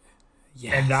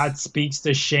 Yes. And that speaks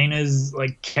to Shayna's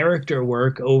like character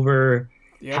work over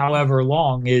however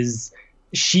long. Is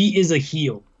she is a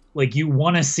heel. Like you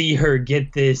want to see her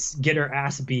get her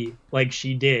ass beat like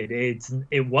she did.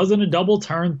 It wasn't a double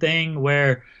turn thing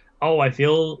where, oh, I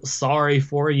feel sorry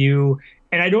for you.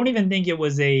 And I don't even think it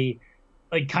was a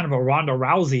like kind of a Ronda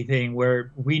Rousey thing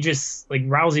where we just like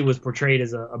Rousey was portrayed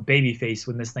as a baby face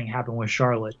when this thing happened with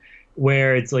Charlotte,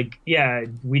 where it's like, yeah,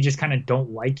 we just kind of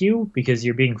don't like you because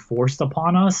you're being forced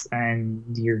upon us and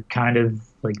you're kind of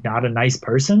like not a nice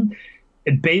person.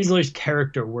 Baszler's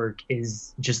character work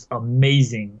is just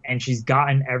amazing, and she's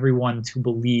gotten everyone to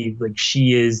believe like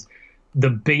she is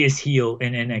the biggest heel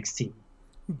in NXT.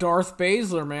 Darth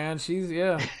Baszler, man, she's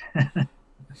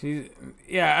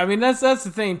I mean that's the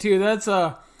thing too. That's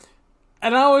and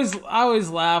I always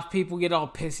laugh. People get all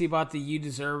pissy about the "You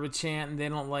deserve it" chant, and they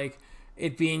don't like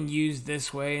it being used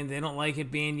this way, and they don't like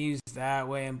it being used that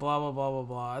way, and blah blah blah blah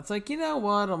blah. It's like, you know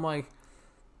what? I'm like,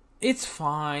 it's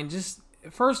fine. Just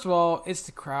first of all, it's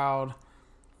the crowd.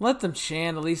 Let them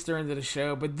chant at least during the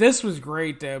show. But this was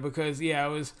great though, because it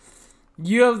was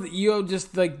you have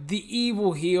just like the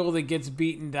evil heel that gets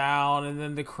beaten down, and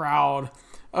then the crowd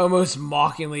almost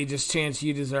mockingly just chants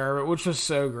 "You deserve it," which was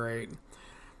so great.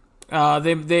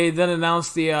 They then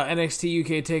announced the NXT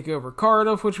UK Takeover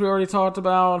Cardiff, which we already talked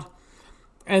about,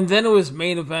 and then it was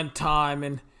main event time,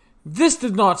 and this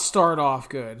did not start off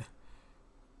good.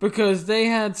 Because they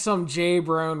had some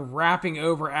J-Brone rapping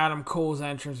over Adam Cole's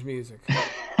entrance music.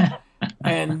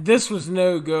 And this was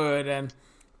no good. And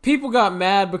people got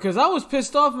mad because I was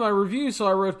pissed off in my review, so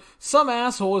I wrote, "Some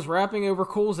asshole is rapping over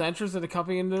Cole's entrance and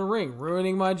accompanying the ring,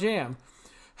 ruining my jam.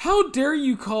 How dare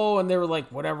you call," and they were like,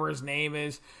 whatever his name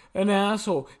is, "an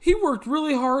asshole. He worked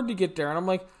really hard to get there." And I'm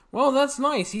like, well, that's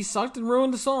nice. He sucked and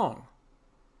ruined the song.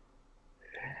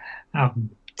 How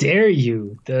dare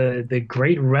you? The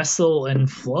great wrestle and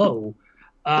flow.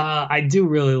 I do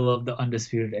really love the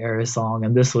Undisputed Era song,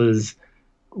 and this was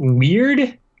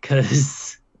weird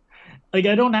because like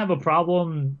I don't have a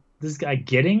problem this guy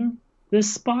getting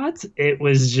this spot. It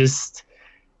was just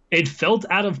it felt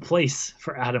out of place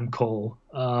for Adam Cole.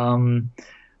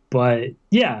 But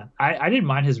yeah, I didn't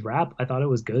mind his rap. I thought it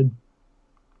was good.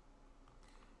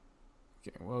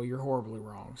 Okay, well, you're horribly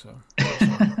wrong, so.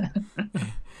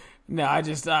 No, I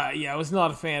just, I was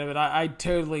not a fan of it. I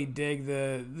totally dig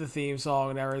the theme song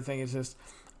and everything. It's just,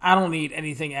 I don't need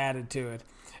anything added to it.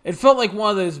 It felt like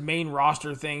one of those main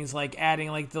roster things, like adding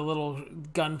like the little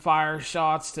gunfire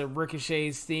shots to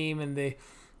Ricochet's theme and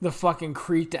the fucking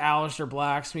creep to Aleister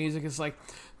Black's music. It's like,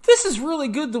 this is really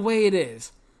good the way it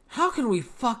is. How can we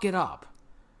fuck it up?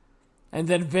 And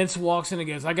then Vince walks in and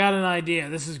goes, "I got an idea.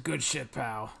 This is good shit,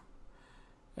 pal."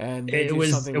 And they do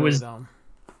something really dumb.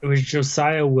 It was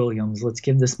Josiah Williams. Let's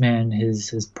give this man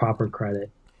his proper credit.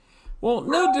 Well,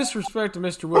 no disrespect to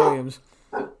Mr. Williams,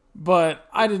 but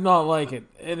I did not like it.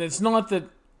 And it's not that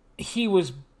he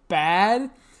was bad.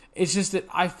 It's just that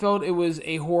I felt it was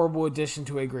a horrible addition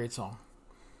to a great song.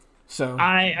 So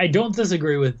I don't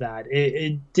disagree with that.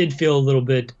 It did feel a little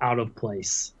bit out of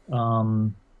place.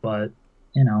 But,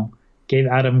 gave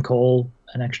Adam Cole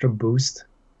an extra boost,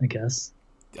 I guess.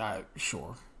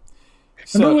 Sure.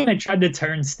 Remember when I tried to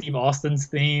turn Steve Austin's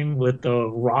theme with the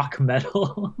rock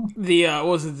metal?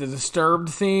 Was it the Disturbed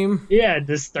theme? Yeah,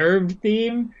 Disturbed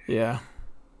theme. Yeah.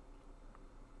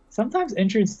 Sometimes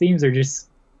entrance themes are just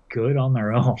good on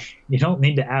their own. You don't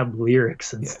need to add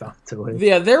lyrics and stuff to it.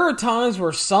 Yeah, there are times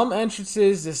where some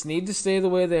entrances just need to stay the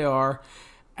way they are.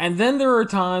 And then there are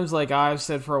times, like I've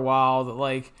said for a while, that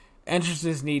like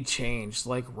entrances need change.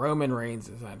 Like Roman Reigns'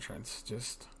 entrance.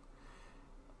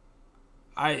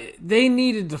 They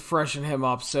needed to freshen him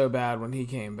up so bad when he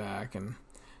came back, and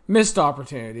missed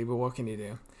opportunity, but what can you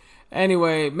do?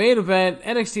 Anyway, main event,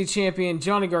 NXT champion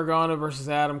Johnny Gargano versus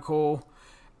Adam Cole.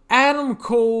 Adam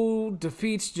Cole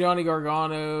defeats Johnny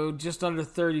Gargano just under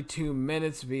 32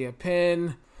 minutes via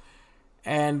pin,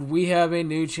 and we have a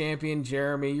new champion,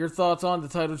 Jeremy. Your thoughts on the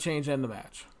title change and the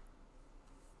match?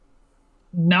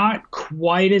 Not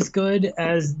quite as good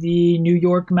as the New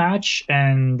York match,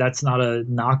 and that's not a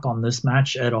knock on this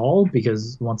match at all,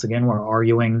 because once again we're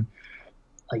arguing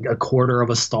like a quarter of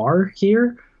a star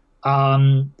here.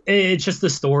 It's just the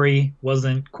story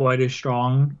wasn't quite as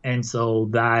strong, and so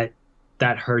that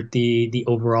hurt the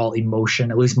overall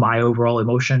emotion, at least my overall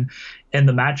emotion in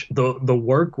the match. The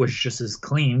work was just as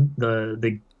clean.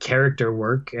 The character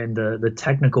work and the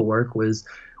technical work was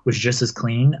just as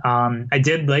clean. I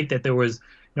did like that there was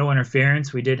no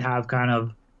interference. We did have kind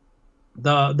of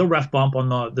the ref bump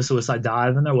on the suicide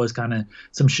dive, and there was kind of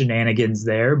some shenanigans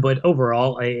there. But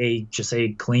overall, just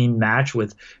a clean match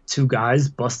with two guys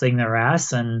busting their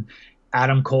ass, and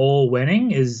Adam Cole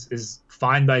winning is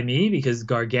fine by me, because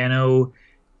Gargano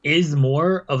is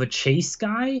more of a chase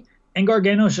guy, and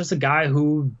Gargano is just a guy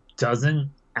who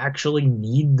doesn't actually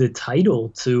need the title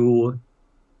to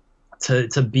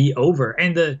be over.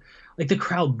 And the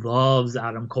crowd loves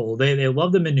Adam Cole. They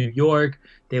loved him in New York.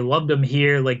 They loved him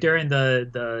here. Like during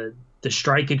the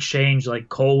strike exchange, like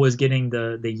Cole was getting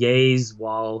the yays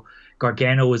while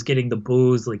Gargano was getting the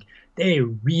boos. Like they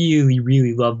really,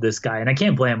 really love this guy, and I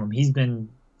can't blame him. He's been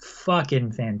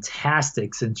fucking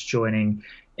fantastic since joining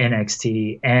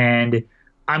NXT, and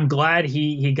I'm glad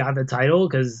he got the title,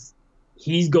 because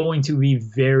he's going to be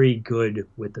very good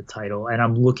with the title, and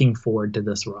I'm looking forward to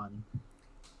this run.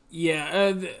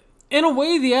 Yeah, in a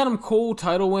way, the Adam Cole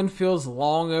title win feels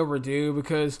long overdue,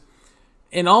 because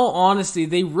in all honesty,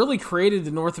 they really created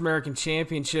the North American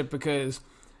Championship because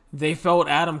they felt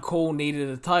Adam Cole needed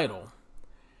a title.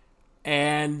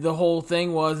 And the whole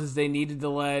thing is they needed to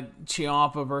let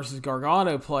Ciampa versus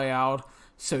Gargano play out,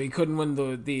 so he couldn't win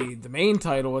the main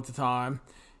title at the time.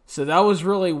 So that was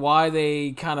really why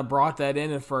they kind of brought that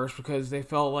in at first, because they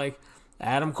felt like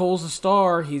Adam Cole's a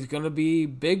star, he's going to be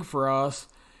big for us,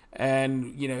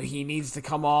 and he needs to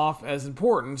come off as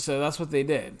important, so that's what they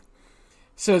did.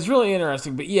 So it's really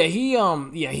interesting. But yeah,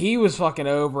 he was fucking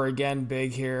over again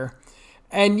big here.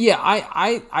 And yeah,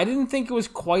 I didn't think it was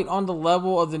quite on the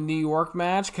level of the New York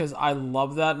match, because I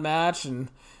love that match, and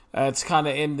it's kind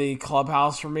of in the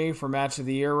clubhouse for me for match of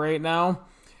the year right now.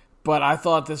 But I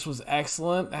thought this was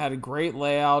excellent. It had a great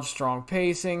layout, strong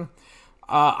pacing.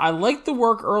 I liked the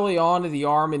work early on of the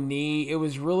arm and knee. It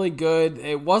was really good.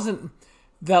 It wasn't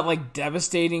that like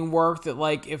devastating work that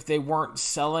like if they weren't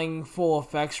selling full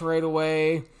effects right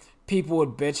away, people would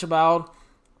bitch about.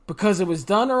 Because it was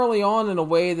done early on in a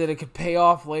way that it could pay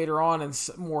off later on in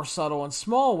more subtle and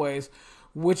small ways,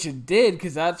 which it did,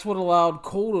 because that's what allowed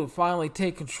Cole to finally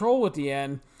take control at the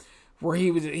end, where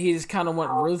he just kind of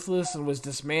went ruthless and was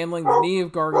dismantling the knee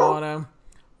of Gargano.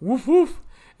 Woof woof.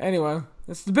 Anyway,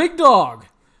 it's the big dog.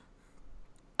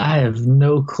 I have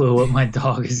no clue what my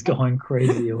dog is going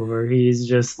crazy over. He's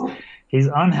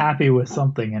unhappy with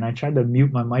something, and I tried to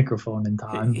mute my microphone in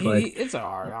time, but it's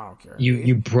alright. I don't care.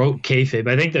 You broke kayfabe.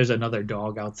 I think there's another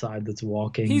dog outside that's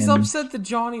walking. He's upset that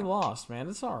Johnny lost, man.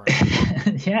 It's alright.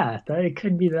 Yeah, it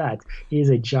could be that. He's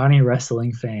a Johnny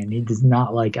wrestling fan. He does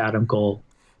not like Adam Cole.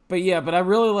 But I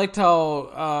really liked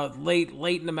how late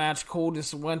in the match Cole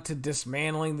just went to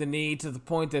dismantling the knee to the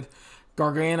point that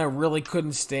Gargano really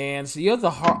couldn't stand. So you have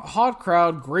the hot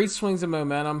crowd, great swings of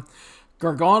momentum.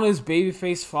 Gargano's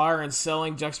babyface fire and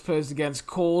selling juxtaposed against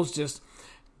Cole's just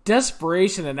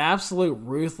desperation and absolute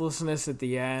ruthlessness at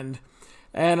the end.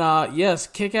 And yes,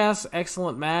 kick-ass,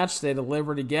 excellent match. They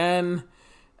delivered again.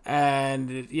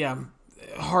 And yeah,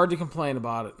 hard to complain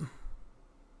about it.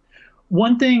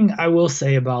 One thing I will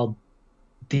say about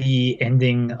the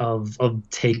ending of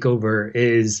Takeover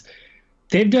is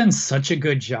they've done such a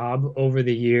good job over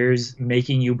the years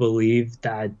making you believe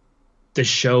that the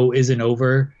show isn't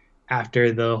over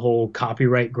after the whole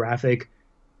copyright graphic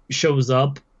shows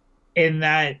up, and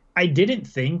that I didn't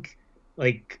think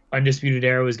like Undisputed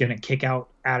Era was going to kick out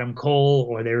Adam Cole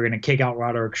or they were going to kick out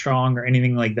Roderick Strong or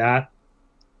anything like that.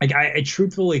 Like I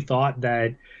truthfully thought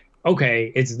that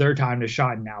okay, it's their time to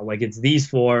shine now. Like it's these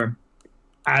four.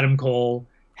 Adam Cole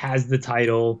has the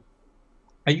title.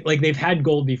 Like they've had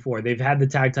gold before. They've had the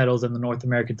tag titles and the North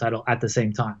American title at the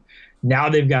same time. Now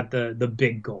they've got the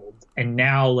big gold. And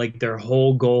now like their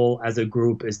whole goal as a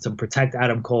group is to protect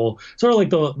Adam Cole. Sort of like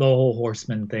the whole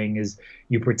Horseman thing is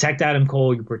you protect Adam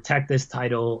Cole, you protect this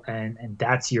title, and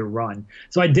that's your run.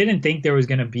 So I didn't think there was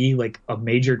going to be like a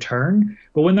major turn,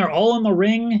 but when they're all in the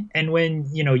ring and when,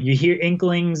 you know, you hear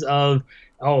inklings of,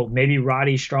 oh, maybe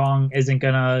Roddy Strong isn't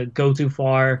going to go too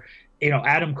far, you know,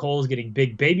 Adam Cole's getting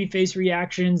big babyface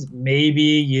reactions. Maybe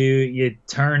you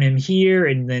turn him here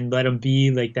and then let him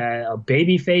be like that a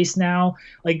babyface now.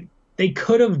 Like they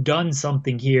could have done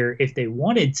something here if they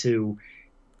wanted to.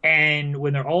 And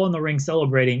when they're all in the ring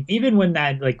celebrating, even when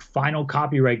that like final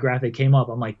copyright graphic came up,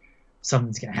 I'm like,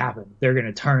 something's gonna happen. They're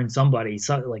gonna turn somebody.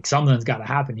 So, like something's got to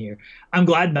happen here. I'm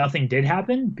glad nothing did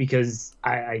happen because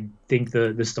I think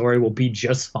the story will be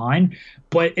just fine.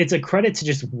 But it's a credit to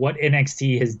just what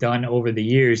NXT has done over the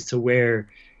years to where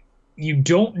you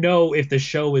don't know if the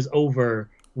show is over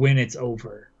when it's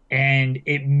over, and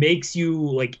it makes you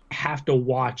like have to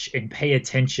watch and pay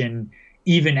attention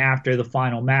even after the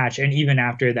final match and even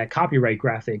after that copyright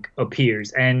graphic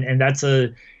appears. And that's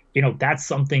that's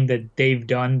something that they've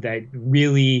done that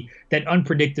really, that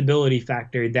unpredictability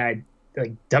factor that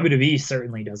like WWE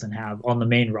certainly doesn't have on the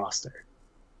main roster.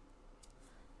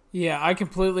 Yeah, I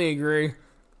completely agree.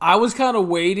 I was kind of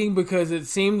waiting because it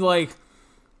seemed like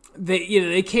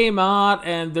they came out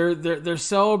and they're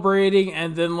celebrating,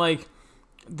 and then like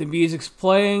the music's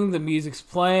playing,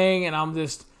 and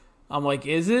I'm like,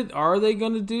 is it? Are they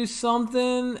going to do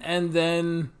something? And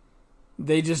then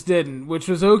they just didn't, which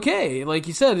was okay. Like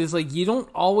you said, it's like you don't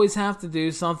always have to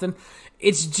do something.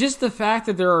 It's just the fact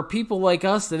that there are people like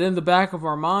us that in the back of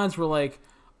our minds were like,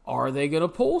 are they going to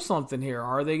pull something here?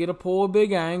 Are they going to pull a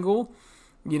big angle?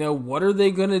 You know, what are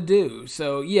they going to do?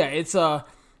 So, yeah,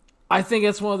 I think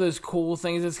that's one of those cool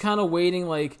things. It's kind of waiting,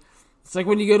 like, it's like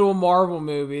when you go to a Marvel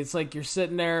movie. It's like you're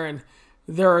sitting there and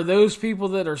there are those people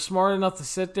that are smart enough to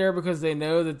sit there because they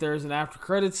know that there's an after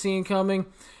credit scene coming.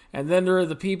 And then there are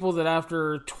the people that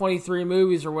after 23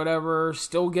 movies or whatever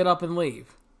still get up and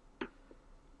leave.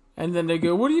 And then they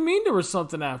go, what do you mean there was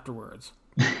something afterwards?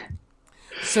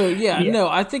 So, yeah, no,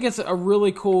 I think it's a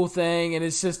really cool thing. And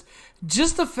it's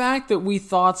just the fact that we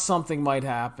thought something might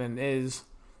happen is,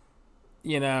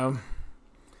 you know,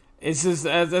 it's just,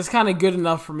 that's kind of good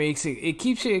enough for me. It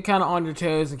keeps you kind of on your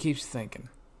toes and keeps you thinking.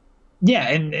 Yeah,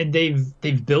 and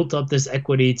they've built up this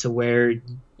equity to where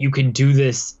you can do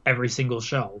this every single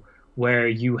show, where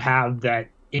you have that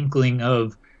inkling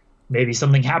of maybe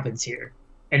something happens here.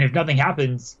 And if nothing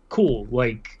happens, cool.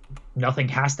 Like, nothing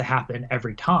has to happen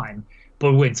every time.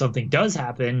 But when something does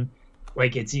happen,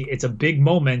 like it's a big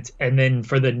moment. And then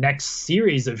for the next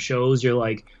series of shows, you're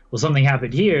like, well, something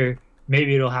happened here.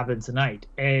 Maybe it'll happen tonight.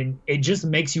 And it just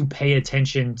makes you pay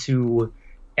attention to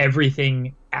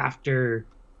everything after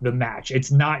the match.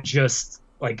 It's not just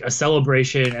like a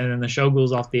celebration and then the show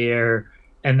goes off the air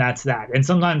and that's that. And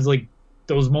sometimes like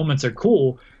those moments are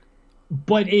cool,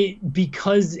 but they've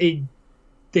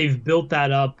built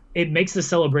that up, it makes the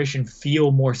celebration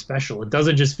feel more special. It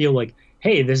doesn't just feel like,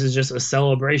 hey, this is just a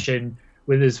celebration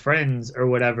with his friends or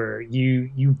whatever.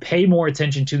 You pay more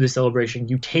attention to the celebration,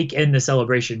 you take in the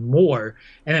celebration more,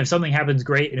 and if something happens,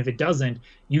 great, and if it doesn't,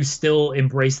 you still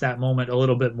embrace that moment a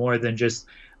little bit more than just,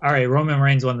 all right, Roman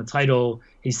Reigns won the title,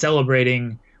 he's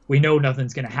celebrating, we know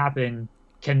nothing's going to happen,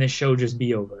 can this show just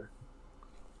be over?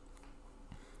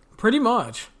 Pretty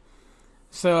much.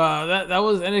 So that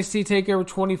was NXT Takeover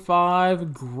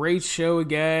 25. Great show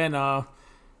again.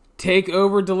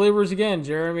 Takeover delivers again,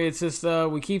 Jeremy. It's just,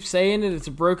 we keep saying it, it's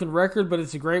a broken record, but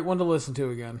it's a great one to listen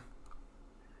to again.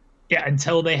 Yeah,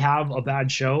 until they have a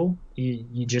bad show,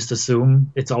 you just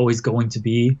assume it's always going to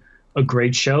be a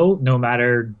great show, no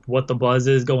matter what the buzz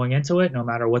is going into it, no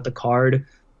matter what the card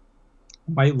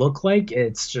might look like.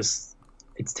 It's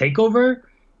Takeover.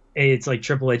 It's like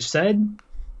Triple H said,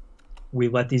 we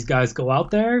let these guys go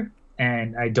out there,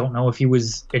 and I don't know if he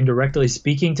was indirectly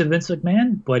speaking to Vince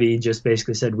McMahon, but he just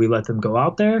basically said, we let them go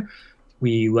out there,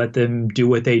 we let them do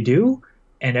what they do,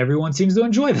 and everyone seems to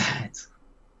enjoy that.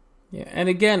 Yeah, and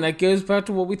again, that goes back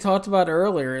to what we talked about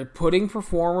earlier, putting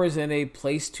performers in a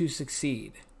place to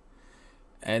succeed.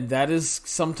 And that is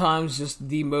sometimes just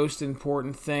the most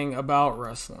important thing about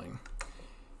wrestling.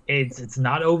 It's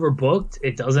not overbooked.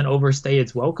 It doesn't overstay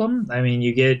its welcome. I mean,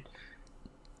 you get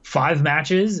 5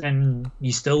 matches and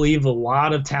you still leave a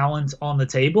lot of talent on the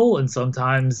table. And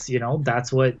sometimes,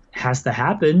 that's what has to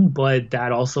happen. But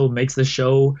that also makes the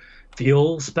show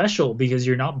feel special because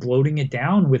you're not bloating it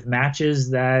down with matches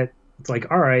that it's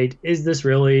like, all right, is this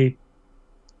really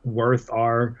worth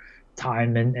our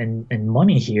time and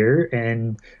money here?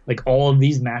 And like all of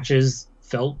these matches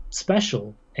felt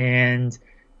special. And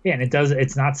yeah, and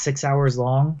it's not 6 hours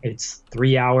long. It's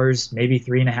 3 hours, maybe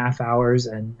 3.5 hours,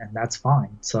 and that's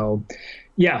fine. So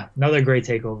yeah, another great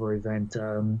takeover event.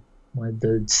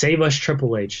 The Save Us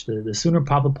Triple H. The sooner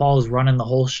Papa Paul is running the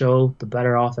whole show, the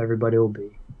better off everybody will be.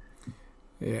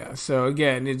 Yeah, so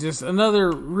again, it's just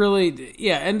another really,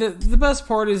 and the best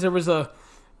part is there was the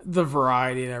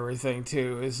variety and everything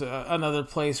too, is another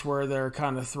place where they're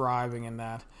kind of thriving in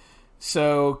that.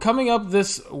 So coming up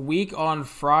this week on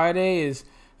Friday is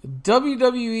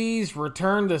WWE's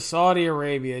return to Saudi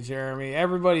Arabia, Jeremy.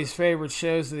 Everybody's favorite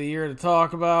shows of the year to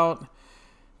talk about.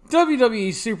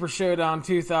 WWE Super Showdown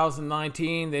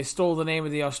 2019. They stole the name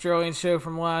of the Australian show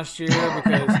from last year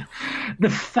because the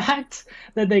fact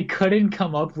that they couldn't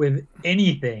come up with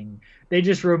anything, they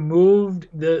just removed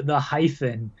the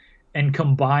hyphen and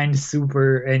combined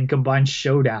Super and combined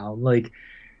Showdown. Like,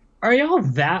 are y'all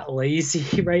that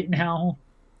lazy right now?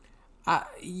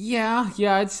 Yeah,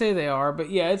 I'd say they are, but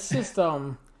yeah, it's just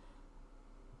I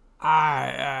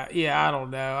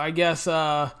don't know.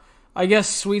 I guess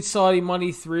Sweet Saudi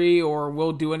Money 3 or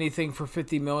We'll Do Anything for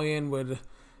 $50 million would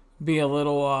be a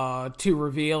little too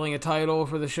revealing a title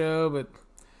for the show, but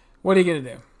what are you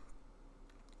gonna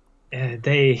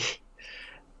do?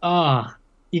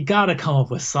 You gotta come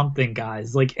up with something,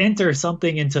 guys. Like, enter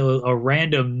something into a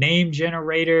random name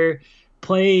generator.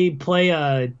 Play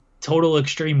a Total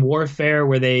Extreme Warfare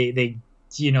where they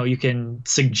you can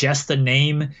suggest a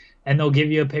name and they'll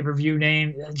give you a pay-per-view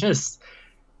name. Just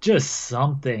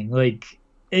something. Like,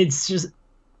 it's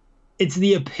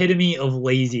the epitome of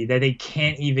lazy that they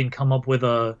can't even come up with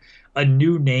a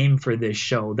new name for this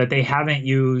show that they haven't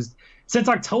used since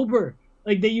October.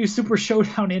 Like, they used Super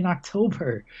Showdown in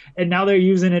October, and now they're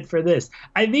using it for this.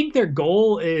 I think their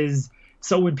goal is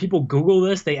so when people Google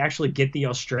this, they actually get the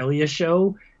Australia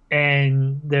show,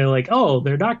 and they're like, oh,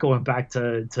 they're not going back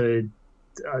to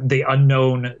the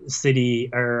unknown city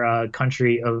or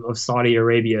country of Saudi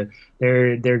Arabia.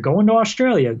 They're going to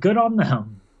Australia. Good on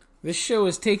them. This show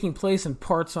is taking place in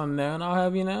parts unknown, I'll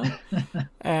have you know.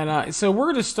 And so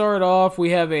we're going to start off.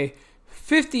 We have a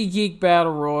 50 Geek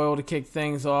Battle Royal to kick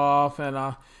things off.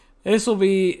 And this will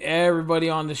be everybody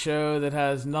on the show that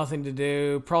has nothing to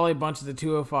do. Probably a bunch of the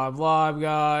 205 Live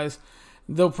guys.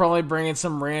 They'll probably bring in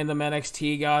some random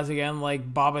NXT guys again,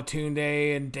 like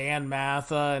Babatunde and Dan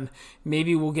Matha, and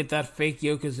maybe we'll get that fake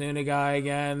Yokozuna guy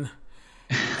again.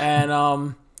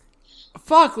 And,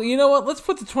 fuck, you know what? Let's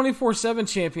put the 24/7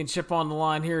 championship on the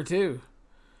line here, too.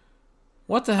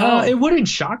 What the hell? It wouldn't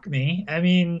shock me. I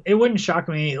mean, it wouldn't shock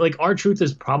me. Like, R-Truth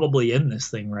is probably in this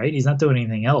thing, right? He's not doing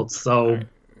anything else. So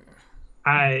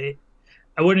I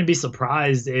wouldn't be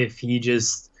surprised if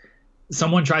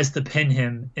someone tries to pin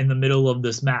him in the middle of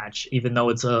this match, even though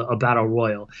it's a battle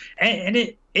royal. And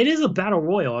it is a battle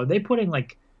royal. Are they putting,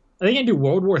 like, are they going to do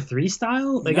World War III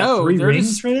style? They got 3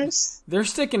 rings for this? They're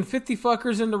sticking 50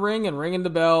 fuckers in the ring and ringing the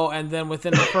bell, and then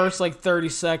within the first, 30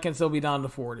 seconds, they'll be down to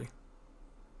 40.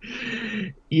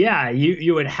 Yeah,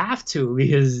 you would have to,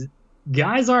 because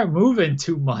guys aren't moving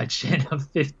too much in a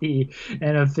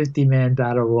 50-man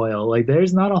battle royal. Like,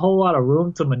 there's not a whole lot of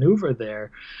room to maneuver there.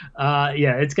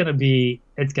 Yeah, it's gonna be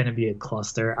a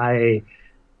cluster.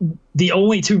 The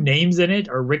only 2 names in it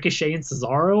are Ricochet and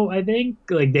Cesaro, I think.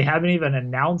 Like, they haven't even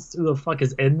announced who the fuck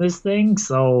is in this thing,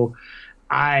 so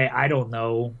I don't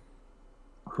know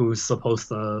who's supposed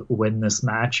to win this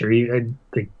match, or even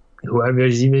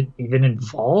whoever's even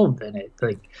involved in it.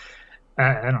 Like,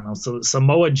 I don't know. So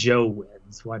Samoa Joe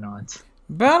wins. Why not?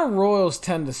 Battle Royals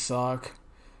tend to suck,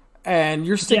 and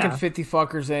you're sticking 50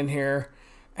 fuckers in here,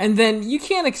 and then you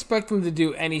can't expect them to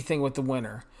do anything with the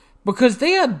winner. Because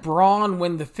they had Braun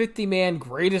win the 50-man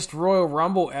greatest Royal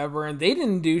Rumble ever, and they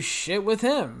didn't do shit with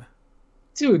him.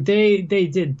 Dude, they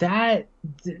did that.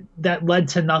 That led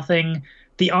to nothing.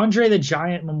 The Andre the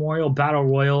Giant Memorial Battle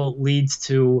Royal leads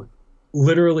to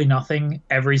literally nothing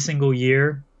every single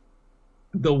year.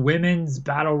 The women's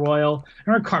Battle Royal. I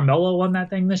remember Carmella won that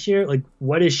thing this year. Like,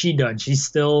 what has she done? She's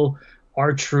still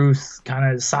R-Truth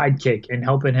kind of sidekick and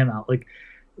helping him out. Like,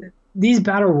 these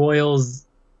battle royals,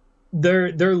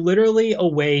 they're literally a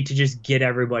way to just get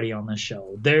everybody on the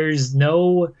show. There's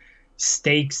no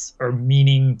stakes or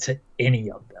meaning to any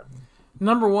of them.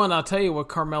 Number one, I'll tell you what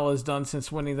Carmella's done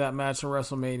since winning that match in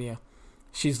WrestleMania.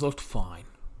 She's looked fine.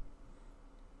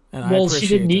 And well, she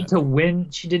didn't need to win.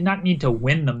 She did not need to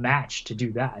win the match to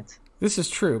do that. This is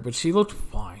true, but she looked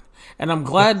fine. And I'm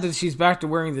glad that she's back to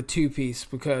wearing the two-piece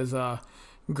because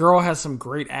girl has some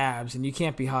great abs, and you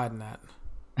can't be hiding that.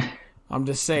 I'm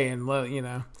just saying, you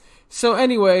know. So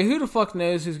anyway, who the fuck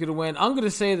knows who's going to win? I'm going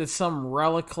to say that some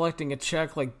relic collecting a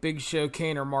check like Big Show,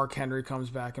 Kane, or Mark Henry comes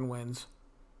back and wins.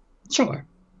 Sure.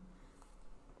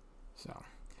 So,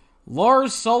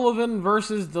 Lars Sullivan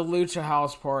versus the Lucha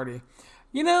House Party.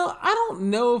 You know, I don't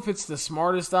know if it's the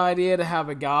smartest idea to have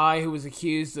a guy who was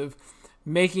accused of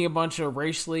making a bunch of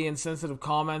racially insensitive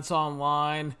comments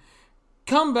online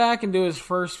come back and do his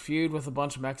first feud with a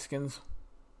bunch of Mexicans.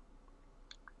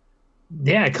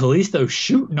 Yeah, Kalisto's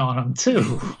shooting on him,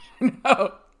 too.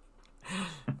 No.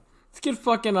 Let's get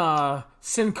fucking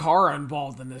Sin Cara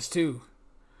involved in this, too.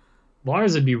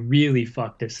 Lars would be really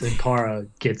fucked if Sin Cara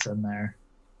gets in there.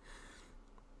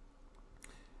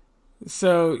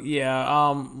 So,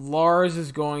 yeah, Lars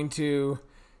is going to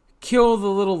kill the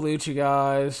little Lucha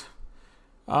guys.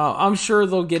 I'm sure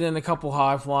they'll get in a couple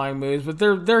high-flying moves, but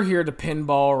they're here to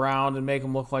pinball around and make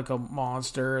him look like a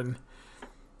monster. And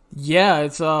yeah,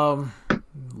 it's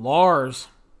Lars.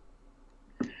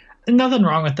 Nothing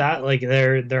wrong with that. Like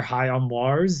they're high on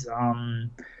Lars.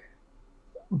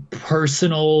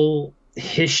 Personal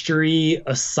history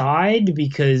aside,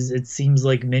 because it seems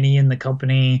like many in the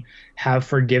company have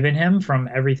forgiven him from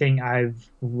everything I've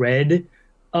read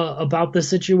about the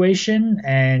situation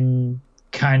and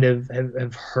kind of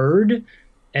have heard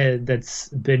that's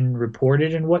been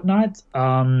reported and whatnot.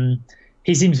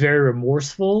 He seems very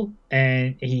remorseful,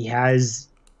 and he has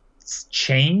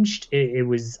changed. It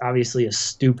was obviously a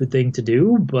stupid thing to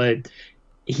do, but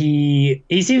he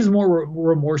seems more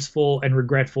remorseful and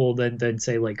regretful than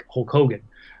say like Hulk Hogan.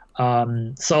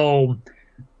 So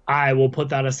I will put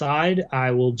that aside.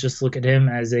 I will just look at him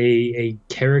as a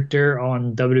character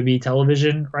on WWE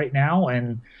television right now,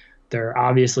 and they're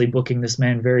obviously booking this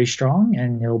man very strong,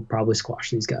 and he'll probably squash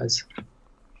these guys.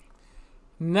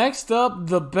 Next up,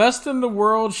 the best in the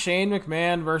world, Shane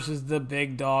McMahon versus the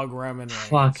big dog, Roman Reigns.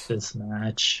 Fuck this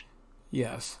match.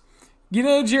 Yes. You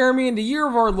know, Jeremy, in the year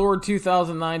of our Lord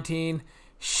 2019,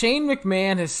 Shane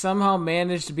McMahon has somehow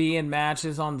managed to be in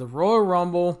matches on the Royal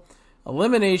Rumble,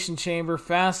 Elimination Chamber,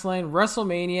 Fastlane,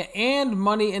 WrestleMania, and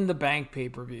Money in the Bank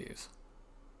pay-per-views.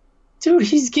 Dude,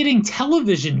 he's getting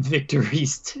television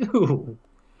victories, too.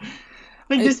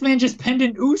 Like, this man just pinned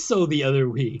an Uso the other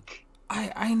week.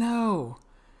 I know.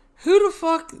 Who the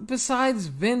fuck besides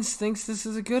Vince thinks this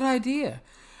is a good idea?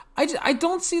 I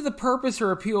don't see the purpose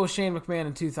or appeal of Shane McMahon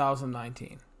in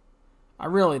 2019. I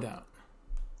really don't.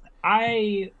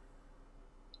 I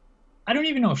don't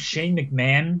even know if Shane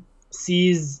McMahon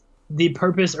sees the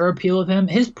purpose or appeal of him.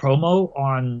 His promo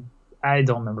on, I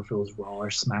don't remember if it was Raw or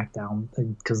SmackDown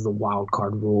because of the wild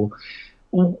card rule.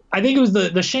 I think it was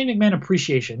the Shane McMahon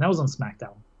appreciation. That was on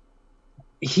SmackDown.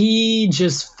 He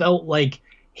just felt like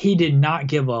he did not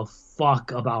give a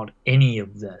fuck about any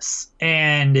of this.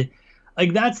 And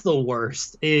like, that's the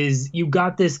worst, is you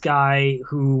got this guy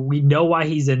who we know why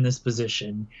he's in this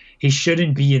position. He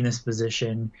shouldn't be in this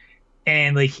position.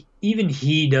 And like, even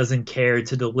he doesn't care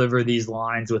to deliver these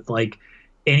lines with like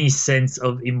any sense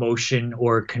of emotion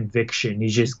or conviction.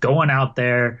 He's just going out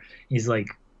there. He's like,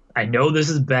 I know this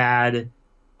is bad.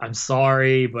 I'm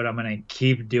sorry, but I'm going to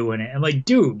keep doing it. And like,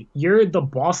 dude, you're the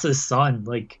boss's son.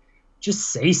 Like,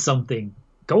 just say something.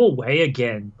 Go away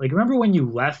again. Like, remember when you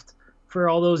left for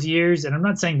all those years? And I'm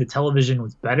not saying the television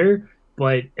was better,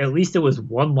 but at least it was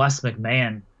one less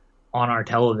McMahon on our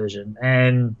television.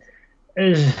 And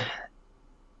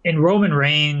in Roman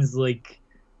Reigns, like,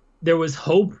 there was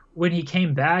hope when he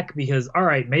came back because, all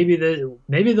right, maybe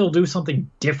they'll do something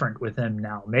different with him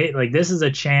now. Like, this is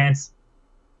a chance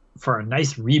for a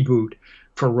nice reboot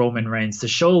for Roman Reigns to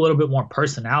show a little bit more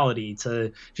personality,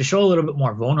 to show a little bit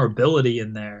more vulnerability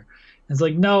in there. And it's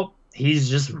like, no, he's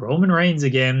just Roman Reigns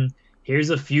again. Here's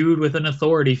a feud with an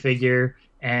authority figure,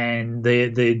 and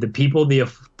the people the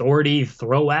authority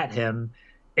throw at him.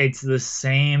 It's the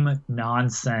same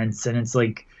nonsense. And it's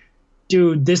like,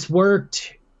 dude, this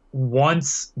worked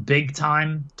once big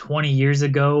time 20 years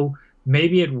ago.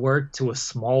 Maybe it worked to a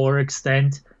smaller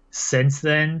extent since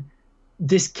then.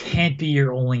 This can't be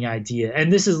your only idea.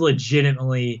 And this is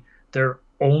legitimately their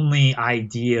only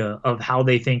idea of how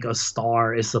they think a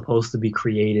star is supposed to be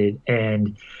created.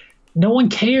 And no one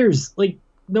cares. Like,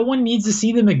 no one needs to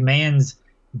see the McMahons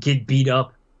get beat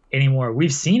up anymore.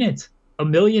 We've seen it a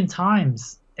million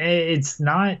times. It's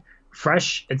not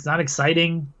fresh. It's not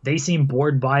exciting. They seem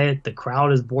bored by it. The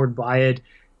crowd is bored by it.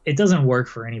 It doesn't work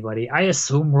for anybody. I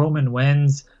assume Roman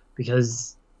wins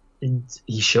because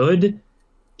he should.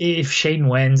 If Shane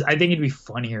wins, I think it'd be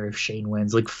funnier if Shane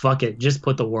wins. Like, fuck it. Just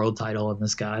put the world title on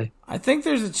this guy. I think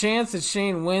there's a chance that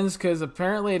Shane wins because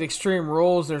apparently at Extreme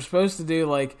Rules, they're supposed to do,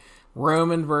 like,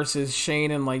 Roman versus Shane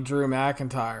and, like, Drew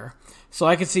McIntyre. So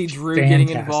I could see Drew getting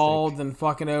involved and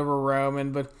fucking over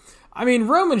Roman. But, I mean,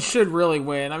 Roman should really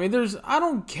win. I mean, I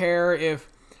don't care if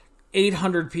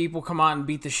 800 people come out and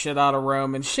beat the shit out of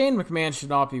Roman. Shane McMahon should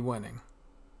not be winning.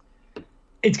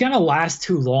 It's going to last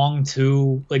too long,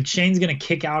 too. Like, Shane's going to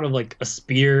kick out of, like, a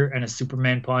spear and a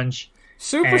Superman punch.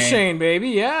 Shane, baby,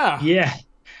 yeah. Yeah.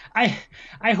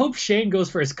 I hope Shane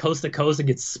goes for his coast-to-coast and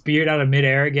gets speared out of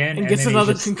midair again. And gets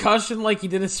another concussion like he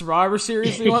did in Survivor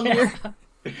Series one year.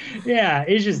 Yeah,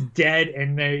 he's just dead,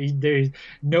 and there's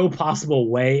no possible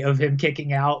way of him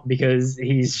kicking out because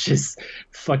he's just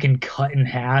fucking cut in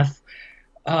half.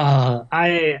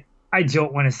 I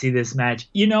don't want to see this match.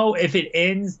 You know, if it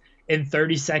ends in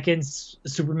 30 seconds,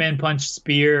 Superman punch,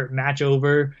 spear, match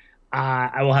over,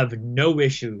 I will have no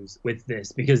issues with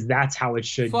this because that's how it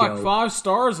should go. 5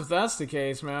 stars if that's the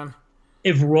case, man.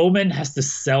 If Roman has to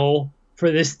sell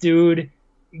for this dude,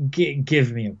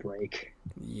 give me a break.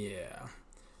 Yeah.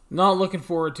 Not looking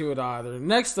forward to it either.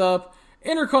 Next up,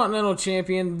 Intercontinental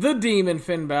Champion, The Demon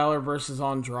Finn Balor versus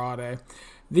Andrade.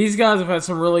 These guys have had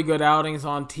some really good outings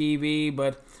on TV,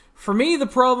 but for me, the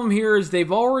problem here is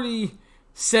they've already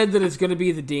said that it's going to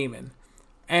be the Demon.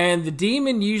 And the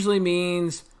Demon usually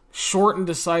means short and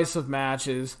decisive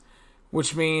matches,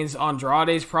 which means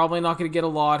Andrade's probably not going to get a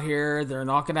lot here. They're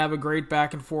not going to have a great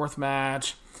back and forth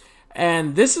match.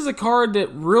 And this is a card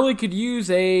that really could use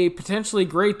a potentially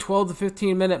great 12 to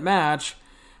 15 minute match,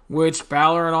 which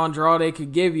Balor and Andrade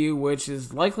could give you, which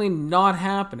is likely not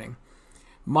happening.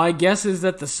 My guess is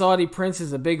that the Saudi Prince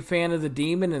is a big fan of the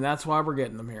Demon, and that's why we're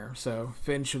getting them here. So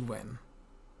Finn should win.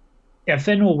 Yeah,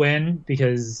 Finn will win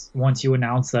because once you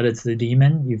announce that it's the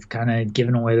Demon, you've kind of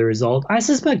given away the result. I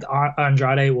suspect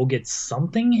Andrade will get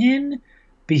something in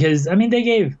because, I mean, they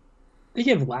gave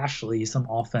Lashley some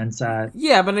offense at...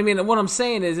 Yeah, but I mean, what I'm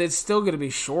saying is it's still going to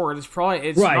be short. It's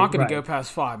not going to go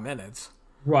past 5 minutes.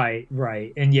 Right.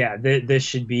 And yeah, this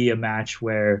should be a match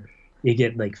where you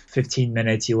get like 15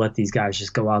 minutes, you let these guys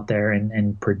just go out there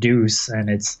and produce, and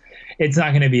it's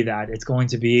not going to be that. It's going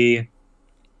to be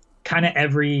kind of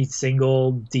every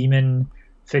single Demon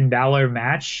Finn Balor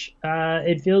match,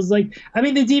 it feels like. I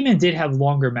mean, the Demon did have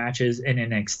longer matches in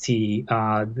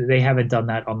NXT. They haven't done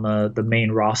that on the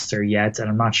main roster yet, and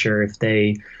I'm not sure if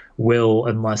they will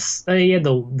unless he had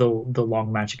the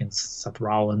long match against Seth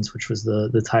Rollins, which was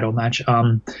the title match.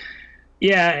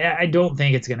 Yeah, I don't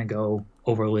think it's going to go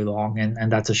overly long,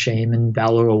 and that's a shame, and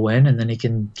Balor will win, and then he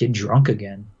can get drunk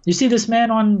again. You see this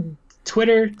man on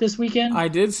Twitter this weekend? I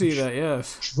did see that,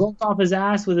 yes. Drunk off his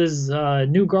ass with his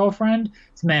new girlfriend.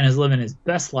 This man is living his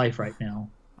best life right now.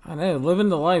 I know, living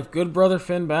the life. Good brother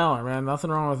Finn Balor, man. Nothing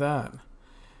wrong with that.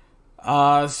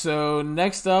 So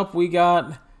next up, we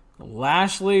got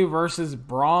Lashley versus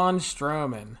Braun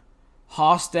Strowman.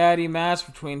 Hoss Daddy match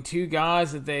between two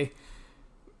guys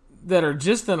that are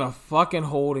just in a fucking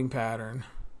holding pattern.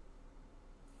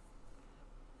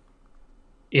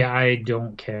 Yeah, I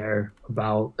don't care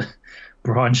about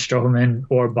Braun Strowman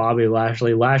or Bobby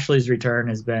Lashley. Lashley's return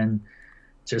has been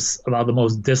just about the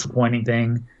most disappointing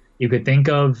thing you could think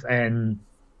of. And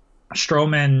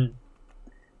Strowman,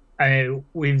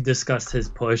 we've discussed his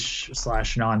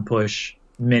push/non-push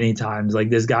many times. Like,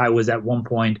 this guy was at one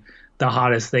point the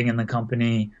hottest thing in the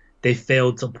company. They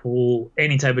failed to pull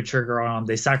any type of trigger on him.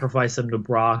 They sacrificed him to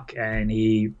Brock, and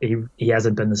he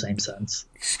hasn't been the same since.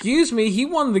 Excuse me, he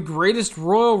won the greatest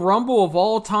Royal Rumble of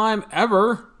all time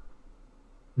ever.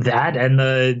 That and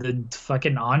the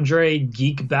fucking Andre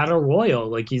Geek Battle Royal.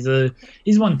 Like, he's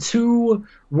won 2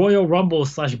 Royal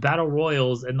Rumbles / Battle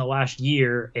Royals in the last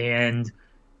year, and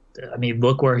I mean,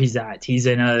 look where he's at. He's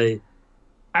in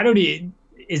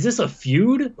is this a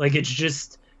feud? Like, it's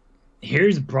just,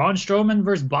 here's Braun Strowman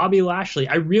versus Bobby Lashley.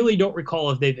 I really don't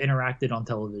recall if they've interacted on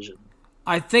television.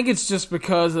 I think it's just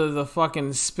because of the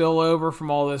fucking spillover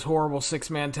from all those horrible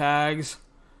 6-man tags.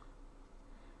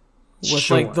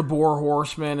 With, like, the Boar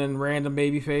Horsemen and random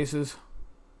baby faces.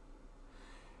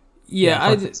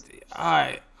 Yeah,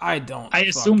 I don't. I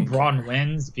assume Braun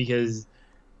wins because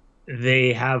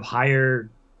they have higher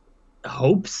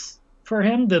hopes for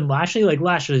him than Lashley. Like,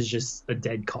 Lashley is just a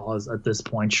dead cause at this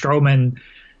point. Strowman,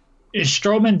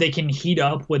 Strowman, they can heat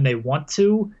up when they want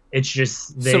to. It's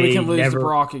just So we they can lose never. to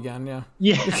Brock again, yeah.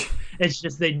 Yeah, it's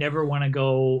just they never want to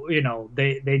go.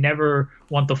 They never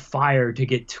want the fire to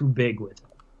get too big with it.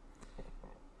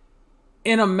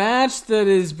 In a match that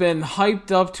has been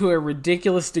hyped up to a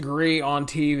ridiculous degree on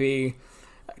TV,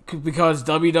 because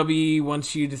WWE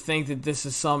wants you to think that this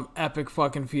is some epic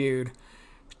fucking feud,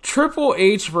 Triple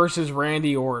H versus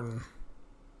Randy Orton.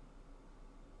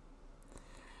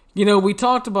 We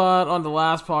talked about on the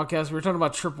last podcast, we were talking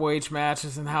about Triple H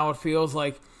matches and how it feels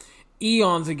like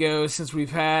eons ago since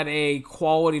we've had a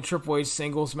quality Triple H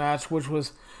singles match, which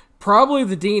was probably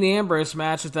the Dean Ambrose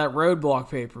match at that Roadblock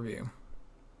pay-per-view.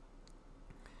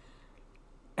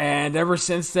 And ever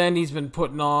since then, he's been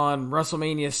putting on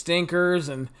WrestleMania stinkers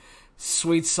and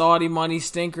sweet Saudi money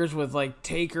stinkers with like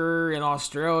Taker in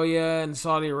Australia and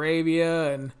Saudi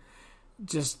Arabia, and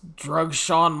just drug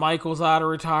Shawn Michaels out of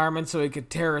retirement so he could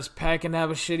tear his pec and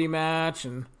have a shitty match.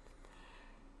 And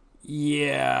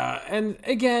yeah, and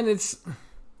again,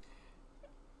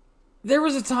 there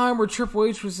was a time where Triple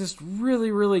H was just really,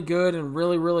 really good and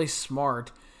really, really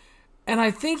smart. And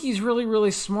I think he's really,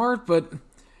 really smart, but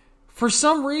for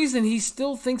some reason, he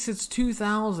still thinks it's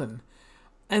 2000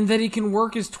 and that he can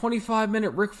work his 25-minute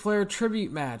Ric Flair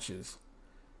tribute matches.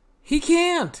 He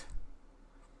can't.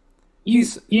 You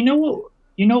know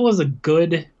what was a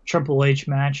good Triple H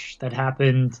match that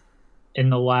happened in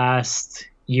the last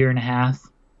year and a half?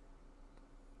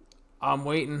 I'm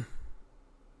waiting.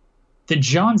 The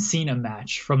John Cena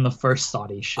match from the first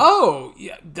Saudi show. Oh,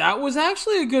 yeah, that was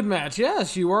actually a good match.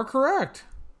 Yes, you are correct.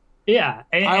 Yeah,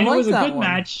 and it was a good one.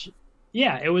 match.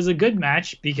 Yeah, it was a good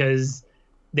match because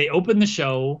they opened the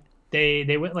show. They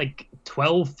went like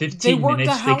 12, 15 worked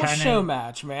minutes. They worked a house show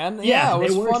match, man. Yeah,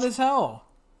 it was fun as hell.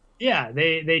 Yeah,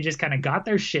 they just kind of got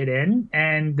their shit in,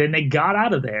 and then they got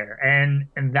out of there, and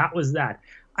that was that.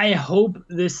 I hope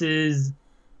this is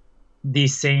the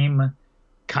same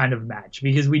kind of match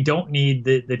because we don't need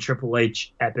the Triple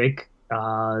H epic.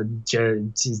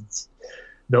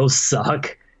 Those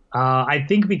suck. I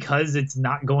think because it's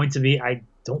not going to be, I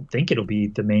don't think it'll be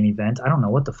the main event. I don't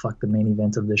know what the fuck the main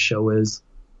event of this show is.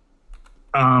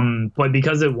 But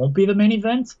because it won't be the main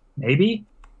event, maybe.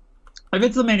 If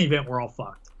it's the main event, we're all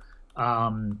fucked.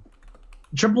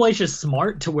 Triple H is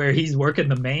smart to where he's working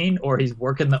the main or he's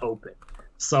working the open.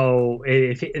 So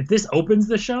if this opens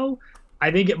the show,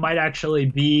 I think it might actually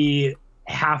be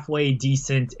halfway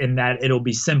decent in that it'll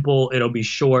be simple, it'll be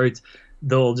short.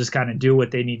 They'll just kind of do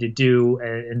what they need to do,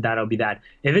 and that'll be that.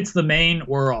 If it's the main,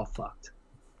 we're all fucked.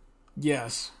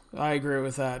 Yes, I agree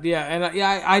with that. Yeah, and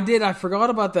I did. I forgot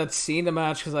about that Cena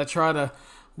match because I try to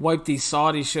wipe these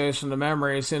Saudi shows from the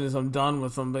memory as soon as I'm done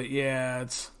with them. But yeah,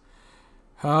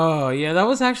 that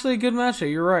was actually a good match.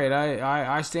 You're right.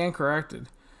 I stand corrected.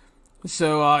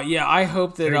 So I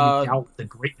hope that doubt the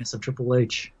greatness of Triple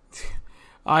H.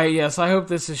 I hope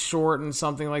this is short and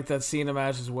something like that Cena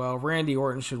match as well. Randy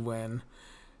Orton should win,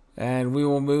 and we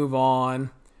will move on.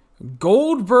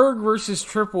 Goldberg versus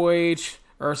Triple H,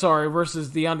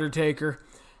 versus The Undertaker,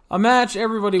 a match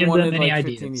everybody wanted like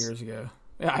 15 years ago.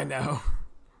 Yeah, I know.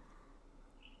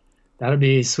 That'll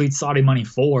be Sweet Saudi Money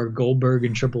 4, Goldberg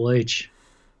and Triple H.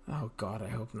 Oh God, I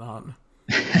hope not.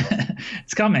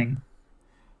 It's coming.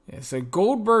 Yeah, so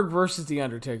Goldberg versus The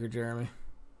Undertaker, Jeremy.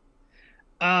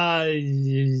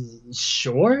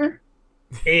 Sure.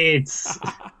 It's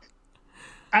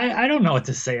I don't know what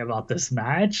to say about this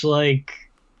match. Like,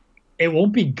 it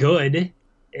won't be good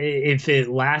if it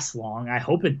lasts long. I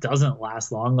hope it doesn't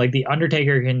last long. Like, The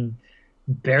Undertaker can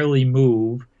barely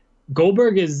move.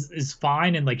 Goldberg is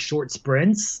fine in like short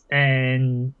sprints,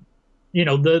 and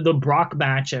the Brock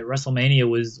match at WrestleMania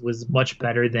was much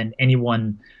better than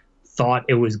anyone thought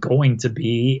it was going to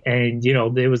be. And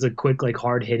there was a quick, like,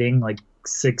 hard hitting, like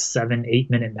 6, 7, 8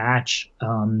 minute match,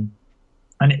 and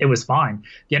it was fine.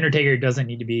 The Undertaker doesn't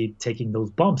need to be taking those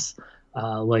bumps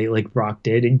like Brock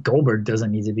did, and Goldberg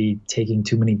doesn't need to be taking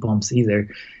too many bumps either.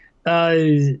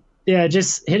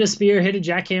 Just hit a spear, hit a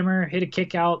jackhammer, hit a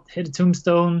kick out, hit a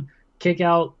tombstone, kick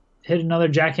out, hit another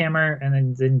jackhammer,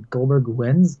 and then Goldberg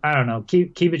wins. I don't know.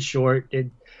 Keep it short.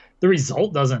 The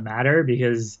result doesn't matter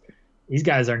because these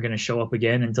guys aren't going to show up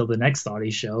again until the next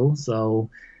Saudi show. So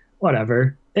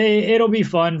whatever. It'll be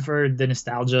fun for the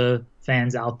nostalgia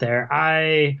fans out there.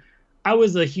 I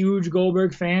was a huge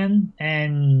Goldberg fan,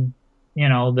 and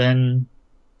then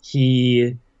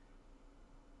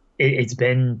it's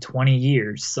been 20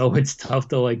 years, so it's tough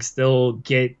to like still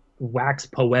get wax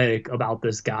poetic about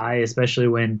this guy, especially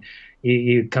when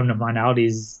you come to find out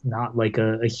he's not like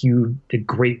a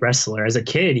great wrestler. As a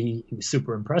kid, he was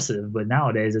super impressive, but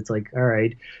nowadays it's like, all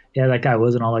right, yeah, that guy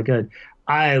wasn't all that good.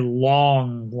 I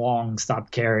long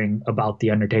stopped caring about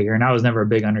The Undertaker, and I was never a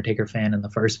big Undertaker fan in the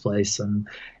first place. And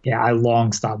yeah, I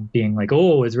long stopped being like,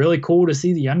 oh, it's really cool to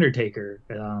see The Undertaker.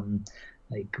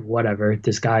 Like, whatever.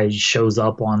 This guy shows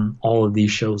up on all of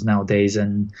these shows nowadays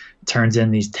and turns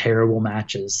in these terrible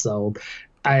matches. So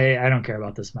I don't care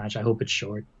about this match. I hope it's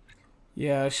short.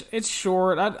 Yeah, it's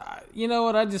short. You know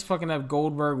what? I'd just fucking have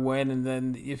Goldberg win, and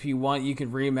then if you want, you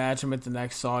could rematch him at the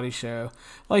next Saudi show.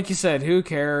 Like you said, who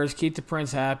cares? Keep the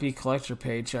prince happy, collect your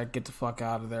paycheck, get the fuck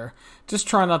out of there. Just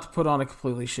try not to put on a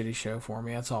completely shitty show for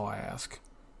me. That's all I ask.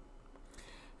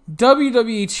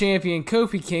 WWE Champion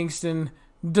Kofi Kingston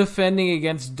defending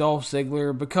against Dolph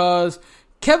Ziggler because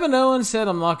Kevin Owens said,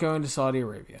 I'm not going to Saudi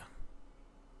Arabia.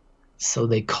 So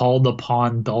they called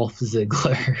upon Dolph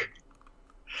Ziggler.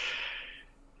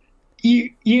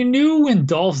 You knew when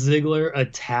Dolph Ziggler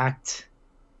attacked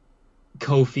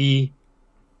Kofi,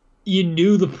 you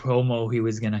knew the promo he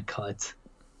was going to cut.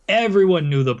 Everyone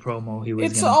knew the promo he was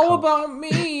going to cut. It's all about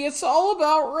me. It's all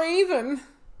about Raven.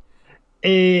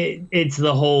 It's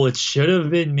the whole, it should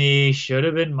have been me, should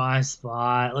have been my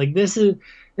spot. Like, this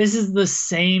is the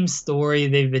same story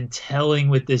they've been telling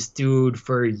with this dude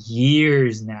for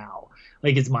years now.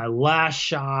 Like, it's my last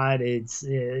shot. It's,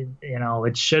 it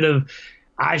should have...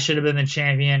 I should have been the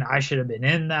champion. I should have been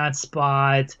in that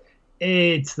spot.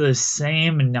 It's the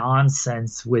same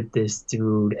nonsense with this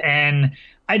dude. And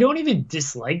I don't even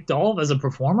dislike Dolph as a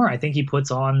performer. I think he puts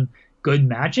on good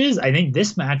matches. I think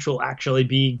this match will actually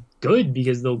be good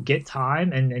because they'll get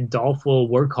time and Dolph will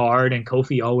work hard and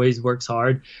Kofi always works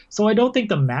hard. So I don't think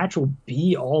the match will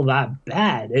be all that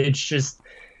bad. It's just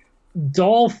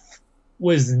Dolph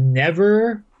was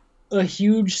never a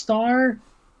huge star.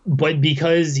 But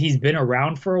because he's been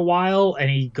around for a while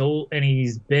and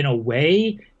he's been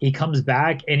away, he comes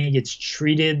back and he gets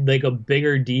treated like a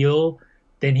bigger deal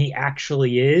than he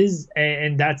actually is.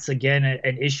 And that's, again,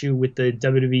 an issue with the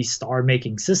WWE star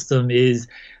making system is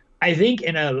I think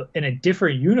in a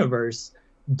different universe,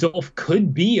 Dolph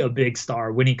could be a big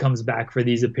star when he comes back for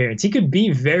these appearances. He could be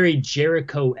very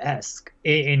Jericho-esque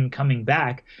in coming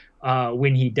back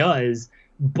when he does,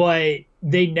 but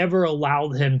they never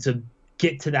allowed him to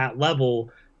get to that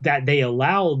level that they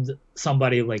allowed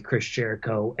somebody like Chris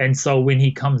Jericho. And so when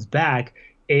he comes back,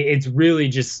 it's really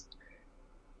just,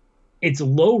 it's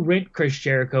low rent Chris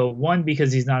Jericho. One,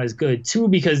 because he's not as good. Two,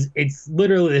 because it's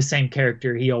literally the same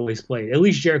character he always played. At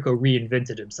least Jericho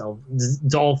reinvented himself.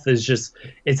 Dolph is just,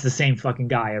 it's the same fucking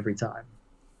guy every time.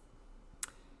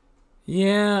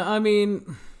 Yeah, I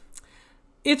mean,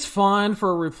 it's fine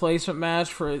for a replacement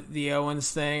match for the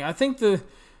Owens thing. I think the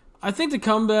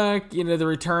comeback, the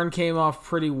return came off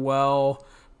pretty well,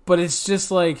 but it's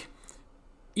just like,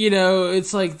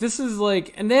 it's like, this is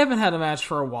like, and they haven't had a match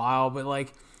for a while, but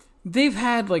like, they've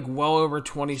had like well over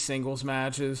 20 singles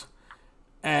matches,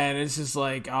 and it's just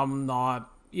like, I'm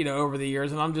not, over the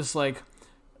years, and I'm just like,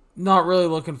 not really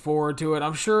looking forward to it.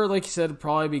 I'm sure, like you said, it'll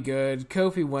probably be good.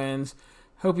 Kofi wins.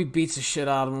 Hope he beats the shit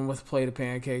out of him with a plate of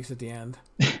pancakes at the end.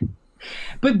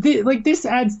 But this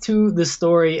adds to the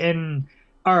story, and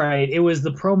all right, it was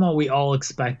the promo we all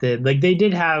expected. Like, they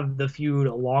did have the feud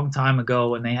a long time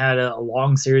ago, and they had a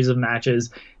long series of matches,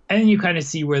 and you kind of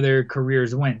see where their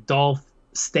careers went. Dolph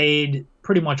stayed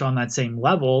pretty much on that same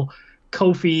level.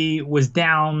 Kofi was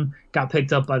down, got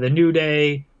picked up by the New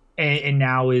Day, and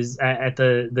now is at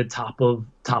the top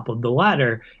of the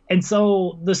ladder. And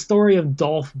so the story of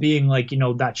Dolph being like,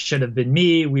 that should have been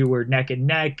me. We were neck and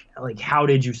neck. Like, how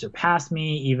did you surpass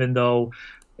me? Even though,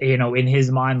 in his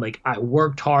mind, like, I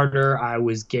worked harder, I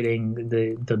was getting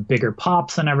the bigger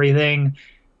pops and everything.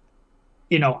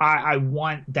 I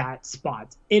want that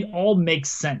spot. It all makes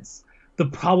sense. The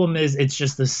problem is it's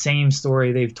just the same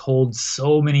story they've told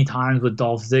so many times with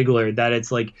Dolph Ziggler that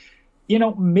it's like,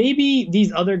 maybe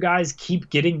these other guys keep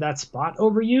getting that spot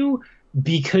over you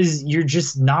because you're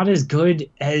just not as good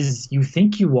as you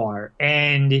think you are.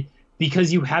 And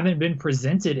because you haven't been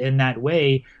presented in that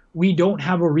way, we don't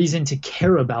have a reason to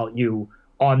care about you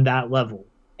on that level.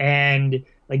 And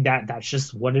like that's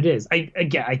just what it is.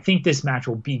 I think this match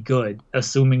will be good,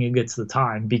 assuming it gets the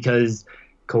time, because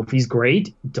Kofi's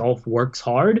great. Dolph works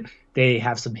hard. They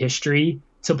have some history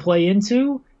to play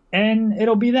into, and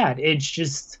it'll be that. It's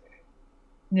just,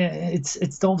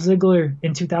 it's Dolph Ziggler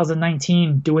in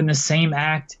 2019 doing the same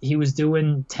act he was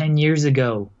doing 10 years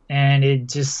ago. And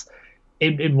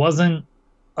it wasn't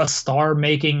a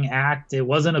star-making act. It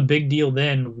wasn't a big deal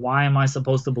then. Why am I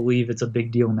supposed to believe it's a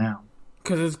big deal now?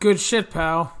 Because it's good shit,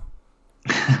 pal.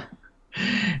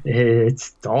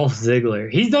 It's Dolph Ziggler.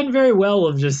 He's done very well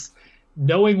of just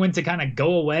knowing when to kind of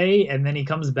go away, and then he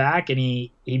comes back and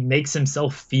he makes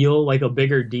himself feel like a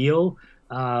bigger deal.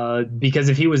 Because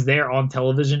if he was there on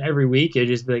television every week, it'd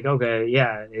just be like, okay,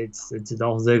 yeah, it's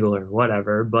Dolph Ziggler,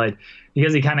 whatever. But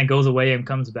because he kind of goes away and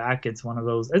comes back, it's one of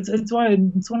those. It's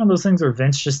one of those things where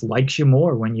Vince just likes you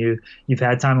more when you've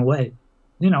had time away.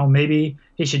 Maybe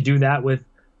he should do that with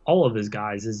all of his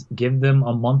guys, is give them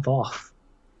a month off.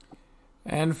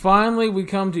 And finally, we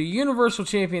come to Universal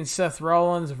Champion Seth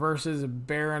Rollins versus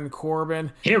Baron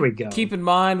Corbin. Here we go. Keep in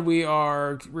mind, we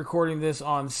are recording this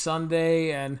on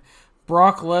Sunday, and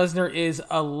Brock Lesnar is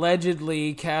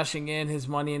allegedly cashing in his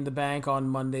Money in the Bank on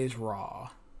Monday's Raw.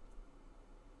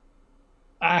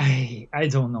 I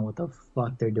don't know what the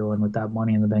fuck they're doing with that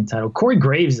Money in the Bank title. Corey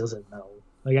Graves doesn't know.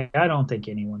 Like, I don't think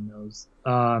anyone knows.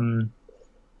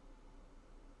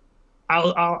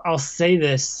 I'll say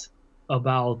this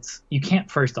about,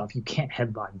 first off, you can't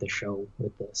headline the show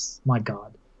with this. My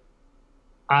God.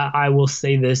 I will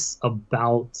say this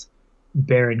about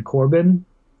Baron Corbin,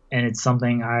 and it's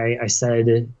something I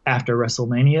said after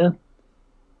WrestleMania.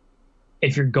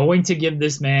 If you're going to give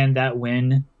this man that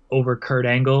win over Kurt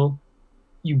Angle,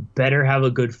 you better have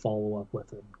a good follow-up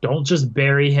with him. Don't just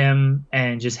bury him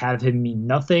and just have him mean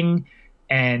nothing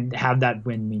and have that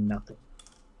win mean nothing.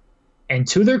 And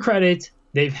to their credit,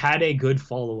 they've had a good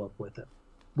follow-up with him.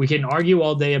 We can argue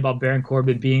all day about Baron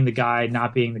Corbin being the guy,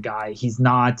 not being the guy. He's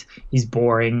not. He's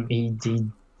boring.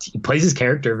 He plays his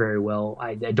character very well.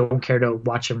 I don't care to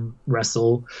watch him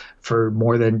wrestle for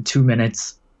more than 2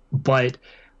 minutes. But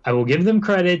I will give them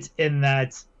credit in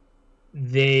that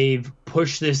they've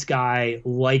pushed this guy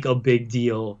like a big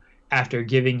deal after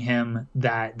giving him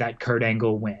that Kurt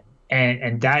Angle win.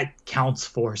 And that counts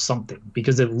for something,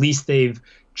 because at least they've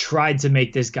tried to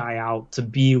make this guy out to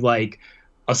be like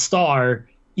a star,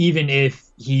 even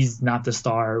if he's not the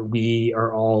star we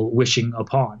are all wishing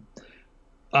upon.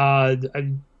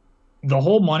 The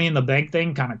whole Money in the Bank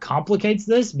thing kind of complicates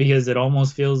this, because it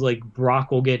almost feels like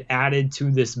Brock will get added to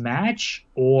this match,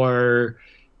 or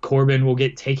Corbin will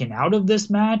get taken out of this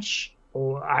match,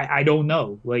 or I don't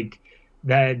know. Like,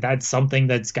 that's something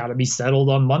that's got to be settled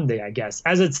on Monday, I guess.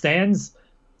 As it stands,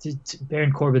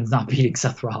 Baron Corbin's not beating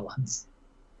Seth Rollins.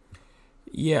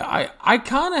 Yeah, I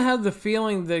kind of have the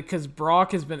feeling that because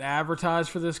Brock has been advertised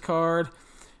for this card,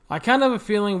 I kind of have a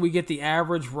feeling we get the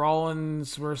average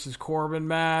Rollins versus Corbin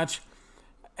match,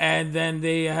 and then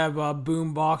they have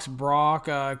Boombox Brock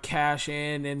cash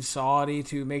in Saudi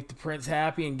to make the Prince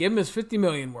happy and give him his $50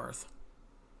 million worth.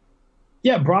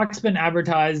 Yeah, Brock's been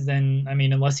advertised, and I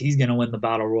mean, unless he's going to win the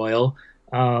Battle Royal.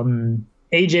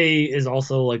 AJ is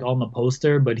also like on the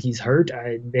poster, but he's hurt.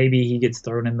 Maybe he gets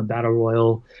thrown in the Battle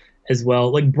Royal as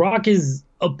well. Like, Brock is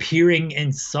appearing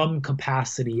in some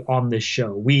capacity on this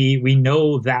show. We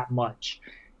know that much,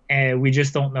 and we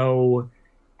just don't know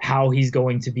how he's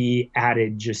going to be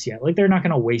added just yet. Like, they're not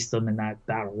going to waste him in that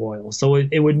Battle Royal. So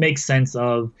it would make sense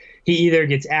of he either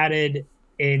gets added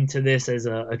into this as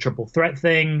a triple threat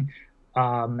thing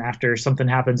after something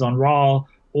happens on Raw,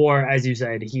 or, as you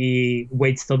said, he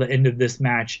waits till the end of this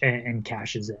match and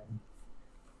cashes in.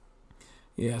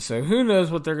 Yeah, so who knows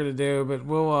what they're going to do, but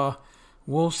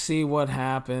we'll see what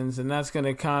happens, and that's going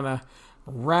to kind of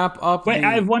wrap up. Wait,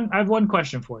 I have one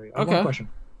question for you. Okay. One question.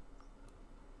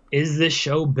 Is this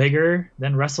show bigger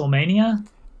than WrestleMania?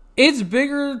 It's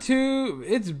bigger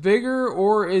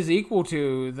or is equal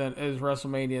to than as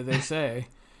WrestleMania, they say.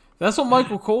 That's what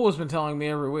Michael Cole has been telling me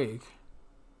every week.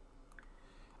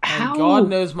 And God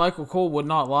knows Michael Cole would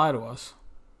not lie to us.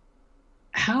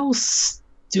 How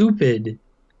stupid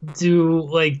is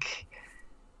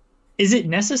it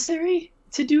necessary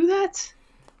to do that?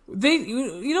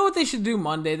 You know what they should do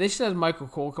Monday? They should have Michael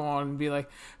Cole come on and be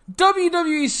like,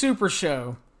 WWE Super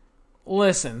Show.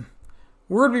 Listen,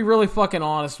 we're going to be really fucking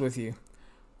honest with you.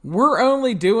 We're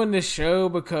only doing this show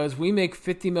because we make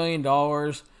 $50 million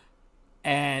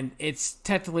and it's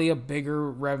technically a bigger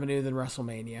revenue than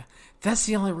WrestleMania. That's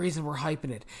the only reason we're hyping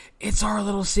it. It's our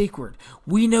little secret.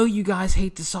 We know you guys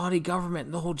hate the Saudi government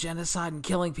and the whole genocide and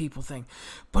killing people thing.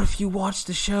 But if you watch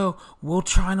the show, we'll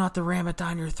try not to ram it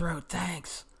down your throat.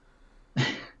 Thanks.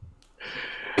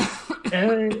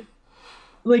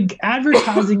 Like,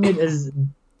 advertising it as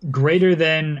greater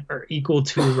than or equal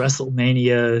to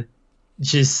WrestleMania,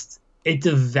 just it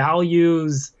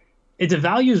devalues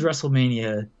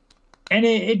WrestleMania, and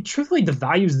it truthfully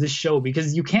devalues this show,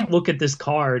 because you can't look at this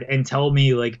card and tell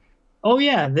me like, oh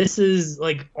yeah, this is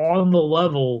like on the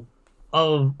level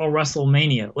of a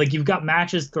WrestleMania. Like, you've got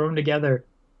matches thrown together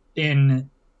in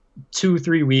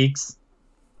 2-3 weeks.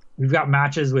 We've got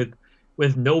matches with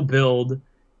no build.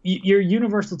 Your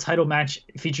Universal title match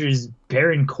features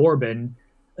Baron Corbin.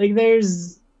 Like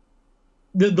there's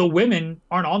the women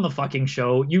aren't on the fucking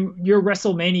show. Your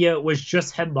WrestleMania was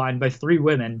just headlined by 3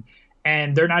 women,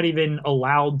 and they're not even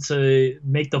allowed to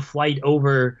make the flight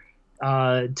over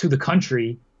to the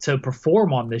country to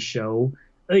perform on this show.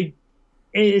 Like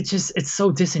it's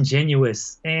so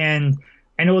disingenuous. And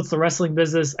I know it's the wrestling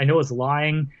business. I know it's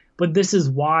lying, but this is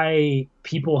why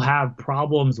people have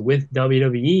problems with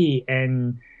WWE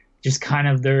and just kind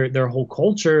of their whole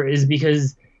culture, is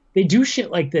because they do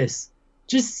shit like this.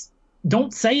 Just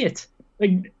don't say it.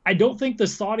 Like, I don't think the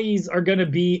Saudis are going to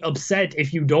be upset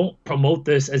if you don't promote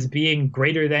this as being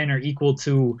greater than or equal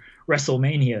to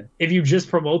WrestleMania. If you just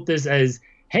promote this as,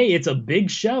 hey, it's a big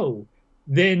show,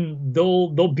 then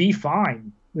they'll be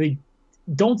fine. Like,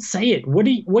 don't say it. What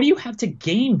do you have to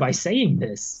gain by saying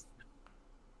this?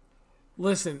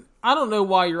 Listen, I don't know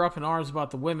why you're up in arms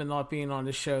about the women not being on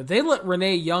the show. They let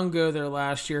Renee Young go there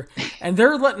last year, and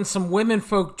they're letting some women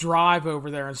folk drive over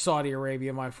there in Saudi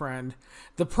Arabia, my friend.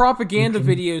 The propaganda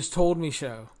videos told me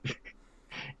so.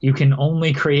 You can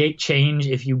only create change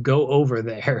if you go over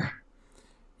there.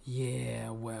 Yeah,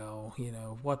 well,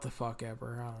 what the fuck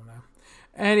ever. I don't know.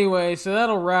 Anyway, so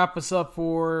that'll wrap us up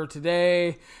for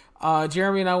today.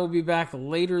 Jeremy and I will be back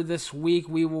later this week.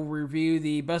 We will review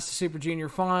the Best of Super Junior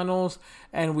Finals,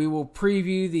 and we will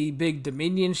preview the big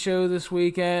Dominion show this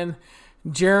weekend.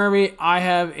 Jeremy, I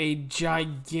have a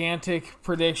gigantic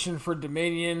prediction for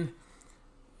Dominion.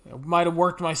 I might have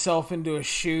worked myself into a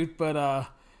shoot, but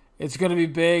it's going to be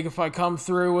big. If I come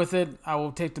through with it, I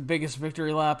will take the biggest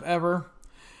victory lap ever.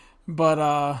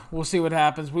 But we'll see what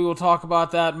happens. We will talk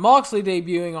about that. Moxley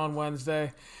debuting on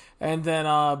Wednesday. And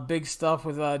then big stuff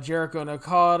with Jericho and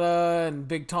Okada and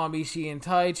Big Tom Ishii and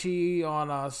Taichi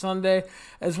on Sunday,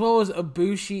 as well as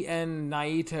Ibushi and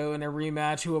Naito in a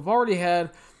rematch, who have already had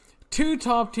 2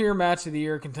 top-tier Match of the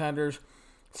Year contenders.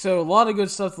 So a lot of good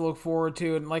stuff to look forward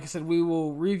to. And like I said, we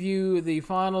will review the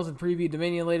finals and preview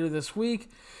Dominion later this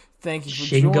week. Thank you for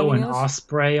joining us. Shingo and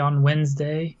Ospreay on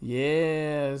Wednesday.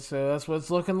 Yeah, so that's what it's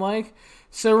looking like.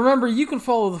 So remember, you can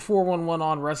follow the 411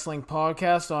 On Wrestling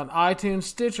podcast on iTunes,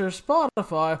 Stitcher,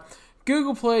 Spotify,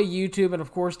 Google Play, YouTube, and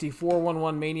of course the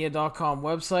 411mania.com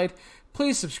website.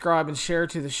 Please subscribe and share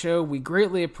to the show. We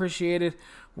greatly appreciate it.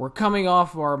 We're coming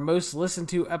off of our most listened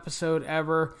to episode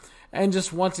ever. And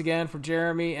just once again, for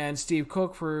Jeremy and Steve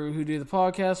Cook who do the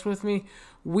podcast with me,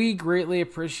 we greatly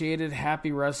appreciate it.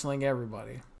 Happy wrestling,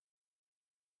 everybody.